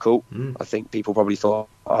difficult. I think people probably thought,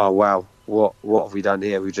 oh wow, what have we done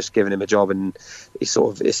here? We've just given him a job and it's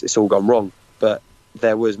all gone wrong. But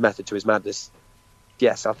there was method to his madness.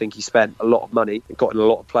 Yes, I think he spent a lot of money and got in a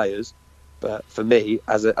lot of players. But for me,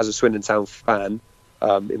 as a Swindon Town fan,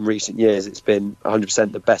 in recent years, it's been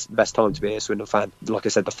 100% the best time to be a Swindon fan. Like I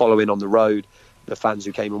said, the following on the road, the fans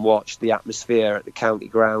who came and watched, the atmosphere at the county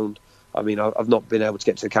ground. I mean, I've not been able to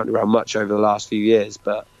get to the county ground much over the last few years,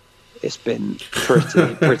 but it's been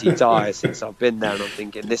pretty dire since I've been there, and I'm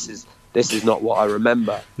thinking this is not what I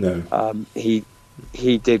remember. No.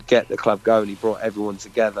 He did get the club going. He brought everyone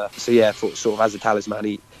together. So yeah, sort of as a talisman,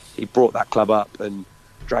 he brought that club up and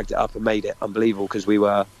dragged it up and made it unbelievable, because we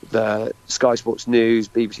were the Sky Sports News,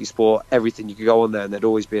 BBC Sport, everything. You could go on there and there'd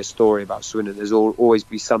always be a story about Swindon. There's always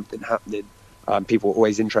be something happening. People were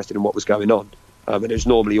always interested in what was going on, and it was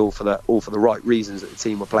normally all for the right reasons, that the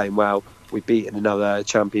team were playing well. We'd beaten another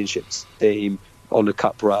championship team on the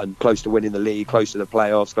cup run, close to winning the league, close to the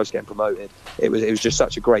playoffs, close to getting promoted. It was just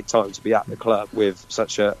such a great time to be at the club with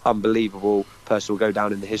such an unbelievable person who will go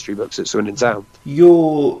down in the history books at Swindon Town.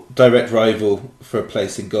 Your direct rival for a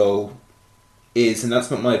place in goal is, and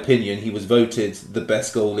that's not my opinion, he was voted the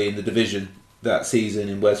best goalie in the division that season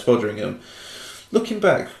in Wes Foderingham. Looking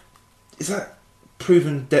back, is that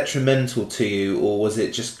proven detrimental to you, or was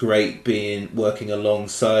it just great working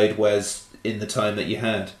alongside Wes in the time that you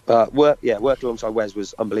had? Working alongside Wes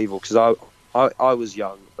was unbelievable, because I was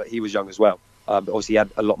young, but he was young as well. But obviously he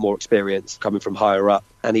had a lot more experience coming from higher up,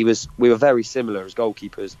 and we were very similar as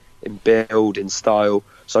goalkeepers in build, in style.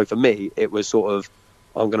 So for me, it was sort of,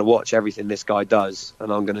 I'm going to watch everything this guy does,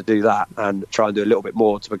 and I'm going to do that and try and do a little bit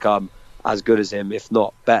more to become as good as him, if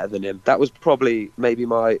not better than him. That was probably maybe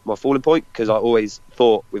my falling point, because I always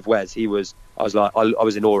thought with Wes, I was like, I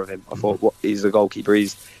was in awe of him. I thought, what, he's the goalkeeper,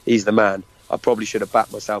 he's the man. I probably should have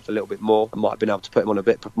backed myself a little bit more. I might have been able to put him on a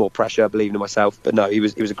bit more pressure, believing in myself. But no, he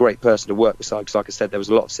was a great person to work beside, because like I said, there was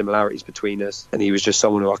a lot of similarities between us, and he was just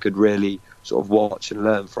someone who I could really sort of watch and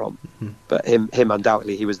learn from. But him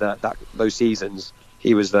undoubtedly, he was those seasons,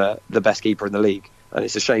 he was the best keeper in the league. And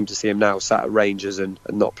it's a shame to see him now sat at Rangers and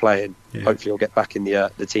not playing. Yeah. Hopefully he'll get back in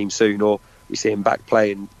the team soon, or we see him back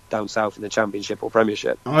playing down south in the Championship or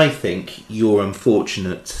Premiership. I think you're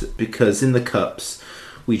unfortunate, because in the Cups,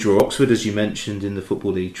 we draw Oxford, as you mentioned, in the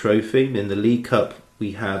Football League Trophy. In the League Cup,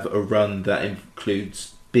 we have a run that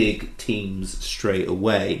includes big teams straight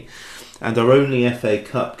away. And our only FA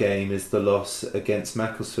Cup game is the loss against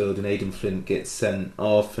Macclesfield, and Aidan Flint gets sent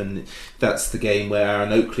off, and that's the game where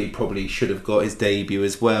Aaron Oakley probably should have got his debut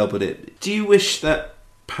as well. But do you wish that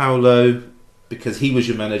Paulo, because he was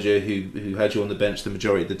your manager who had you on the bench the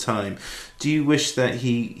majority of the time, do you wish that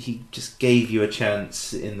he just gave you a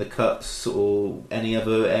chance in the Cups or any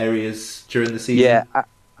other areas during the season? Yeah,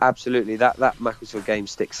 absolutely. That Macclesfield game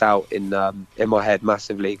sticks out in my head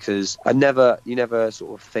massively, because you never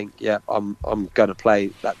sort of think, yeah, I'm going to play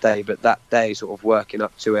that day. But that day, sort of working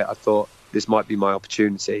up to it, I thought, this might be my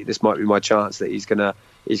opportunity. This might be my chance that he's going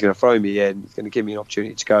to throw me in. He's going to give me an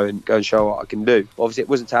opportunity to go and show what I can do. Obviously, it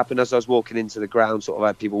wasn't to happen. As I was walking into the ground, sort of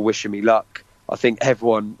had people wishing me luck. I think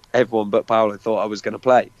everyone but Paulo thought I was going to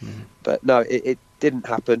play. But no, it didn't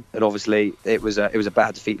happen. And obviously, it was a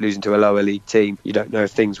bad defeat, losing to a lower league team. You don't know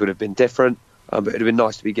if things would have been different, but it would have been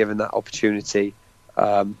nice to be given that opportunity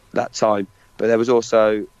that time. But there was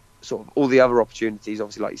also sort of all the other opportunities.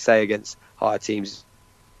 Obviously, like you say, against higher teams,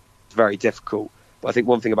 it's very difficult. But I think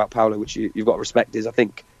one thing about Paulo, which you've got to respect, is I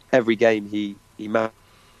think every game he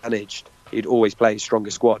managed, he'd always play his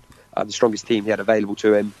strongest squad, the strongest team he had available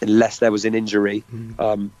to him, unless there was an injury.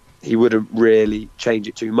 He wouldn't really change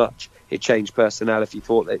it too much. He'd change personnel if he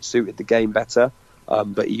thought that it suited the game better,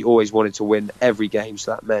 but he always wanted to win every game,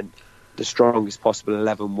 so that meant the strongest possible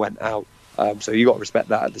 11 went out. So you got to respect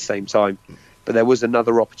that at the same time. But there was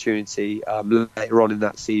another opportunity later on in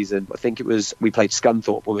that season. I think we played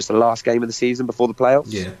Scunthorpe, when it was the last game of the season before the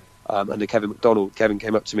playoffs. Yeah. Under Kevin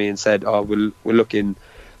came up to me and said, we're looking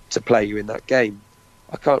to play you in that game.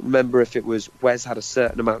 I can't remember if it was Wes had a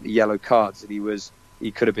certain amount of yellow cards and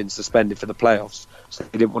he could have been suspended for the playoffs, so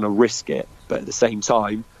he didn't want to risk it. But at the same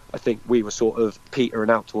time, I think we were sort of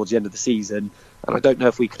petering out towards the end of the season, and I don't know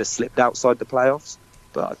if we could have slipped outside the playoffs,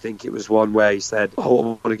 but I think it was one where he said, I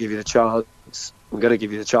want to give you the chance, I'm going to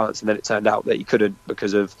give you the chance, and then it turned out that he couldn't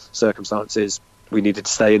because of circumstances. We needed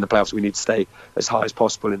to stay in the playoffs. We needed to stay as high as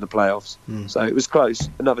possible in the playoffs. So it was close,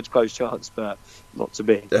 another close chance, but not to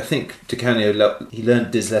be. I think Di Canio, he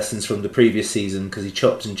learned his lessons from the previous season, because he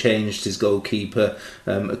chopped and changed his goalkeeper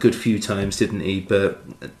a good few times, didn't he? But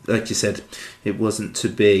like you said, it wasn't to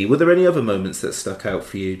be. Were there any other moments that stuck out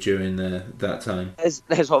for you during that time?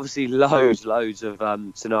 There's obviously loads of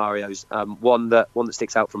scenarios. One that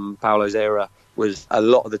sticks out from Paulo's era was a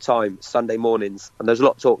lot of the time Sunday mornings, and there's a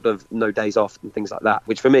lot of talk of no days off and things like that,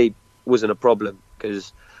 which for me wasn't a problem,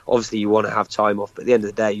 because obviously you want to have time off, but at the end of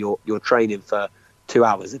the day you're training for 2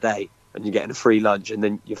 hours a day and you're getting a free lunch, and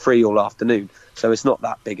then you're free all afternoon, so it's not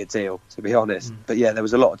that big a deal, to be honest. But yeah, there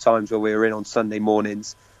was a lot of times where we were in on Sunday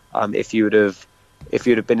mornings. If you'd have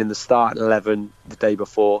been in the starting 11 the day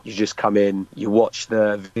before, you just come in, you watch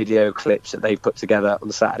the video clips that they've put together on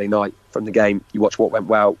the Saturday night from the game, you watch what went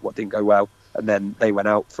well, what didn't go well, and then they went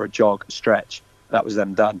out for a jog, a stretch. That was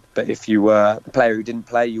them done. But if you were a player who didn't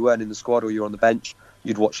play, you weren't in the squad or you were on the bench,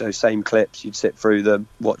 you'd watch those same clips, you'd sit through them,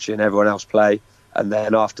 watching everyone else play, and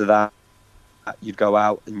then after that, you'd go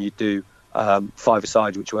out and you'd do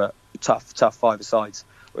five-a-sides, which were tough five-a-sides,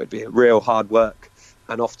 where it'd be real hard work.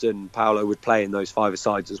 And often Paulo would play in those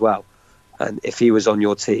five-a-sides as well. And if he was on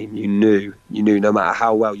your team, you knew no matter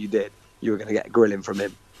how well you did, you were going to get a grilling from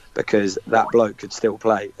him, because that bloke could still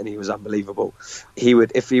play and he was unbelievable. He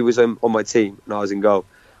would, if he was on my team and I was in goal,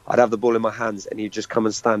 I'd have the ball in my hands and he'd just come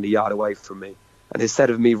and stand a yard away from me. And instead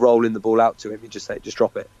of me rolling the ball out to him, he'd just say, just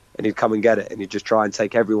drop it. And he'd come and get it, and he'd just try and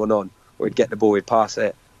take everyone on. Or he'd get the ball, he'd pass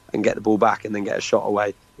it and get the ball back and then get a shot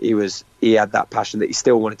away. He had that passion that he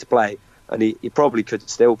still wanted to play, and he probably could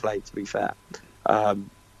still play, to be fair.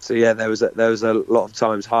 So yeah, there was a lot of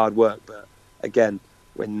times hard work, but again,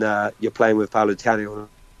 when you're playing with Paulo Di Canio on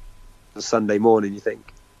a Sunday morning, you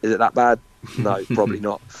think, is it that bad? No, probably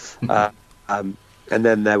not. And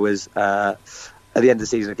then there was at the end of the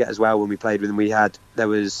season as well, when we played with them, there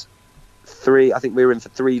was I think we were in for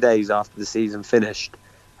 3 days after the season finished,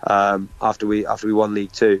 after we won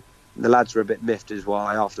League Two. And the lads were a bit miffed as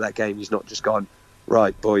why after that game he's not just gone,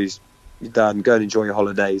 right boys, you're done. Go and enjoy your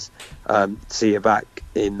holidays. See you back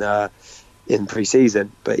in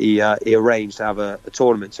pre-season." But he arranged to have a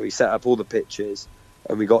tournament, so he set up all the pitches,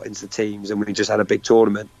 and we got into teams, and we just had a big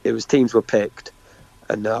tournament. Teams were picked,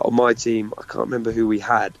 and on my team, I can't remember who we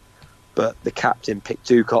had, but the captain picked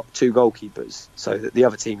two goalkeepers, so that the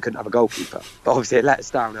other team couldn't have a goalkeeper. But obviously it let us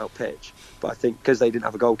down out pitch. But I think because they didn't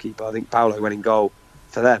have a goalkeeper, I think Paolo went in goal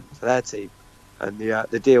for their team. And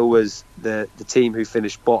the deal was the team who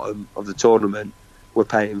finished bottom of the tournament were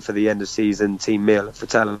paying for the end of season team meal at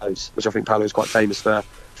Fratello's, which I think Paolo was quite famous for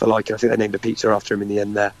liking. I think they named a pizza after him in the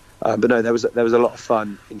end there. But no, there was a lot of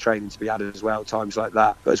fun in training to be had as well, times like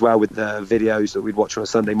that. But as well with the videos that we'd watch on a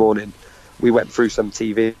Sunday morning, we went through some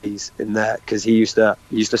TVs in there because he used to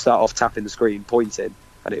start off tapping the screen, pointing,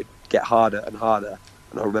 and it would get harder and harder.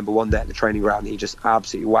 And I remember one day at the training ground, he just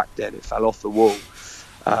absolutely whacked it and it fell off the wall.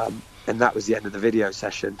 And that was the end of the video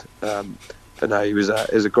session. But no, he was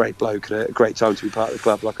a great bloke and a great time to be part of the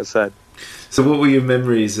club, like I said. So what were your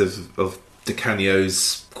memories of Di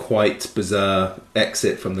Canio's quite bizarre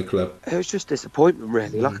exit from the club? It was just disappointment,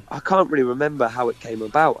 really. Like, I can't really remember how it came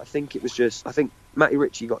about. I think Matty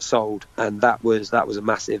Ritchie got sold, and that was a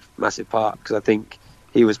massive part, because I think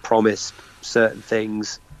he was promised certain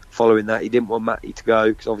things. Following that, he didn't want Matty to go,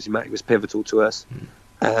 because obviously Matty was pivotal to us,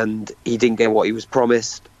 and he didn't get what he was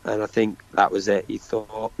promised, and I think that was it. He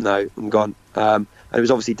thought, no, I'm gone. And it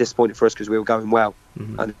was obviously disappointing for us because we were going well,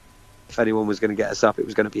 and if anyone was going to get us up, it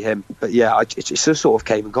was going to be him. But yeah, it just sort of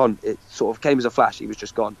came and gone. It sort of came as a flash. He was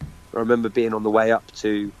just gone. I remember being on the way up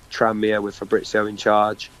to Tranmere with Fabrizio in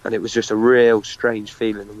charge, and it was just a real strange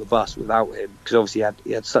feeling on the bus without him, because obviously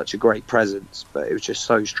he had such a great presence, but it was just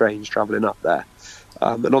so strange travelling up there.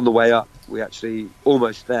 And on the way up, we actually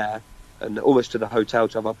almost there, and almost to the hotel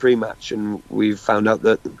to have our pre-match, and we found out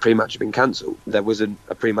that the pre-match had been cancelled. There wasn't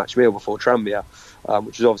a pre-match meal before Tranmere,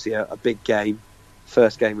 which was obviously a big game,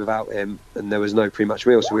 first game without him, and there was no pre-match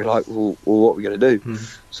meal, so we were like, well what are we going to do?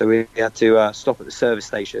 So we had to stop at the service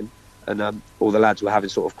station, and all the lads were having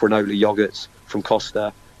sort of granola yogurts from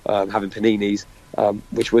Costa, having paninis,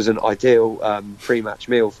 which was an ideal pre-match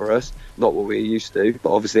meal for us, not what we were used to,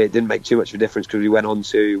 but obviously it didn't make too much of a difference because we went on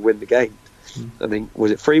to win the game. I think,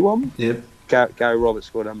 was it 3-1? Yep. Gary Roberts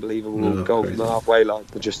scored an unbelievable goal from the halfway line,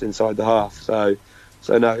 but just inside the half. So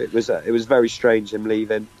no, it was very strange him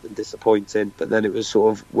leaving and disappointing. But then it was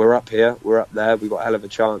sort of, we're up here, we're up there, we've got a hell of a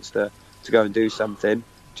chance to go and do something.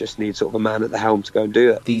 Just need sort of a man at the helm to go and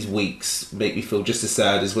do it. These weeks make me feel just as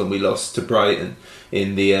sad as when we lost to Brighton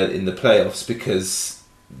in the playoffs, because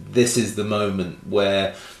this is the moment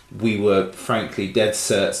where we were frankly dead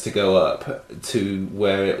certs to go up, to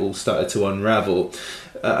where it all started to unravel.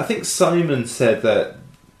 I think Simon said that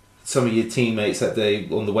some of your teammates that day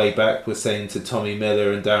on the way back were saying to Tommy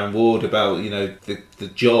Miller and Darren Ward about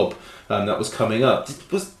the job that was coming up.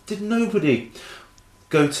 Did nobody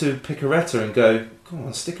go to Picaretta and go, come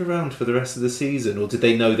on, stick around for the rest of the season, or did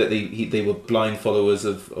they know that they were blind followers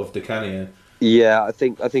of Di Canio? Yeah, I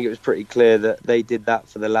think it was pretty clear that they did that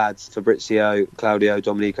for the lads, Fabrizio, Claudio,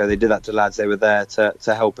 Domenico. They did that to lads. They were there to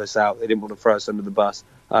help us out. They didn't want to throw us under the bus.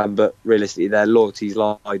 But realistically, their loyalties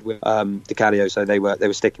lied with Di Canio, so they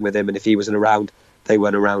were sticking with him. And if he wasn't around, they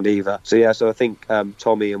weren't around either. So yeah, so I think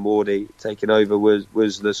Tommy and Wardy taking over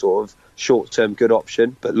was the sort of short-term good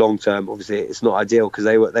option, but long-term, obviously, it's not ideal, because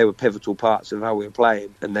they were pivotal parts of how we were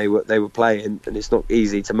playing, and they were playing, and it's not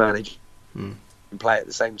easy to manage and play at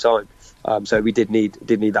the same time. So we did need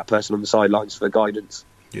that person on the sidelines for guidance.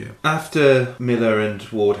 Yeah. After Miller and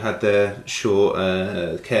Ward had their short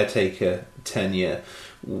caretaker tenure,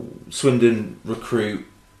 Swindon recruit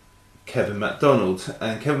Kevin MacDonald,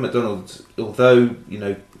 and Kevin MacDonald, although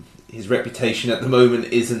his reputation at the moment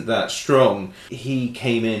isn't that strong, he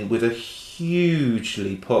came in with a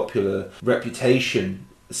hugely popular reputation,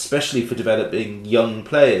 especially for developing young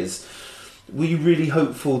players. Were you really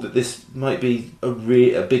hopeful that this might be a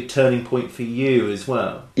big turning point for you as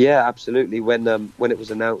well? Yeah, absolutely. When it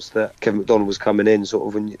was announced that Kevin MacDonald was coming in, sort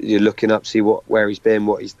of when you're looking up, see where he's been,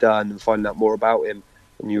 what he's done, and find out more about him,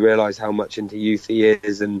 and you realise how much into youth he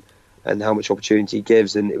is and how much opportunity he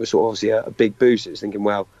gives, and it was sort of obviously a big boost. It was thinking,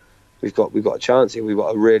 well, we've got a chance here. We've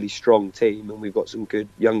got a really strong team, and we've got some good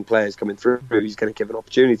young players coming through. He's going to give an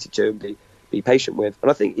opportunity to and be patient with.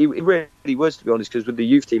 And I think he really was, to be honest, because with the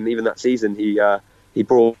youth team, even that season, he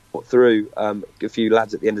brought through a few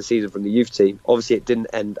lads at the end of the season from the youth team. Obviously, it didn't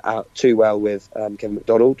end out too well with Kevin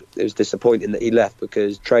MacDonald. It was disappointing that he left,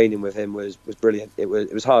 because training with him was brilliant. It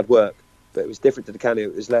was hard work, but it was different to the Canio.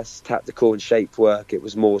 It was less tactical and shaped work. It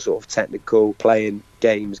was more sort of technical, playing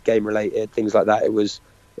games, game related, things like that. It was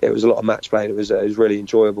a lot of match play. It was really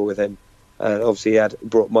enjoyable with him. And obviously he had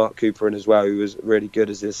brought Mark Cooper in as well, who was really good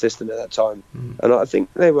as the assistant at that time. And I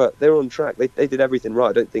think they were on track. They did everything right.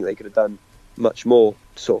 I don't think they could have done much more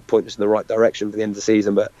to sort of point us in the right direction for the end of the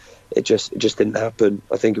season, but it just didn't happen.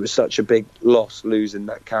 I think it was such a big loss losing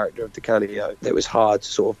that character of Di Canio. It was hard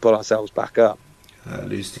to sort of pull ourselves back up.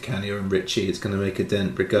 Lose to Canio and Richie, it's going to make a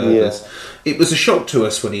dent regardless. Yeah. It was a shock to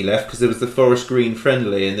us when he left because there was the Forest Green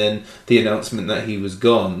friendly and then the announcement that he was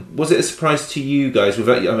gone. Was it a surprise to you guys?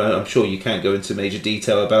 I'm sure you can't go into major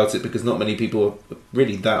detail about it because not many people are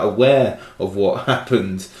really that aware of what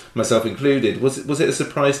happened, myself included. Was it a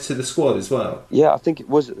surprise to the squad as well? Yeah, I think it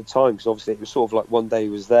was at the time because obviously it was sort of like one day he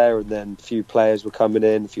was there and then a few players were coming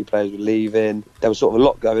in, a few players were leaving. There was sort of a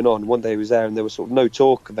lot going on. One day he was there and there was sort of no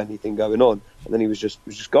talk of anything going on. And then he was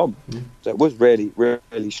just gone. So it was really,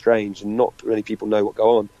 really strange, and not many people know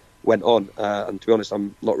what went on. And to be honest,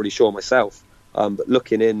 I'm not really sure myself. But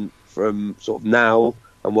looking in from sort of now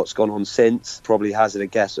and what's gone on since, probably hazard a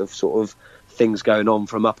guess of sort of things going on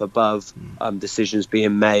from up above, decisions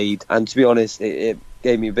being made. And to be honest, it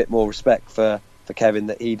gave me a bit more respect for Kevin,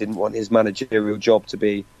 that he didn't want his managerial job to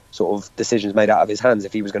be sort of decisions made out of his hands.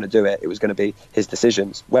 If he was going to do it, it was going to be his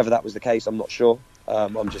decisions. Whether that was the case, I'm not sure.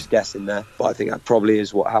 I'm just guessing there, but I think that probably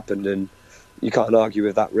is what happened, and you can't argue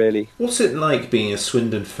with that really. What's it like being a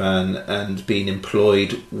Swindon fan and being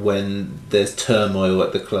employed when there's turmoil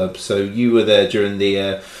at the club? So you were there during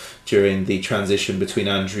the transition between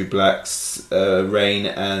Andrew Black's reign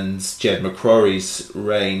and Jed McCrory's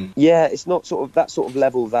reign. Yeah, it's not sort of that sort of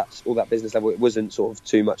level, that's all that business level. It wasn't sort of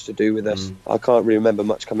too much to do with us. I can't really remember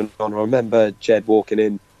much coming on. I remember Jed walking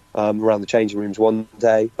in around the changing rooms one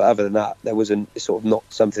day, but other than that, it's sort of not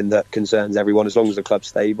something that concerns everyone as long as the club's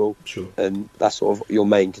stable. Sure. And that's sort of your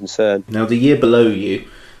main concern. Now, the year below you,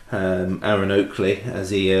 Aaron Oakley, as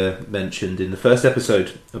he mentioned in the first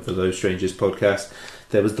episode of the Low Strangers podcast,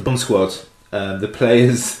 there was the bomb squad, the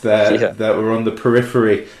players that were on the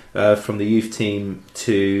periphery from the youth team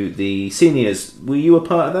to the seniors. Were you a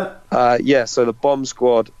part of that? Yeah, so the bomb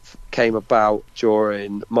squad came about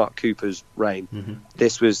during Mark Cooper's reign.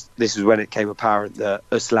 This was when it came apparent that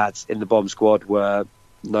us lads in the bomb squad were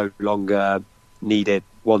no longer needed,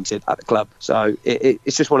 wanted at the club. So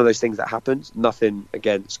it's just one of those things that happens. Nothing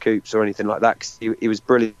against Coops or anything like that, because he was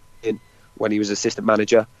brilliant when he was assistant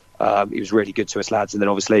manager. He was really good to us lads, and then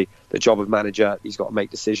obviously the job of manager, he's got to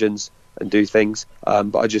make decisions and do things.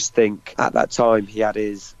 But I just think at that time he had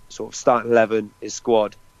his sort of starting 11, his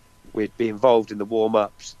squad. We'd be involved in the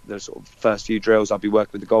warm-ups, the sort of first few drills. I'd be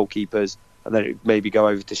working with the goalkeepers, and then it'd maybe go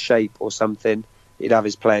over to shape or something. He'd have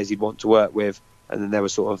his players he'd want to work with, and then there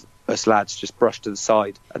was sort of us lads just brushed to the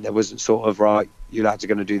side, and there wasn't sort of, right, you lads are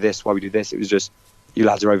going to do this while we do this. It was just, you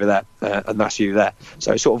lads are over there, and that's you there.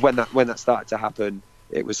 So sort of when that started to happen,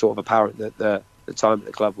 it was sort of apparent that the time at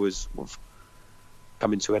the club was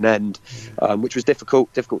coming to an end, which was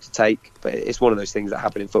difficult to take, but it's one of those things that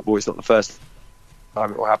happen in football. It's not the first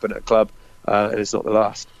time it will happen at a club, and it's not the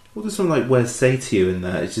last. What does someone like Wes say to you in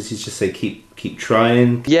that? He's just say keep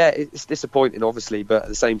trying. Yeah, it's disappointing, obviously, but at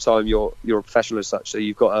the same time, you're a professional as such, so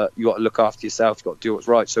you've got to look after yourself. You've got to do what's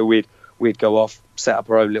right. So we'd go off, set up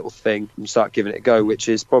our own little thing, and start giving it a go, which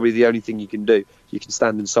is probably the only thing you can do. You can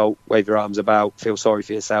stand and sulk, wave your arms about, feel sorry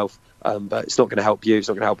for yourself, but it's not going to help you. It's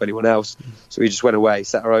not going to help anyone else. So we just went away,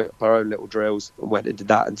 set our own little drills, and went and did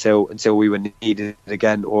that until we were needed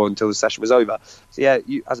again, or until the session was over. So yeah,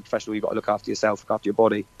 as a professional, you've got to look after yourself, look after your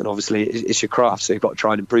body, and obviously it's your craft, so you've got to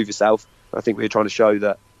try and improve yourself. And I think we were trying to show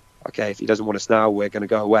that, okay, if he doesn't want us now, we're going to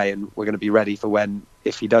go away, and we're going to be ready for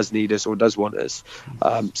if he does need us or does want us.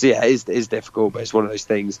 So yeah, it is difficult, but it's one of those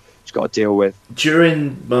things you've got to deal with.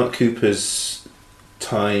 During Mark Cooper's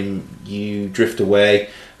time, you drift away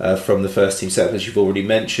from the first team setup, as you've already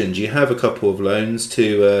mentioned. You have a couple of loans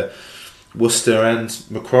to Worcester and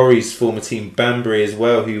McCrory's former team Banbury as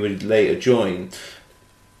well, who would later join.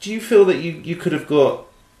 Do you feel that you could have got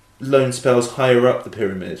loan spells higher up the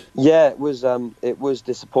pyramid? Yeah, it was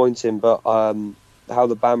disappointing, but how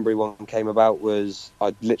the Banbury one came about was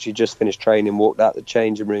I'd literally just finished training, walked out the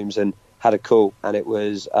changing rooms and had a call, and it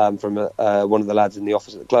was from one of the lads in the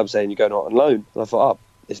office at the club saying, you're going out on loan. And I thought,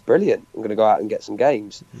 it's brilliant, I'm going to go out and get some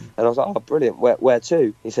games. And I was like, brilliant, where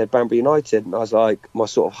to? He said Banbury United, and I was like, my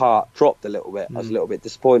sort of heart dropped a little bit. I was a little bit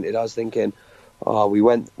disappointed. I was thinking, we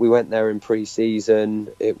went there in pre-season,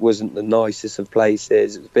 it wasn't the nicest of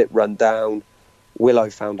places, it was a bit run down. Willow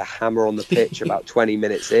found a hammer on the pitch about 20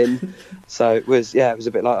 minutes in, so it was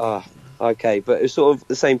a bit like, okay, but it was sort of at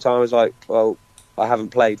the same time I was like, well, I haven't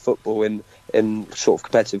played football in sort of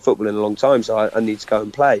competitive football in a long time, so I need to go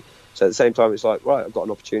and play. So at the same time, it's like, right, I've got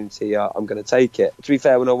an opportunity, I'm going to take it. To be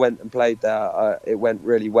fair, when I went and played there, it went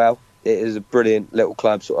really well. it is a brilliant little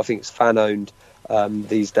club. So I think it's fan owned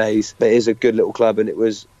these days, but it is a good little club, and it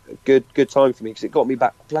was a good time for me because it got me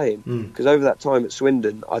back playing. Because over that time at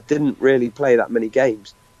Swindon, I didn't really play that many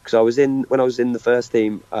games because when I was in the first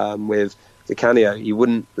team with the Canio, he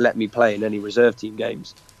wouldn't let me play in any reserve team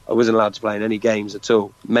games. I wasn't allowed to play in any games at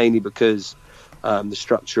all, mainly because the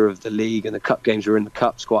structure of the league and the cup games were in the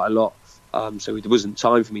cups quite a lot. So it wasn't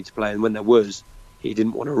time for me to play, and when there was, he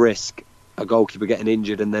didn't want to risk a goalkeeper getting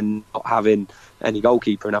injured and then not having any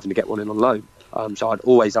goalkeeper and having to get one in on loan. So I'd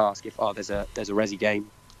always ask if there's a resi game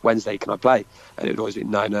Wednesday, can I play? And it would always be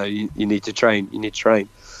no, you need to train.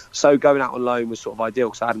 So going out on loan was sort of ideal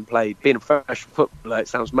because I hadn't played. Being a professional footballer, it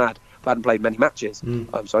sounds mad, but I hadn't played many matches.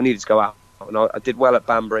 So I needed to go out. And I did well at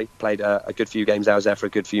Banbury, played a good few games. I was there for a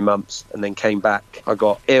good few months and then came back. I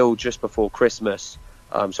got ill just before Christmas,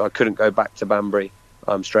 so I couldn't go back to Banbury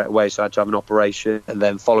straight away, so I had to have an operation. And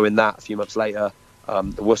then following that, a few months later,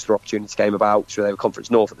 the Worcester opportunity came about. So they were Conference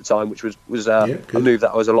North at the time, which was a move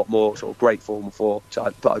that I was a lot more sort of grateful for. So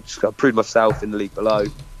I just proved myself in the league below,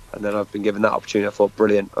 and then I've been given that opportunity. I thought,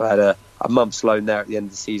 brilliant. I had a month's loan there at the end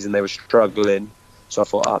of the season. They were struggling, so I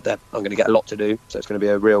thought, I'm going to get a lot to do, so it's going to be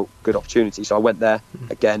a real good opportunity. So I went there,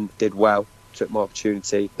 again, did well, took my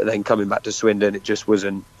opportunity. But then coming back to Swindon, it just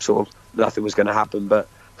wasn't nothing was going to happen. But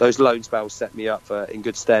those loan spells set me up in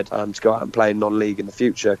good stead to go out and play in non-league in the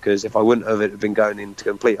future, because if I wouldn't have, it would have been going into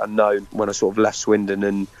complete unknown when I sort of left Swindon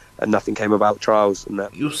and nothing came about trials and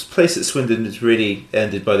that. Your place at Swindon is really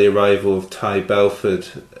ended by the arrival of Ty Belford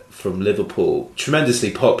from Liverpool.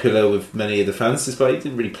 Tremendously popular with many of the fans, despite he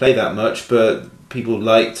didn't really play that much, but people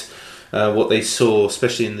liked what they saw,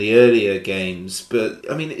 especially in the earlier games. But,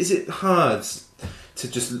 I mean, is it hard to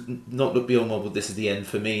just not look beyond, well, this is the end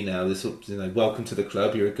for me now? This, welcome to the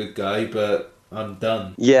club, you're a good guy, but I'm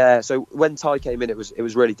done. Yeah, so when Ty came in, it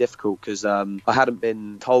was really difficult because I hadn't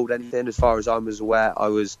been told anything. As far as I was aware, I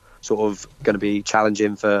was sort of going to be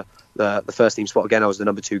challenging for the first team spot again. I was the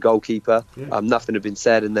number 2 goalkeeper. Nothing had been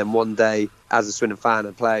said, and then one day, as a Swindon fan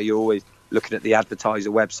and player, you're always looking at the advertiser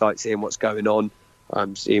website, seeing what's going on,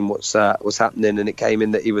 seeing what's happening, and it came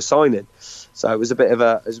in that he was signing. So it was a bit of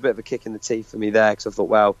a kick in the teeth for me there, because I thought,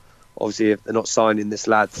 well, obviously if they're not signing this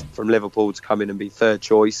lad from Liverpool to come in and be third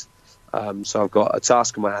choice, so I've got a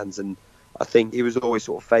task on my hands. And I think he was always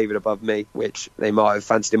sort of favoured above me, which they might have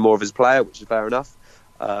fancied him more of as a player, which is fair enough.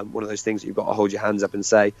 One of those things that you've got to hold your hands up and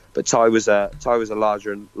say. But Ty was a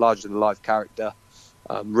larger than life character,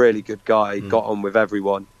 really good guy, got on with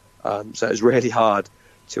everyone. So it was really hard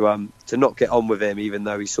to not get on with him, even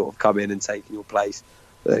though he's sort of come in and taken your place.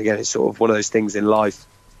 But then again, it's sort of one of those things in life.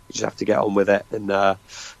 You just have to get on with it and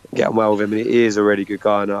get on well with him. And he is a really good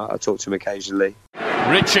guy, and I talk to him occasionally.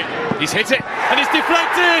 Ritchie, he's hit it, and it's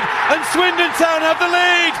deflected, and Swindon Town have the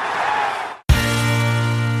lead.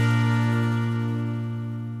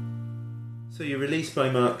 So you're released by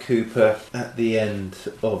Mark Cooper at the end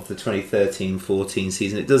of the 2013-14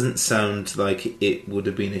 season. It doesn't sound like it would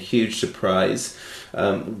have been a huge surprise.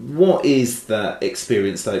 What is that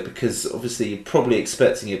experience like? Because obviously you're probably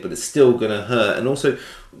expecting it, but it's still going to hurt. And also,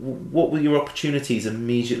 what were your opportunities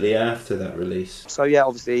immediately after that release? So yeah,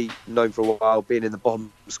 obviously known for a while, being in the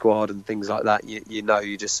bomb squad and things like that. You know,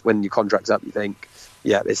 you just, when your contract's up, you think,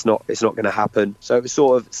 yeah, it's not going to happen. So it was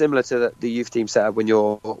sort of similar to the youth team setup when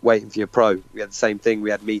you're waiting for your pro. We had the same thing. We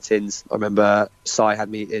had meetings. I remember Sai had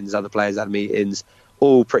meetings, other players had meetings,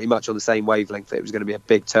 all pretty much on the same wavelength. That it was going to be a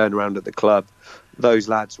big turnaround at the club. Those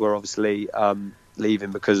lads were obviously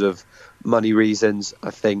leaving because of money reasons, I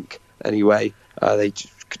think. Anyway, they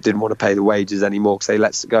didn't want to pay the wages anymore because they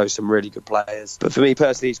let go some really good players. But for me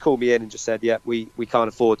personally, he's called me in and just said, yeah, we can't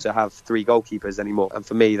afford to have 3 goalkeepers anymore. And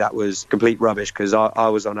for me, that was complete rubbish because I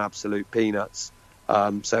was on absolute peanuts.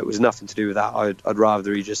 So it was nothing to do with that. I'd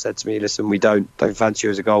rather he just said to me, listen, we don't fancy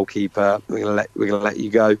you as a goalkeeper. We're gonna let you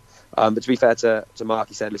go. But to be fair to Mark,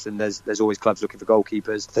 he said, listen, there's always clubs looking for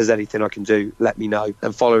goalkeepers. If there's anything I can do, let me know.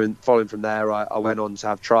 And following from there, I went on to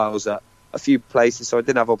have trials at a few places. So I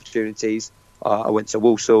didn't have opportunities. I went to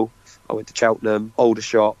Walsall, I went to Cheltenham,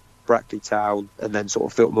 Aldershot, Brackley Town, and then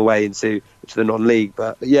sort of filtered my way into the non-league.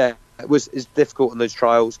 But yeah, it's difficult on those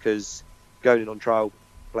trials because going in on trial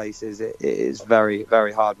places, it is very,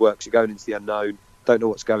 very hard work. So you're going into the unknown, don't know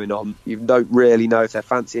what's going on. You don't really know if they're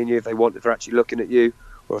fancying you, if they're actually looking at you,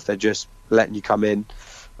 or if they're just letting you come in.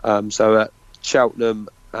 So at Cheltenham,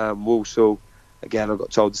 Walsall, again, I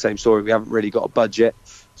got told the same story. We haven't really got a budget.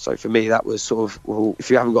 So for me, that was sort of, well, if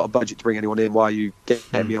you haven't got a budget to bring anyone in, why are you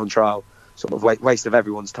getting me on trial? Sort of waste of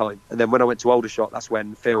everyone's time. And then when I went to Aldershot, that's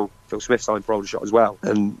when Phil Smith signed for Aldershot as well.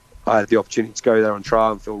 And I had the opportunity to go there on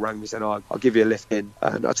trial, and Phil rang me saying, I'll give you a lift in.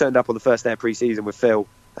 And I turned up on the first day of pre-season with Phil,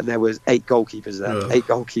 and there was 8 goalkeepers there. Ugh. 8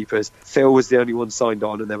 goalkeepers. Phil was the only one signed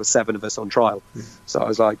on, and there were 7 of us on trial. So I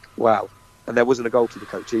was like, wow. And there wasn't a goalkeeper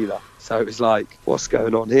coach either. So it was like, what's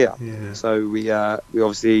going on here? Yeah. So we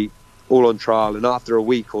obviously all on trial, and after a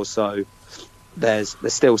week or so, there's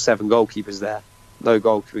still 7 goalkeepers there, no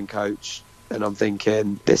goalkeeping coach. And I'm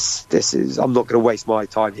thinking, this is, I'm not going to waste my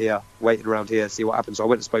time here, waiting around here, see what happens. So I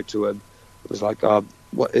went and spoke to him. I was like,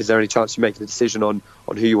 what, is there any chance you're making a decision on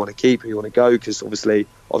who you want to keep, who you want to go? Because obviously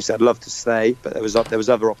I'd love to stay, but there was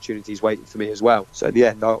other opportunities waiting for me as well. So in the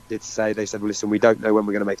end, I did say, they said, well, listen, we don't know when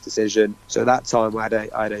we're going to make a decision. So at that time, I had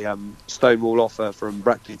a stonewall offer from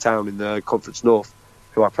Brackley Town in the Conference North,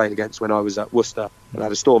 who I played against when I was at Worcester, and I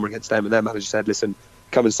had a stormer against them. And their manager said, listen,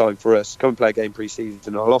 come and sign for us, come and play a game pre-season,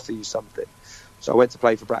 and I'll offer you something. So I went to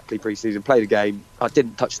play for Brackley pre-season, played a game. I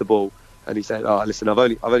didn't touch the ball, and he said, "Oh, listen, I've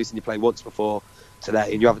only seen you play once before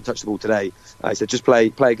today, and you haven't touched the ball today." He said, "Just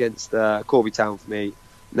play against Corby Town for me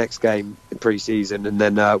next game in pre-season, and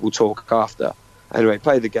then we'll talk after." Anyway,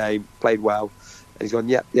 played the game, played well, and he's gone,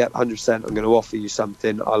 "Yep, 100%. I'm going to offer you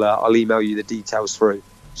something. I'll email you the details through."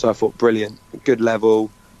 So I thought, brilliant, good level.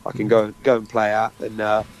 I can go and play at,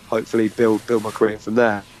 and hopefully build my career from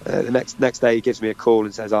there. The next day he gives me a call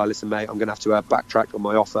and says, listen mate, I'm going to have to backtrack on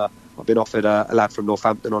my offer. I've been offered a lad from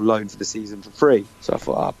Northampton on loan for the season for free. So I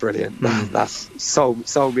thought, brilliant. That's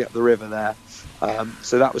sold me up the river there.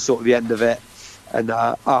 So that was sort of the end of it. And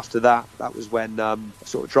after that was when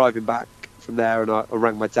sort of driving back from there, and I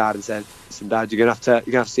rang my dad and said, listen Dad, you're going to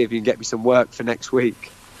have to see if you can get me some work for next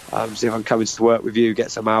week. See if I'm coming to work with you, get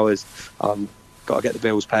some hours. Got to get the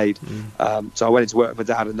bills paid. So I went into work with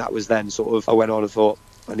my dad, and that was then sort of, I went on and thought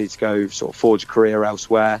I need to go sort of forge a career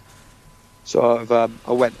elsewhere. So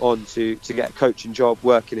I went on to get a coaching job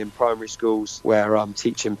working in primary schools where I'm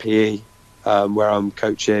teaching PE, where I'm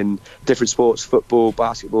coaching different sports, football,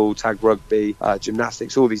 basketball, tag rugby,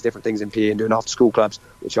 gymnastics, all these different things in PE, and doing after school clubs,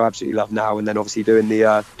 which I absolutely love now. And then obviously doing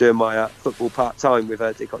my football part-time with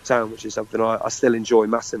Didcot Town, which is something I still enjoy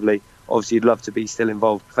massively. Obviously you'd love to be still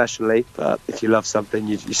involved professionally, but if you love something,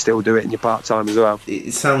 you still do it in your part-time as well.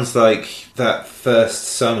 It sounds like that first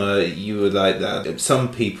summer you were like that.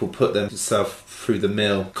 Some people put themselves through the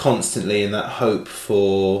mill constantly in that hope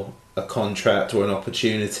for a contract or an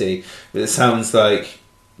opportunity, but it sounds like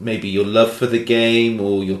maybe your love for the game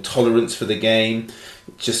or your tolerance for the game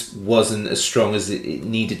just wasn't as strong as it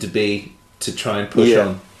needed to be to try and push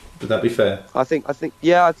on. Would that be fair? I think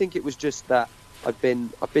it was just that I've been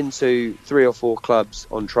to 3 or 4 clubs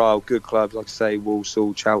on trial, good clubs, like I say,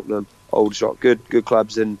 Walsall, Cheltenham, Aldershot, good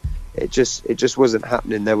clubs, and it just wasn't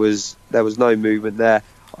happening. There was no movement there.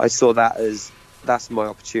 I saw that as, that's my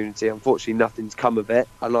opportunity. Unfortunately, nothing's come of it,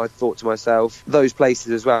 and I thought to myself, those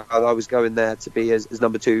places as well, I was going there to be as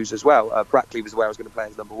number 2s as well. Brackley was where I was going to play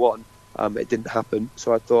as number 1. It didn't happen,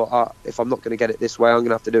 so I thought, if I'm not going to get it this way, I'm going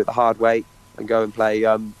to have to do it the hard way and go and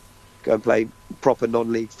play proper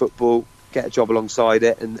non-league football, get a job alongside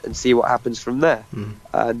it, and see what happens from there.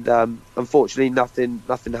 And unfortunately nothing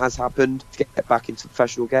has happened to get back into the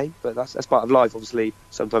professional game, but that's part of life. Obviously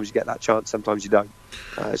sometimes you get that chance, sometimes you don't.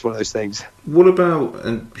 It's one of those things. What about,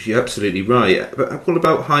 and you're absolutely right, but what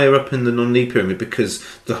about higher up in the non-league pyramid? Because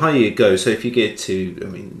the higher you go, so if you get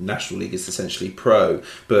to, National League is essentially pro,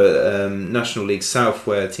 but National League South,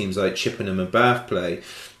 where teams like Chippenham and Bath play,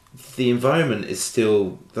 the environment is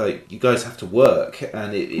still like, you guys have to work,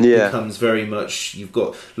 and it becomes very much, you've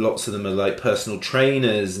got lots of them are like personal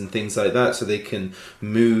trainers and things like that, so they can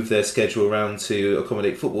move their schedule around to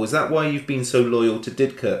accommodate football. Is that why you've been so loyal to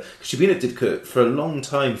Didcot? Because you've been at Didcot for a long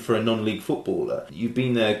time for a non-league footballer. You've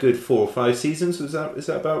been there a good 4 or 5 seasons. Is that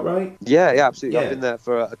about right? Yeah, absolutely. I've been there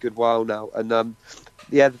for a good while now, and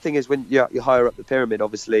the thing is, when you're higher up the pyramid,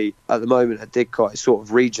 obviously at the moment at Didcot it's sort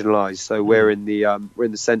of regionalised. So we're in the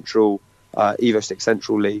central Evo 6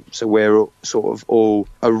 Central League. So we're sort of all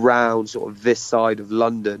around sort of this side of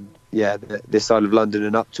London. Yeah, this side of London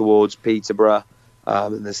and up towards Peterborough.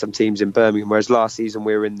 And there's some teams in Birmingham. Whereas last season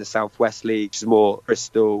we were in the South West League, which is more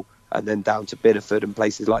Bristol, and then down to Bideford and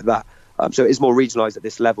places like that. So it is more regionalised at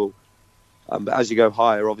this level. But as you go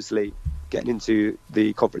higher, obviously, getting into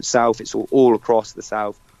the Conference South, it's all across the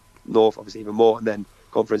South, North, obviously even more, and then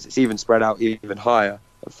Conference, it's even spread out even higher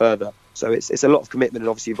and further. So it's a lot of commitment, and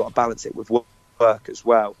obviously you've got to balance it with work as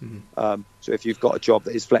well. So if you've got a job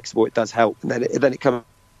that is flexible, it does help. And then it comes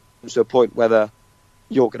to a point whether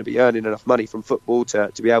you're going to be earning enough money from football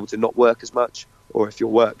to be able to not work as much, or if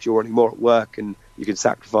you're earning more at work and you can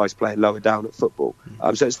sacrifice playing lower down at football.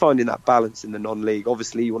 So it's finding that balance in the non-league.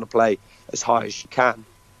 Obviously you want to play as high as you can,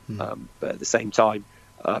 but at the same time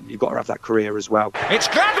you've got to have that career as well. It's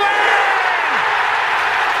Gladwin!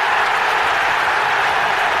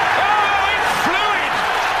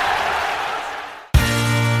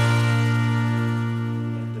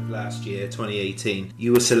 2018,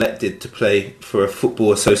 you were selected to play for a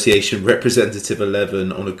Football Association representative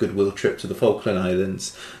 11 on a goodwill trip to the Falkland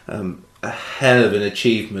Islands. A hell of an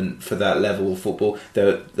achievement for that level of football.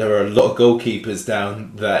 There are a lot of goalkeepers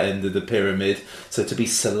down that end of the pyramid, so to be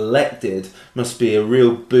selected must be a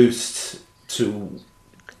real boost to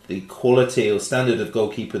the quality or standard of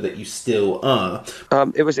goalkeeper that you still are.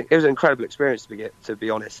 It was an incredible experience to be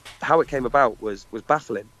honest. How it came about was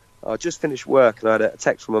baffling. I just finished work and I had a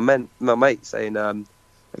text from my mate saying, "Have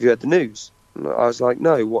you heard the news?" And I was like,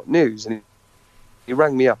 "No, what news?" And he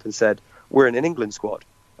rang me up and said, "We're in an England squad."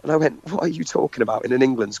 And I went, "What are you talking about in an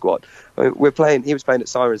England squad?" I mean, he was playing at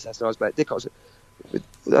Cirencester and I was playing at Dick.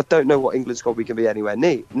 I don't know what England squad we can be anywhere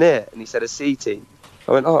near. And he said, "A C team."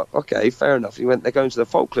 I went, "Oh, okay, fair enough." He went, "They're going to the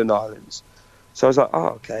Falkland Islands." So I was like, "Oh,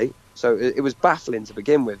 okay." So it was baffling to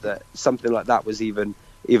begin with that something like that was even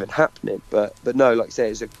happening. But no, like I say,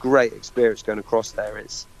 it's a great experience going across there.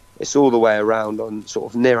 It's all the way around on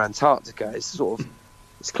sort of near Antarctica. It's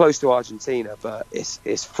close to Argentina, but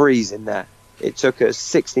it's freezing there. It took us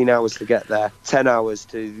 16 hours to get there, 10 hours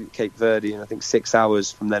to Cape Verde, and I think 6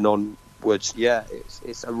 hours from then onwards. Yeah,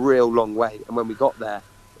 it's a real long way. And when we got there,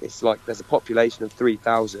 it's like there's a population of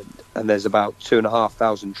 3,000 and there's about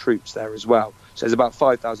 2,500 troops there as well. So there's about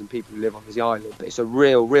 5,000 people who live on this island. But it's a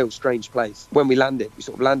real strange place. When we sort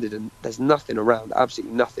of landed and there's nothing around,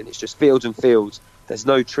 absolutely nothing. It's just fields and fields. There's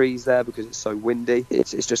no trees there because it's so windy.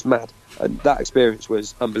 It's just mad. And that experience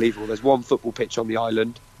was unbelievable. There's one football pitch on the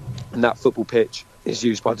island, and that football pitch is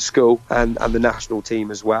used by the school and the national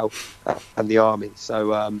team as well, and the army.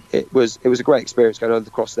 So it was a great experience going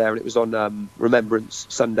across there, and it was on Remembrance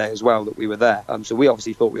Sunday as well that we were there. So we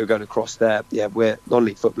obviously thought we were going across there. Yeah, we're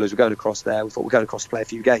non-league footballers. We're going across there. We thought we were going across to play a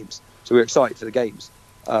few games. So we were excited for the games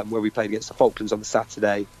where we played against the Falklands on the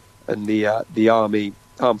Saturday and the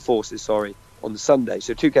Armed Forces, on the Sunday.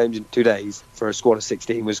 So 2 games in 2 days for a squad of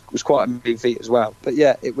 16 was quite a big feat as well. But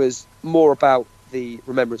yeah, it was more about the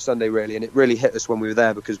Remembrance Sunday really, and it really hit us when we were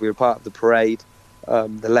there because we were part of the parade,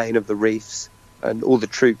 the laying of the reefs and all the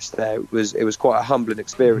troops there. It was quite a humbling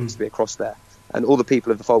experience to be across there, and all the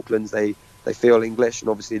people of the Falklands, they feel English, and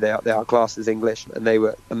obviously they are classed as English, and they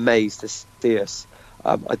were amazed to see us.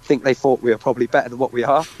 I think they thought we were probably better than what we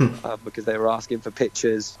are because they were asking for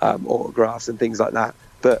pictures, autographs and things like that.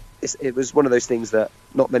 But it was one of those things that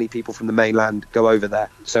not many people from the mainland go over there.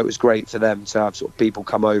 So it was great for them to have sort of people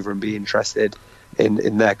come over and be interested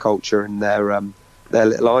in their culture and their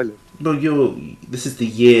little island. Well, this is the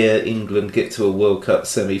year England get to a World Cup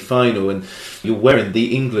semi-final, and you're wearing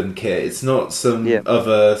the England kit. It's not some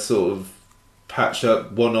other sort of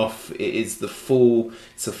patch-up one-off. It's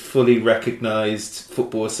a fully recognised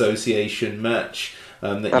Football Association match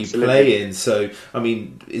that Absolutely. You play in. So, I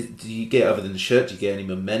mean, do you get, other than the shirt, do you get any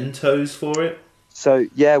mementos for it? So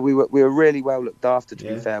yeah, we were really well looked after. To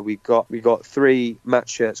be fair, we got 3 match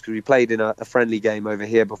shirts because we played in a friendly game over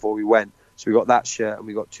here before we went. So we got that shirt and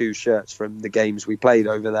we got 2 shirts from the games we played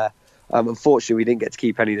over there. Unfortunately, we didn't get to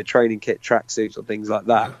keep any of the training kit, tracksuits or things like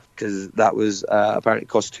that because that was apparently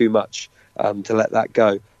cost too much to let that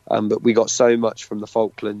go. But we got so much from the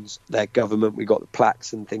Falklands, their government. We got the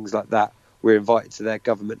plaques and things like that. We're invited to their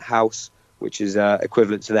government house, which is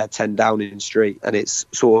equivalent to their 10 Downing Street, and it's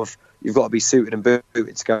sort of, you've got to be suited and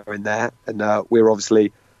booted to go in there. And we were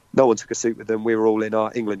obviously, no one took a suit with them. We were all in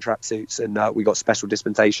our England tracksuits, and we got special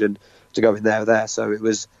dispensation to go in there. So it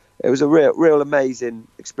was a real amazing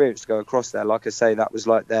experience to go across there. Like I say, that was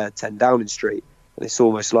like their 10 Downing Street, and it's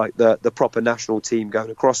almost like the proper national team going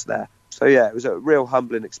across there. So yeah, it was a real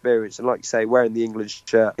humbling experience. And like you say, wearing the England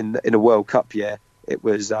shirt in a World Cup year, it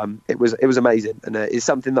was amazing, and it's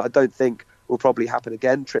something that I don't think will probably happen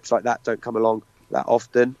again. Trips like that don't come along that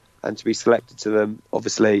often, and to be selected to them,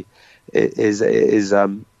 obviously, it is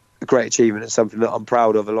a great achievement. It's something that I'm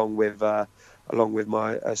proud of, along with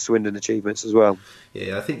my Swindon achievements as well.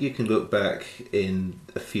 Yeah, I think you can look back in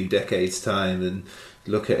a few decades' time and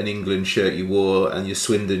look at an England shirt you wore and your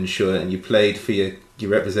Swindon shirt, and you played for you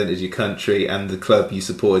represented your country and the club you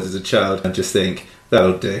supported as a child, and just think,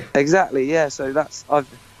 that'll do. Exactly, yeah. So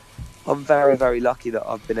I'm very, very lucky that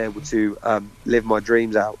I've been able to live my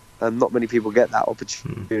dreams out. Not many people get that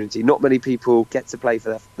opportunity. Not many people get to play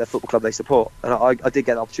for their football club they support. And I did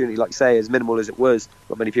get the opportunity, like you say, as minimal as it was.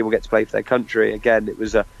 Not many people get to play for their country. Again, it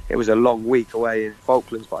was a long week away in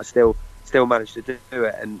Falklands, but I still managed to do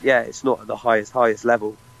it. And yeah, it's not at the highest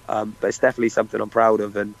level, but it's definitely something I'm proud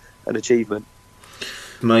of and an achievement.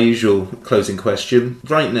 My usual closing question.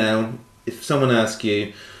 Right now, if someone asks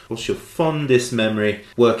you, what's your fondest memory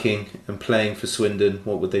working and playing for Swindon,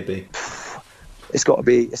 what would they be? It's got to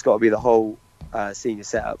be the whole senior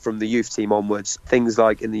setup from the youth team onwards. Things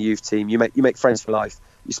like in the youth team, you make friends for life.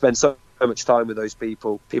 You spend so much time with those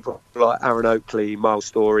people like Aaron Oakley, Miles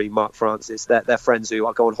Storey, Mark Francis. They're friends who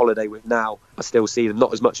I go on holiday with now. I still see them,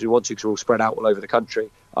 not as much as we want to because we're all spread out all over the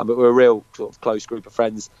country, but we're a real sort of close group of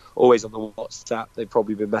friends, always on the WhatsApp. They've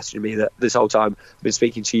probably been messaging me that this whole time I've been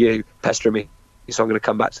speaking to you, pestering me. So I'm going to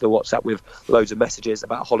come back to the WhatsApp with loads of messages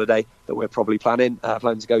about a holiday that we're probably planning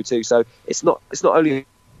to go to. So it's not only a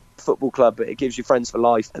football club, but it gives you friends for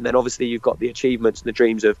life. And then obviously you've got the achievements and the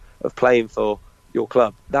dreams of playing for your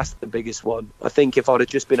club. That's the biggest one. I think if I'd have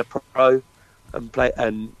just been a pro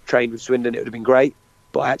and trained with Swindon, it would have been great.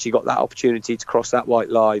 But I actually got that opportunity to cross that white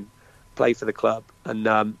line, play for the club, and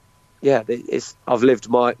I've lived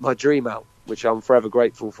my dream out, which I'm forever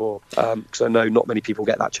grateful for, because I know not many people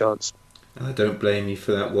get that chance. I don't blame you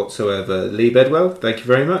for that whatsoever. Leigh Bedwell, thank you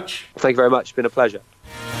very much. Thank you very much. It's been a pleasure.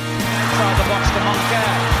 Try the box to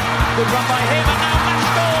Moncur. Good run by him, and now that's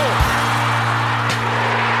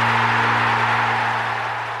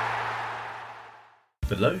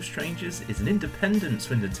goal. Below Strangers is an independent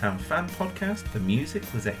Swindon Town fan podcast. The music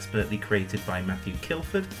was expertly created by Matthew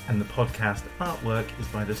Kilford, and the podcast artwork is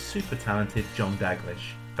by the super talented John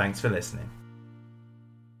Daglish. Thanks for listening.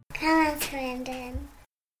 Come on, Swindon.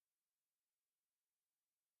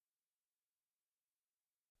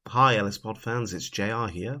 Hi LSPod fans, it's JR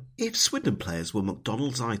here. If Swindon players were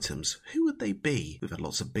McDonald's items, who would they be? We've had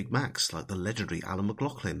lots of Big Macs like the legendary Alan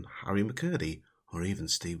McLaughlin, Harry McCurdy, or even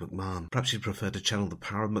Steve McMahon. Perhaps you'd prefer to channel the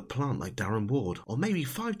power of McPlant like Darren Ward, or maybe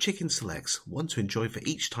 5 chicken selects, one to enjoy for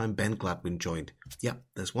each time Ben Gladwin joined. Yep,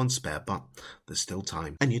 there's one spare, but there's still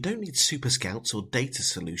time. And you don't need super scouts or data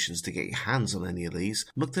solutions to get your hands on any of these.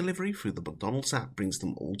 McDelivery through the McDonald's app brings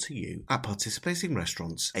them all to you. At participating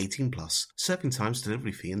restaurants, 18+. Serving times,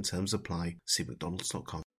 delivery fee and terms apply. See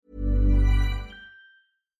mcdonalds.com.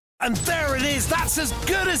 And there it is, that's as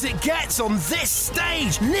good as it gets on this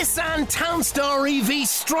stage. Nissan Townstar EV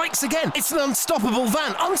strikes again. It's an unstoppable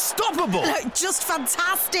van, unstoppable. Look, just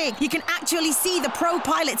fantastic. You can actually see the Pro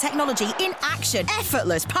Pilot technology in action.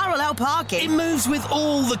 Effortless parallel parking. It moves with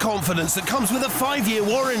all the confidence that comes with a 5-year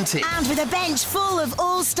warranty. And with a bench full of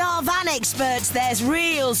all-star van experts, there's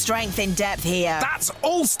real strength in depth here. That's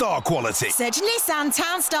all-star quality. Search Nissan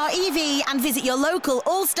Townstar EV and visit your local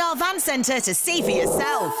all-star van centre to see for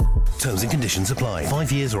yourself. Terms and conditions apply.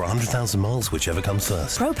 5 years or 100,000 miles, whichever comes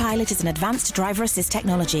first. Pro Pilot is an advanced driver assist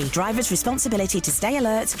technology. Driver's responsibility to stay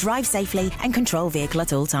alert, drive safely and control vehicle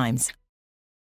at all times.